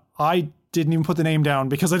 I didn't even put the name down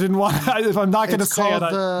because I didn't want. If I'm not going to say it,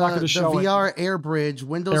 I'm not going to show it. The VR AirBridge,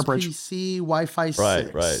 Windows PC, Wi-Fi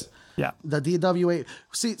 6. Right. Yeah. The DW8.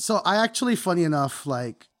 See, so I actually, funny enough,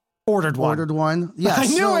 ordered one. Yeah, I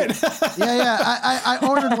knew it. I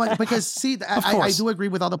ordered one because see, I do agree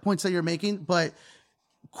with all the points that you're making, but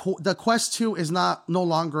the Quest 2 is no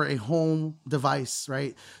longer a home device,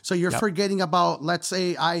 right? So you're forgetting about, let's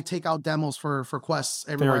say I take out demos for Quests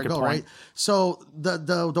everywhere I go, right? So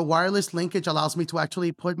the wireless linkage allows me to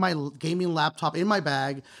actually put my gaming laptop in my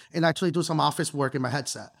bag and actually do some office work in my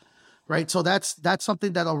headset, right? So that's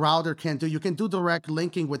something that a router can do. You can do direct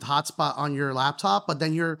linking with hotspot on your laptop, but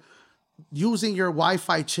then you're using your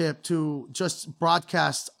Wi-Fi chip to just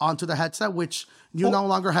broadcast onto the headset, which you no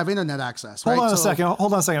longer have internet access. Hold on a second,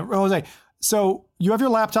 Jose. So you have your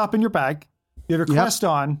laptop in your bag, you have your Quest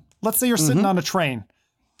on. Let's say you're sitting on a train.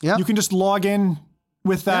 Yeah, you can just log in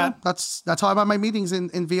with that. Yeah, that's how I have my meetings in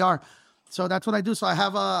VR. So that's what I do. So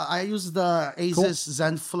I use the Asus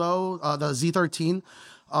ZenFlow, the Z13.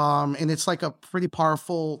 And it's like a pretty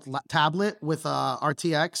powerful tablet with a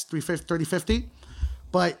RTX 3050.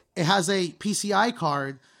 But it has a PCI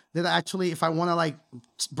card that actually, if I want to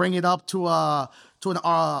bring it up to an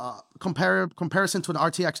comparison to an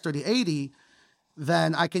RTX 3080,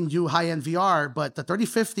 then I can do high-end VR. But the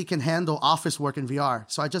 3050 can handle office work in VR.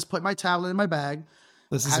 So I just put my tablet in my bag.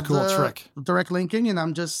 This is a cool trick. Direct linking, and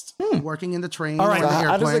I'm just working in the train. All right. Or the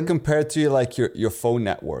how does it compare to your phone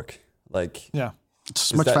network?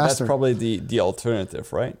 It's much faster. That's probably the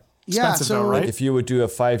alternative, right? Expensive though, right? If you would do a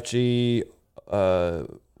 5G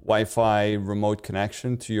Wi-Fi remote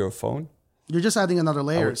connection to your phone, you're just adding another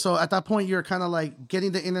layer. So at that point, you're kind of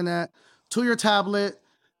getting the internet to your tablet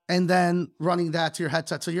and then running that to your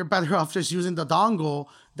headset. So you're better off just using the dongle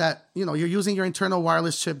that, you're using your internal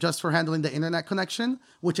wireless chip just for handling the internet connection,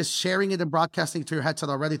 which is sharing it and broadcasting to your headset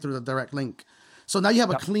already through the direct link. So now you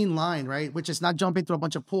have a clean line, right? Which is not jumping through a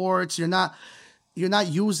bunch of ports. You're not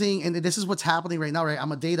using, and this is what's happening right now, right?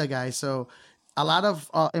 I'm a data guy. So a lot of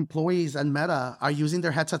employees at Meta are using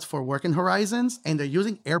their headsets for working horizons, and they're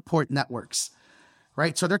using airport networks,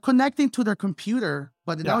 right? So they're connecting to their computer,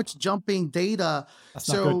 but now it's jumping data. That's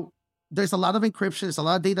not good. There's a lot of encryption. There's a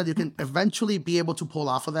lot of data that you can eventually be able to pull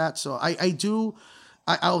off of that. So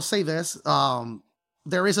I'll say this,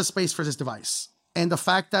 there is a space for this device. And the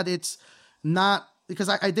fact that it's not, because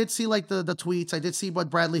I did see the tweets, I did see what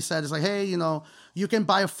Bradley said. It's hey, you can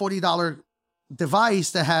buy a $40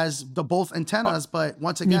 device that has the both antennas, but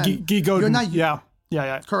once again, you're not.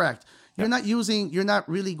 Yeah. Correct. You're not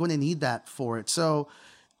really going to need that for it. So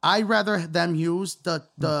I'd rather them use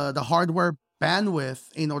the hardware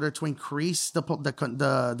bandwidth in order to increase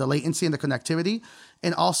the latency and the connectivity.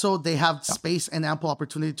 And also they have space and ample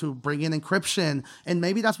opportunity to bring in encryption. And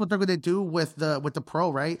maybe that's what they're going to do with the Pro,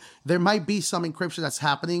 right? There might be some encryption that's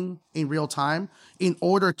happening in real time in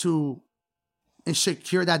order to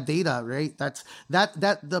secure that data, right? That's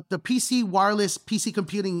the PC wireless PC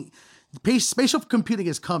computing, spatial computing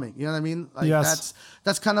is coming. You know what I mean? Yes.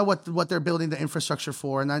 That's kind of what they're building the infrastructure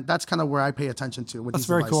for, and that's kind of where I pay attention to. With that's these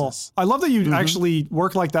very devices. Cool. I love that you actually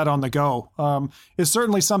work like that on the go. It's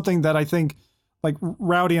certainly something that I think,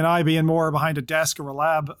 Rowdy and I being more behind a desk or a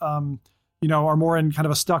lab, are more in kind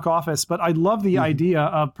of a stuck office. But I love the idea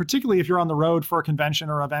of, particularly if you're on the road for a convention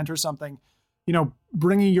or event or something,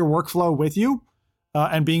 bringing your workflow with you.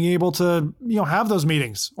 And being able to, have those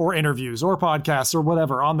meetings or interviews or podcasts or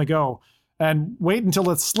whatever on the go, and wait until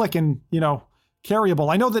it's slick and, carryable.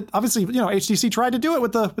 I know that obviously, HTC tried to do it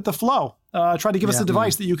with the Flow, tried to give us a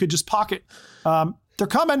device that you could just pocket. They're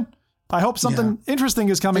coming. I hope something interesting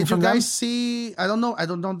is coming from them. Did you guys see, I don't know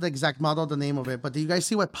the exact model, the name of it, but did you guys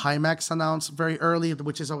see what Pimax announced very early,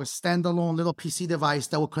 which is a standalone little PC device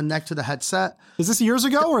that will connect to the headset? Is this years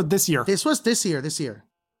ago or this year? This was this year.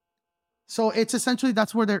 So it's essentially,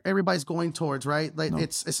 that's where everybody's going towards, right? Like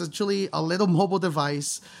it's essentially a little mobile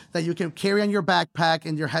device that you can carry on your backpack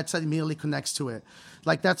and your headset immediately connects to it.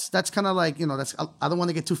 Like that's kind of like, I don't want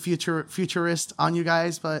to get too futurist on you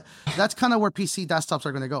guys, but that's kind of where PC desktops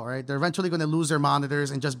are going to go, right? They're eventually going to lose their monitors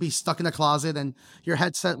and just be stuck in a closet, and your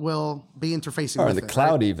headset will be interfacing with it. Or in the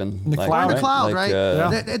cloud, even. In the cloud, right?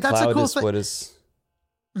 That's cloud a cool is thing. What is...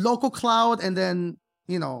 Local cloud, and then,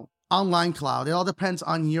 online cloud. It all depends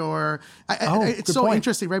on your... it's so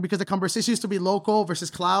interesting, right? Because the conversation used to be local versus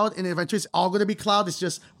cloud, and eventually it's all going to be cloud. It's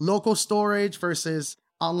just local storage versus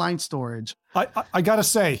online storage. I gotta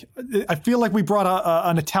say, I feel like we brought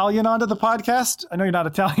an Italian onto the podcast. I know you're not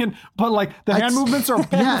Italian, but like the hand movements are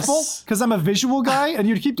beautiful because I'm a visual guy, and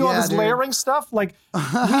you keep doing all this layering stuff. Like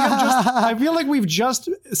I feel like we've just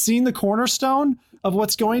seen the cornerstone of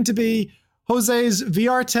what's going to be Jose's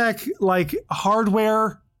VR Tech like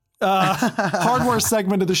hardware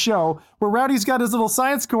segment of the show, where Rowdy's got his little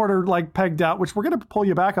science corner like pegged out, which we're gonna pull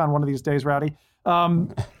you back on one of these days, Rowdy.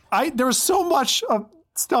 There's so much of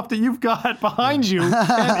stuff that you've got behind you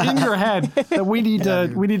and in your head that we need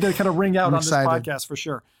to kind of ring out on this podcast for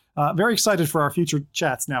sure. Very excited for our future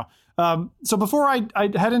chats now. So before I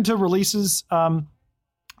head into releases,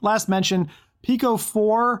 last mention, Pico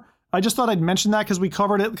 4. I just thought I'd mention that because we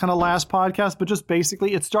covered it kind of last podcast, but just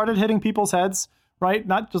basically it started hitting people's heads, right?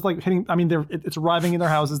 Not just like hitting, it's arriving in their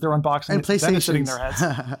houses, they're unboxing and it, then it's hitting their heads,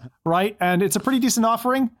 right? And it's a pretty decent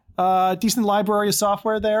offering, decent library of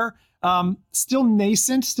software there. Still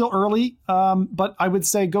nascent, still early, but I would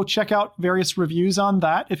say go check out various reviews on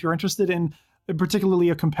that if you're interested in particularly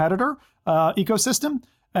a competitor ecosystem.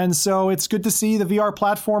 And so it's good to see the VR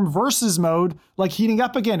platform versus mode like heating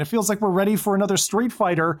up again. It feels like we're ready for another Street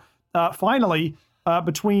Fighter finally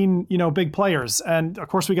between big players. And of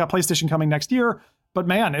course we got PlayStation coming next year, but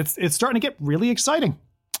man, it's starting to get really exciting.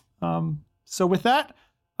 So with that,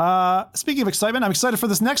 speaking of excitement, I'm excited for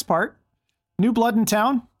this next part. New blood in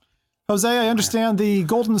town. Jose, I understand the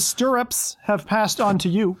golden stirrups have passed on to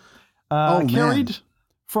you. Carried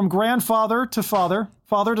from grandfather to father,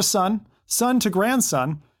 father to son, son to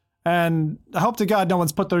grandson. And I hope to God no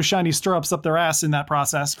one's put those shiny stirrups up their ass in that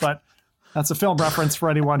process, but that's a film reference for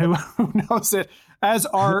anyone who knows it. As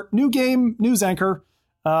our new game news anchor,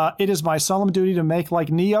 it is my solemn duty to make like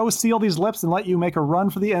Neo, seal these lips, and let you make a run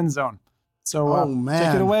for the end zone. So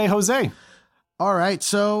take it away, Jose. All right,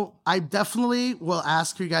 so I definitely will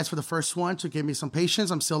ask you guys for the first one to give me some patience.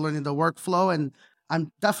 I'm still learning the workflow, and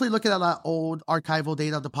I'm definitely looking at a lot of old archival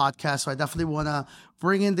data of the podcast, so I definitely want to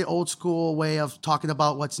bring in the old school way of talking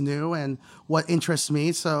about what's new and what interests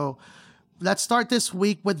me. So let's start this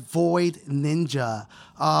week with Void Ninja.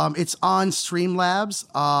 It's on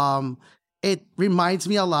Streamlabs. It reminds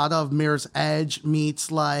me a lot of Mirror's Edge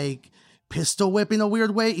meets like Pistol Whip in a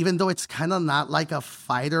weird way, even though it's kind of not like a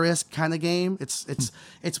fighter-esque kind of game.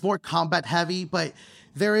 It's more combat heavy, but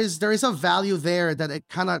there is a value there that it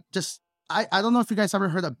kind of just, I don't know if you guys ever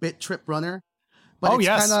heard of Bit Trip Runner, but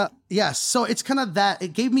yes. So it's kind of that,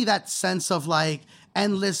 it gave me that sense of like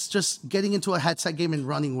endless, just getting into a headset game and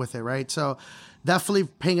running with it, right? So definitely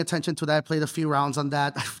paying attention to that. I played a few rounds on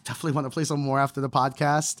that. I definitely want to play some more after the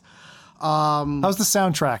podcast. How's the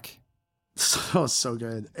soundtrack? So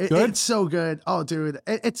good. It's so good. Oh, dude.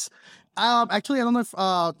 It's actually, I don't know if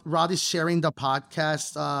Rod is sharing the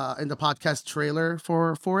podcast in the podcast trailer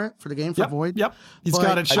for the game for Void. Yep. He's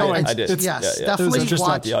got it showing. I did. Yes, yeah. definitely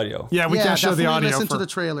watch the audio. Yeah, we can't show the audio. Listen to the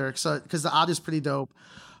trailer because the audio is pretty dope.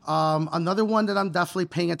 Another one that I'm definitely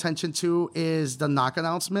paying attention to is the Knock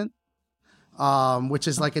announcement, which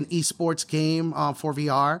is like an esports game for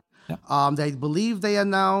VR. Yep. They believe they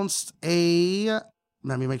announced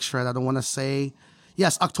let me make sure that I don't want to say.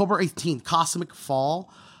 Yes, October 18th, Cosmic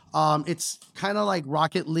Fall. It's kind of like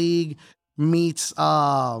Rocket League meets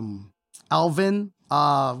Elven,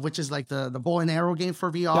 which is like the bow and arrow game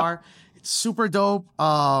for VR. Yep. It's super dope.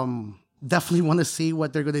 Definitely want to see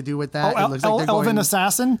what they're going to do with that. It looks like Elven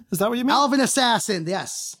Assassin? Is that what you mean? Elven Assassin,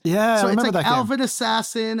 yes. Yeah, so I remember it's like that Elven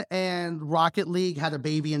Assassin and Rocket League had a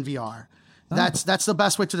baby in VR. That's the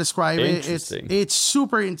best way to describe it. It's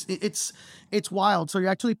super. It's wild. So you're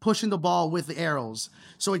actually pushing the ball with the arrows.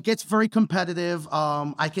 So it gets very competitive.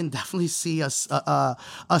 I can definitely see a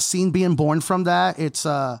scene being born from that. It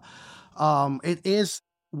is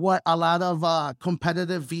what a lot of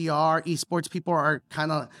competitive VR esports people are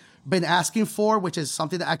kind of been asking for, which is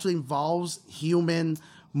something that actually involves human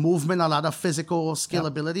movement, a lot of physical skill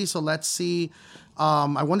ability. So let's see.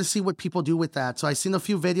 I want to see what people do with that. So I've seen a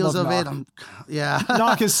few videos of it.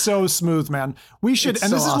 Knock is so smooth, man. We should, It's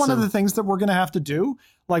and so this is one of awesome. the things that we're going to have to do.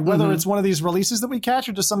 Like whether it's one of these releases that we catch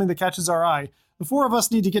or just something that catches our eye. The four of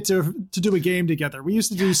us need to get to do a game together. We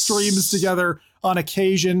used to do streams together on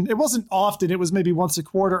occasion. It wasn't often. It was maybe once a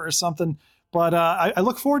quarter or something. But I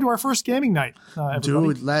look forward to our first gaming night. Everybody.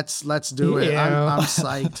 Dude, let's do it. I'm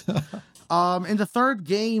psyched. And the third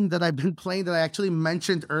game that I've been playing that I actually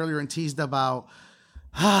mentioned earlier and teased about,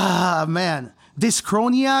 man,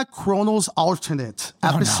 Dyschronia Chronos Alternate,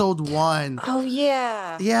 episode 1. Oh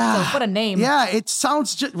yeah. Yeah. So, what a name. Yeah, it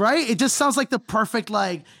sounds right. It just sounds like the perfect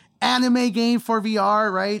like anime game for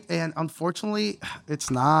VR, right? And unfortunately,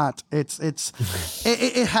 it's not. It hits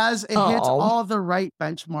all the right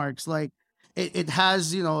benchmarks. Like it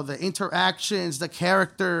has, you know, the interactions, the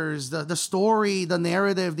characters, the story, the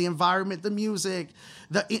narrative, the environment, the music,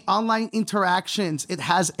 the online interactions. It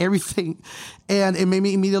has everything. And it made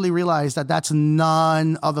me immediately realize that that's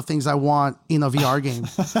none of the things I want in a VR game.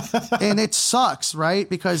 And it sucks, right?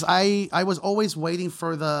 Because I was always waiting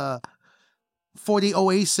for the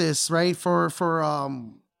Oasis, right? For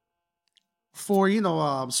Sword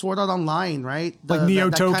Art Online, right? Like Neo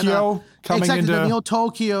Tokyo coming exactly, into the Neo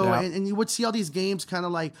Tokyo, Yeah. and you would see all these games kind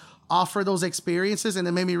of like offer those experiences, and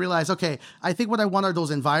it made me realize, okay, I think what I want are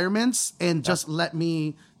those environments, and just let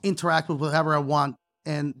me interact with whatever I want,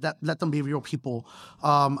 and let them be real people.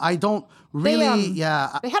 I don't really, They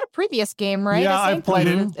had a previous game, right? Yeah, I I think? played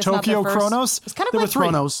it. It's not Tokyo their first- Chronos. It's kind of There were like three.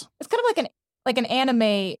 Chronos. It's kind of like an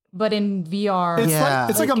anime, but in VR. It's Yeah.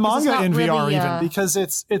 like a Because it's manga not in VR really, even because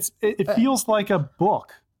it feels like a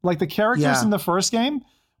book. Like the characters Yeah. in the first game,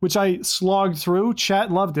 which I slogged through.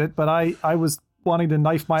 Chat loved it, but I was wanting to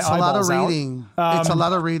knife my It's a eyeballs lot of out. reading. It's a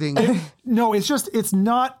lot of reading. No, it's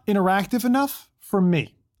not interactive enough for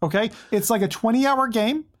me. Okay, it's like a 20-hour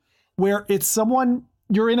game where it's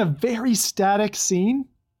you're in a very static scene,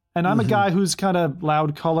 and I'm a guy who's kind of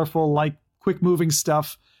loud, colorful, like quick moving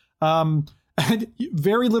stuff. And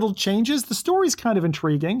very little changes. The story's kind of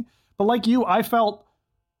intriguing, but like you, I felt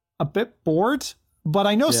a bit bored. But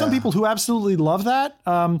I know some people who absolutely love that.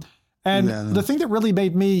 The thing that really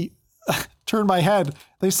made me turn my head,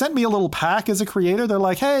 they sent me a little pack as a creator. They're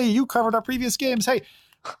like, "Hey, you covered our previous games. Hey,"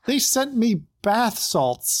 they sent me bath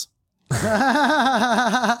salts. Are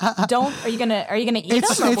you gonna eat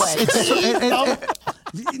them or what?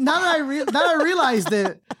 Now that I realized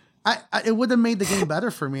it, it would have made the game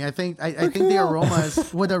better for me. I think the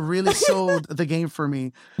aromas would have really sold the game for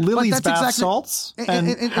me. Lily's But that's bath salts and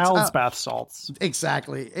it's, Hal's bath salts.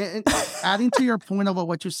 Exactly. And adding to your point about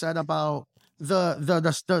what you said about the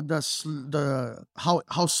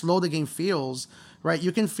how slow the game feels, right?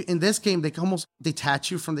 You can in this game they can almost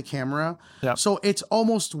detach you from the camera. Yep. So it's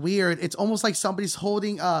almost weird. It's almost like somebody's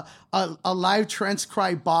holding a live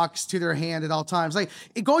transcribe box to their hand at all times. Like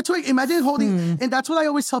imagine holding, and that's what I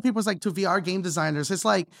always tell people is like to VR game designers. It's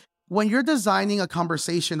like when you're designing a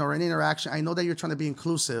conversation or an interaction, I know that you're trying to be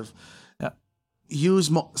inclusive.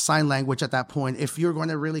 Use sign language at that point if you're going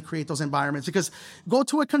to really create those environments, because go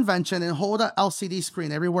to a convention and hold an LCD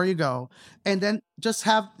screen everywhere you go, and then just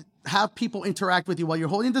have people interact with you while you're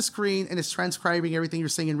holding the screen and it's transcribing everything you're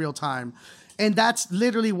saying in real time. And that's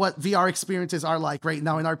literally what VR experiences are like right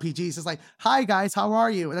now in RPGs. It's like, "Hi guys, how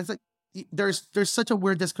are you?" And it's like there's such a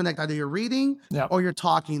weird disconnect. Either you're reading or you're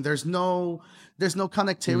talking. There's no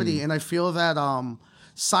connectivity. And I feel that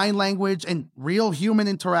sign language and real human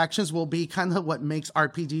interactions will be kind of what makes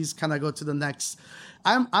RPGs kind of go to the next.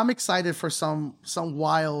 I'm excited for some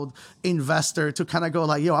wild investor to kind of go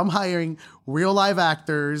like, "Yo, I'm hiring real live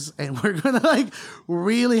actors and we're gonna like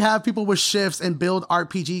really have people with shifts and build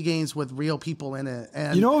RPG games with real people in it."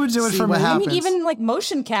 And you know what would do it for me? I mean, even like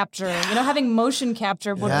motion capture. Having motion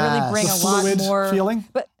capture would really bring the a lot fluid more feeling.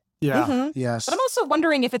 But yes, but I'm also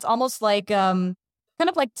wondering if it's almost like kind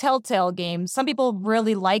of like Telltale games. Some people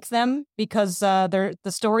really like them because the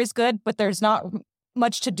story's good, but there's not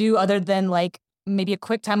much to do other than like maybe a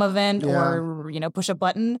quick time event or push a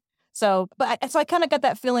button. So I kind of got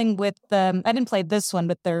that feeling with I didn't play this one,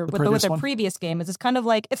 but with their previous game. It's kind of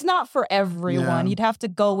like it's not for everyone. You'd have to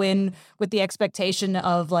go in with the expectation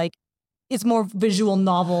of like it's more visual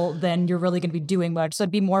novel than you're really going to be doing much. So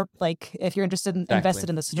it'd be more like if you're invested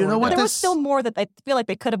in the story. You know what? But there was still more that I feel like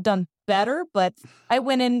they could have done better, but I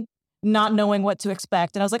went in not knowing what to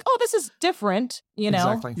expect. And I was like, "Oh, this is different,"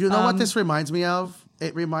 Exactly. You know what this reminds me of?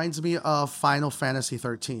 It reminds me of Final Fantasy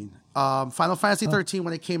 13. Final Fantasy 13,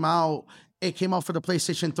 when it came out, it came out for the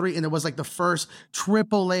PlayStation 3, and it was like the first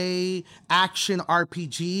AAA action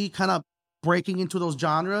RPG kind of breaking into those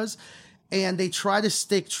genres. And they try to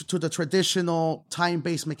stick to the traditional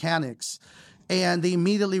time-based mechanics. And they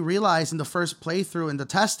immediately realized in the first playthrough and the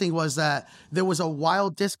testing was that there was a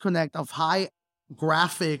wild disconnect of high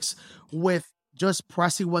graphics with just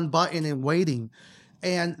pressing one button and waiting.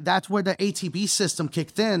 And that's where the ATB system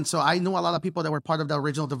kicked in. So I knew a lot of people that were part of the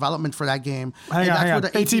original development for that game. Hang on.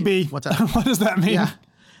 ATB. What's that? What does that mean? Yeah.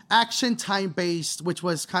 Action time-based, which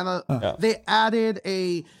was kind of, they added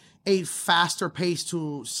a faster pace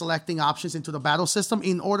to selecting options into the battle system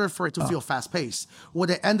in order for it to feel fast-paced. What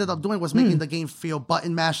it ended up doing was making the game feel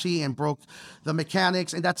button mashy and broke the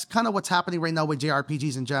mechanics. And that's kind of what's happening right now with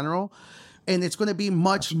JRPGs in general. And it's going to be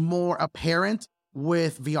much more apparent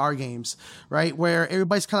with VR games, right? Where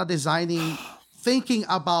everybody's kind of designing, thinking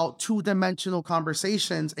about two-dimensional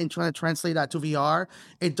conversations and trying to translate that to VR.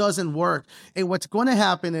 It doesn't work. And what's going to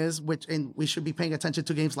happen is, and we should be paying attention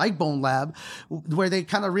to games like Bone Lab, where they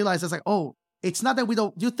kind of realize it's like, oh, it's not that we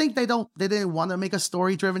don't, you think they didn't want to make a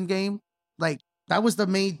story-driven game? Like, that was the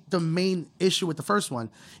main issue with the first one.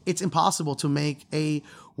 It's impossible to make a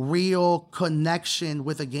real connection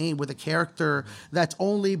with a game, with a character that's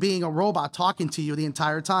only being a robot talking to you the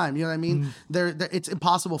entire time. You know what I mean? It's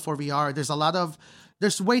impossible for VR.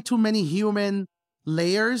 There's way too many human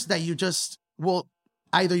layers that you just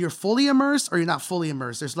either you're fully immersed or you're not fully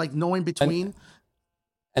immersed. There's like no in between.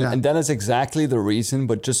 And that is exactly the reason,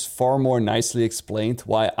 but just far more nicely explained,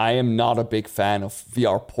 why I am not a big fan of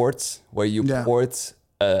VR ports, where you port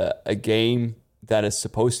a game that is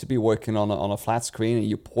supposed to be working on a flat screen and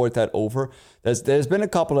you port that over. There's been a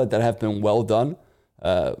couple that have been well done,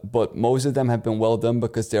 but most of them have been well done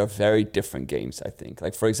because they're very different games, I think.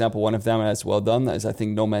 Like, for example, one of them that's well done is, I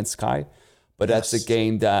think, No Man's Sky, but that's a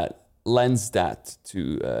game that lends that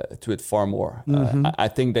to it far more. I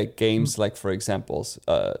think that games like, for example,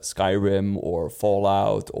 Skyrim or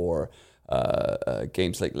Fallout or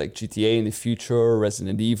games like GTA in the future,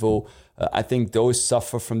 Resident Evil, I think those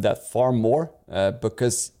suffer from that far more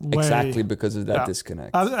because of that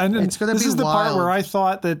disconnect. And it's going to be this is the wild. part where I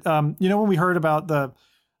thought that, when we heard about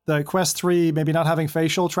the Quest 3 maybe not having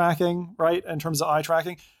facial tracking, right, in terms of eye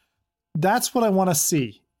tracking, that's what I want to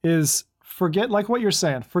see is forget, like what you're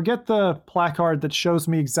saying, forget the placard that shows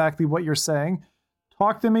me exactly what you're saying.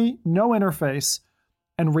 Talk to me, no interface,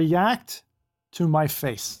 and react to my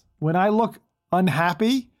face. When I look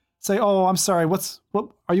unhappy, say, oh, I'm sorry, what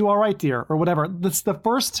are you all right, dear? Or whatever. That's the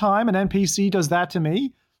first time an NPC does that to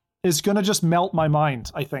me is going to just melt my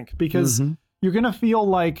mind, I think, because you're going to feel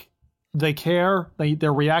like they care,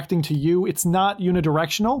 they're reacting to you. It's not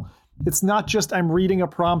unidirectional. It's not just I'm reading a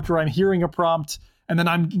prompt or I'm hearing a prompt and then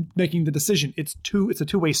I'm making the decision. It's a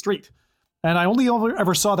two-way street. And I only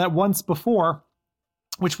ever saw that once before,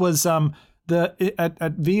 which was at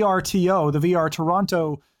VRTO, the VR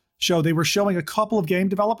Toronto show. They were showing a couple of game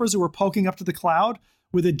developers who were poking up to the cloud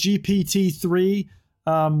with a GPT-3.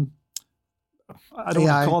 I don't want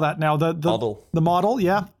to call that now. The model.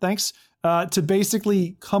 Yeah, thanks. To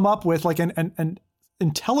basically come up with like an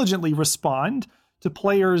intelligently respond to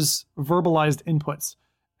players' verbalized inputs.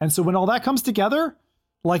 And so when all that comes together,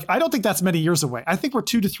 like, I don't think that's many years away. I think we're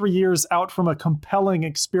 2 to 3 years out from a compelling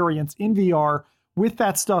experience in VR with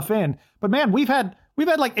that stuff in. But man, we've had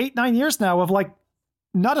like 8-9 years now of like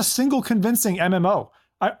not a single convincing MMO.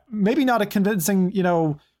 Maybe not a convincing,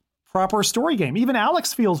 proper story game. Even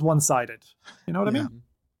Alex feels one-sided. You know what I mean?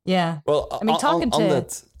 Yeah. Well, I mean, talking on to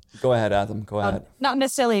that, go ahead, Adam. Go ahead. Not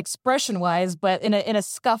necessarily expression-wise, but in a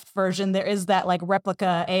scuffed version, there is that like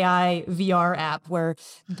replica AI VR app where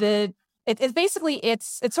it's basically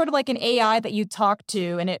it's sort of like an AI that you talk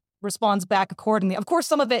to and it responds back accordingly. Of course,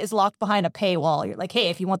 some of it is locked behind a paywall. You're like, hey,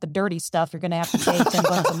 if you want the dirty stuff, you're going to have to pay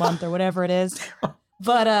 $10 a month or whatever it is.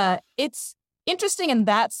 But it's interesting in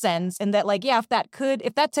that sense, in that, like, yeah, if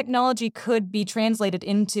that technology could be translated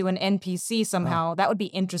into an NPC somehow, that would be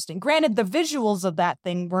interesting. Granted, the visuals of that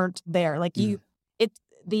thing weren't there. Like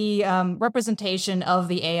the representation of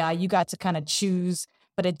the AI, you got to kind of choose,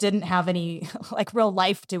 but it didn't have any like real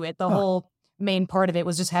life to it. The whole main part of it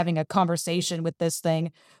was just having a conversation with this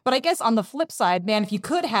thing. But I guess on the flip side, man, if you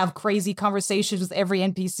could have crazy converstions with every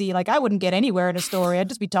NPC, like I wouldn't get anywhere in a story. I'd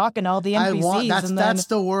just be talking to all the NPCs. That's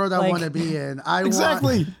the world I want to be in.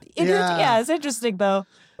 Exactly. It's interesting though.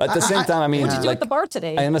 But at the same time, I mean, what did you do at the bar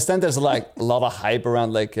today? I understand there's like a lot of hype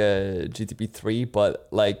around like GTP3, but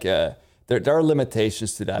like there are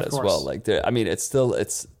limitations to that as well. Like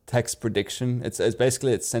it's text prediction. It's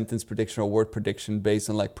basically sentence prediction or word prediction based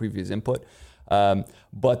on like previous input.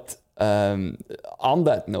 But on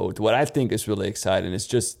that note, what I think is really exciting is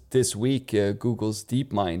just this week, Google's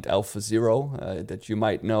DeepMind AlphaZero, that you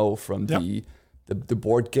might know from the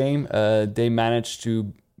board game, they managed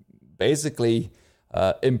to basically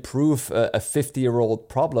improve a 50-year-old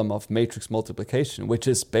problem of matrix multiplication, which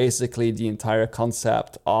is basically the entire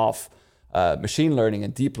concept of machine learning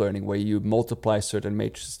and deep learning, where you multiply certain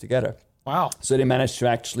matrices together. Wow. So they managed to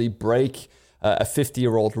actually break a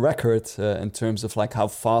 50-year-old record in terms of like how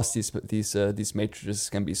fast these matrices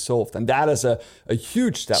can be solved, and that is a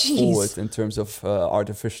huge step forward in terms of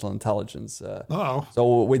artificial intelligence.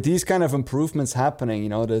 So with these kind of improvements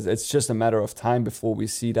happening, it's just a matter of time before we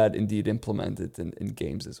see that indeed implemented in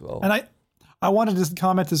games as well. And I wanted to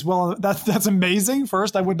comment as well. That's amazing.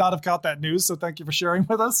 First, I would not have got that news, so thank you for sharing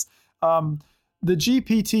with us. The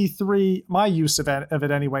GPT-3, my use of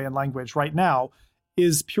it anyway in language right now,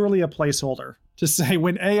 is purely a placeholder to say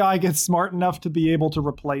when AI gets smart enough to be able to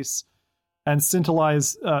replace and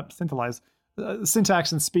syntax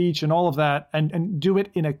and speech and all of that, and do it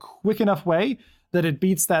in a quick enough way that it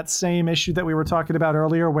beats that same issue that we were talking about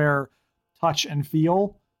earlier, where touch and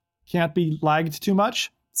feel can't be lagged too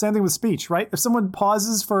much. Same thing with speech, right? If someone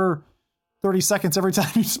pauses for 30 seconds every time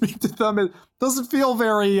you speak to them, it doesn't feel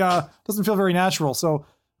very natural. So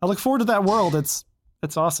I look forward to that world. It's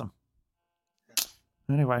awesome.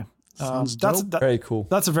 Anyway, that's very cool.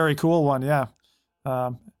 That's a very cool one. Yeah.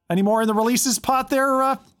 Any more in the releases pot there?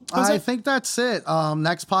 I think that's it.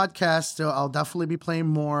 Next podcast, I'll definitely be playing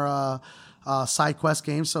more side quest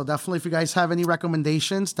games. So definitely, if you guys have any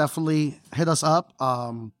recommendations, definitely hit us up.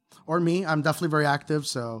 Or me, I'm definitely very active.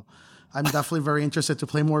 So I'm definitely very interested to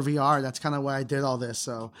play more VR. That's kind of why I did all this.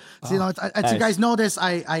 So you know, as you guys notice,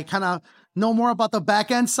 I kind of know more about the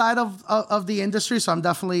back end side of the industry. So I'm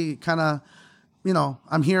definitely kind of,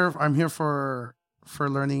 I'm here for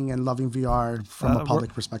learning and loving VR from a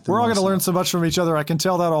public perspective. We're all going to learn so much from each other. I can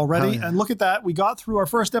tell that already. Yeah. And look at that. We got through our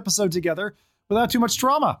first episode together without too much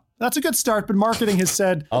trauma. That's a good start, but marketing has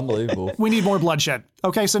said, unbelievable. We need more bloodshed.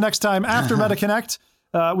 Okay, so next time after MetaConnect,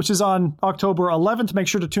 which is on October 11th, make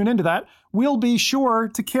sure to tune into that. We'll be sure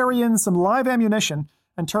to carry in some live ammunition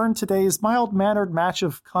and turn today's mild-mannered match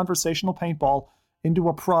of conversational paintball into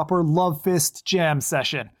a proper love fist jam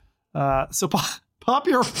session. So pop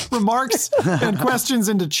your remarks and questions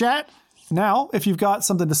into chat now if you've got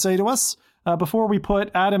something to say to us before we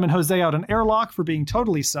put Adam and Jose out an airlock for being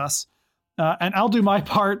totally sus. And I'll do my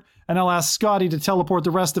part, and I'll ask Scotty to teleport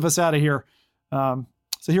the rest of us out of here. So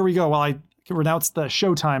here we go while I can renounce the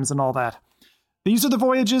show times and all that. These are the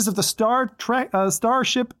voyages of the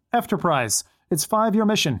Starship Enterprise. Its 5-year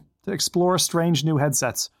mission to explore strange new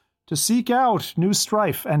headsets, to seek out new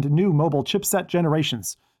strife and new mobile chipset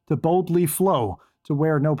generations, to boldly flow to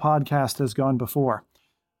where no podcast has gone before.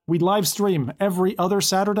 We live stream every other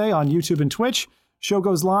Saturday on YouTube and Twitch. Show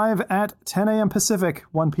goes live at 10 a.m. Pacific,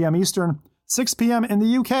 1 p.m. Eastern, 6 p.m. in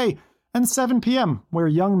the UK, and 7 p.m. where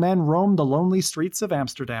young men roam the lonely streets of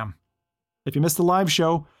Amsterdam. If you missed the live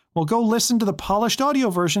show, well, go listen to the polished audio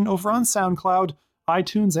version over on SoundCloud,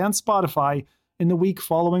 iTunes, and Spotify in the week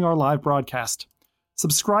following our live broadcast.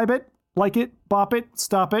 Subscribe it, like it, bop it,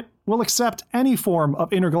 stop it. We'll accept any form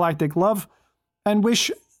of intergalactic love and wish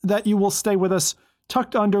that you will stay with us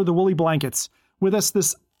tucked under the woolly blankets with us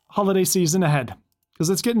this holiday season ahead, because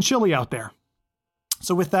it's getting chilly out there.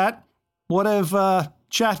 So with that, what have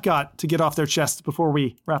chat got to get off their chest before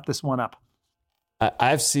we wrap this one up?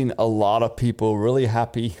 I've seen a lot of people really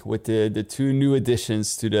happy with the 2 new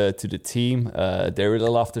additions to the team. They really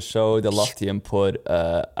love the show. They love the input.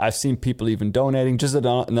 I've seen people even donating. Just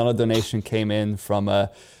another donation came in from I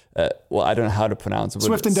don't know how to pronounce it.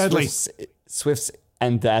 Swift and Deadly. Swift's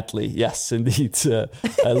and Deadly. Yes, indeed.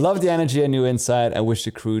 I love the energy and new insight. I wish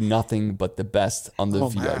the crew nothing but the best on the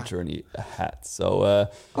VR journey ahead. So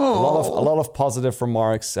a lot of positive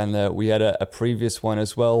remarks, and we had a previous one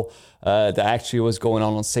as well that actually was going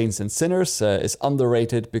on Saints and Sinners. Is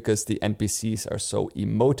underrated because the NPCs are so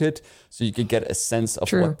emoted, so you could get a sense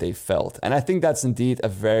of what they felt. And I think that's indeed a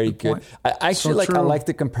very good. I actually I like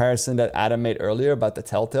the comparison that Adam made earlier about the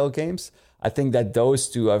Telltale games. I think that those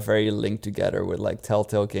two are very linked together with like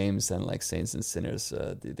Telltale games and like Saints and Sinners,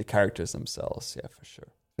 the characters themselves. Yeah, for sure.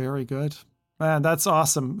 Very good. Man, that's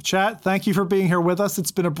awesome. Chat, thank you for being here with us. It's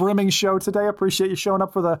been a brimming show today. I appreciate you showing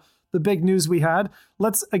up for the big news we had.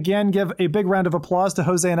 Let's again give a big round of applause to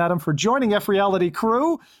Jose and Adam for joining F Reality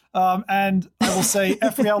crew. And I will say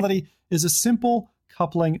F Reality is a simple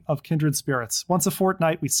coupling of kindred spirits. Once a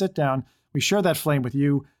fortnight, we sit down, we share that flame with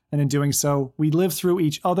you, and in doing so, we live through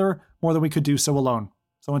each other more than we could do so alone.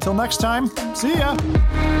 So until next time, see ya!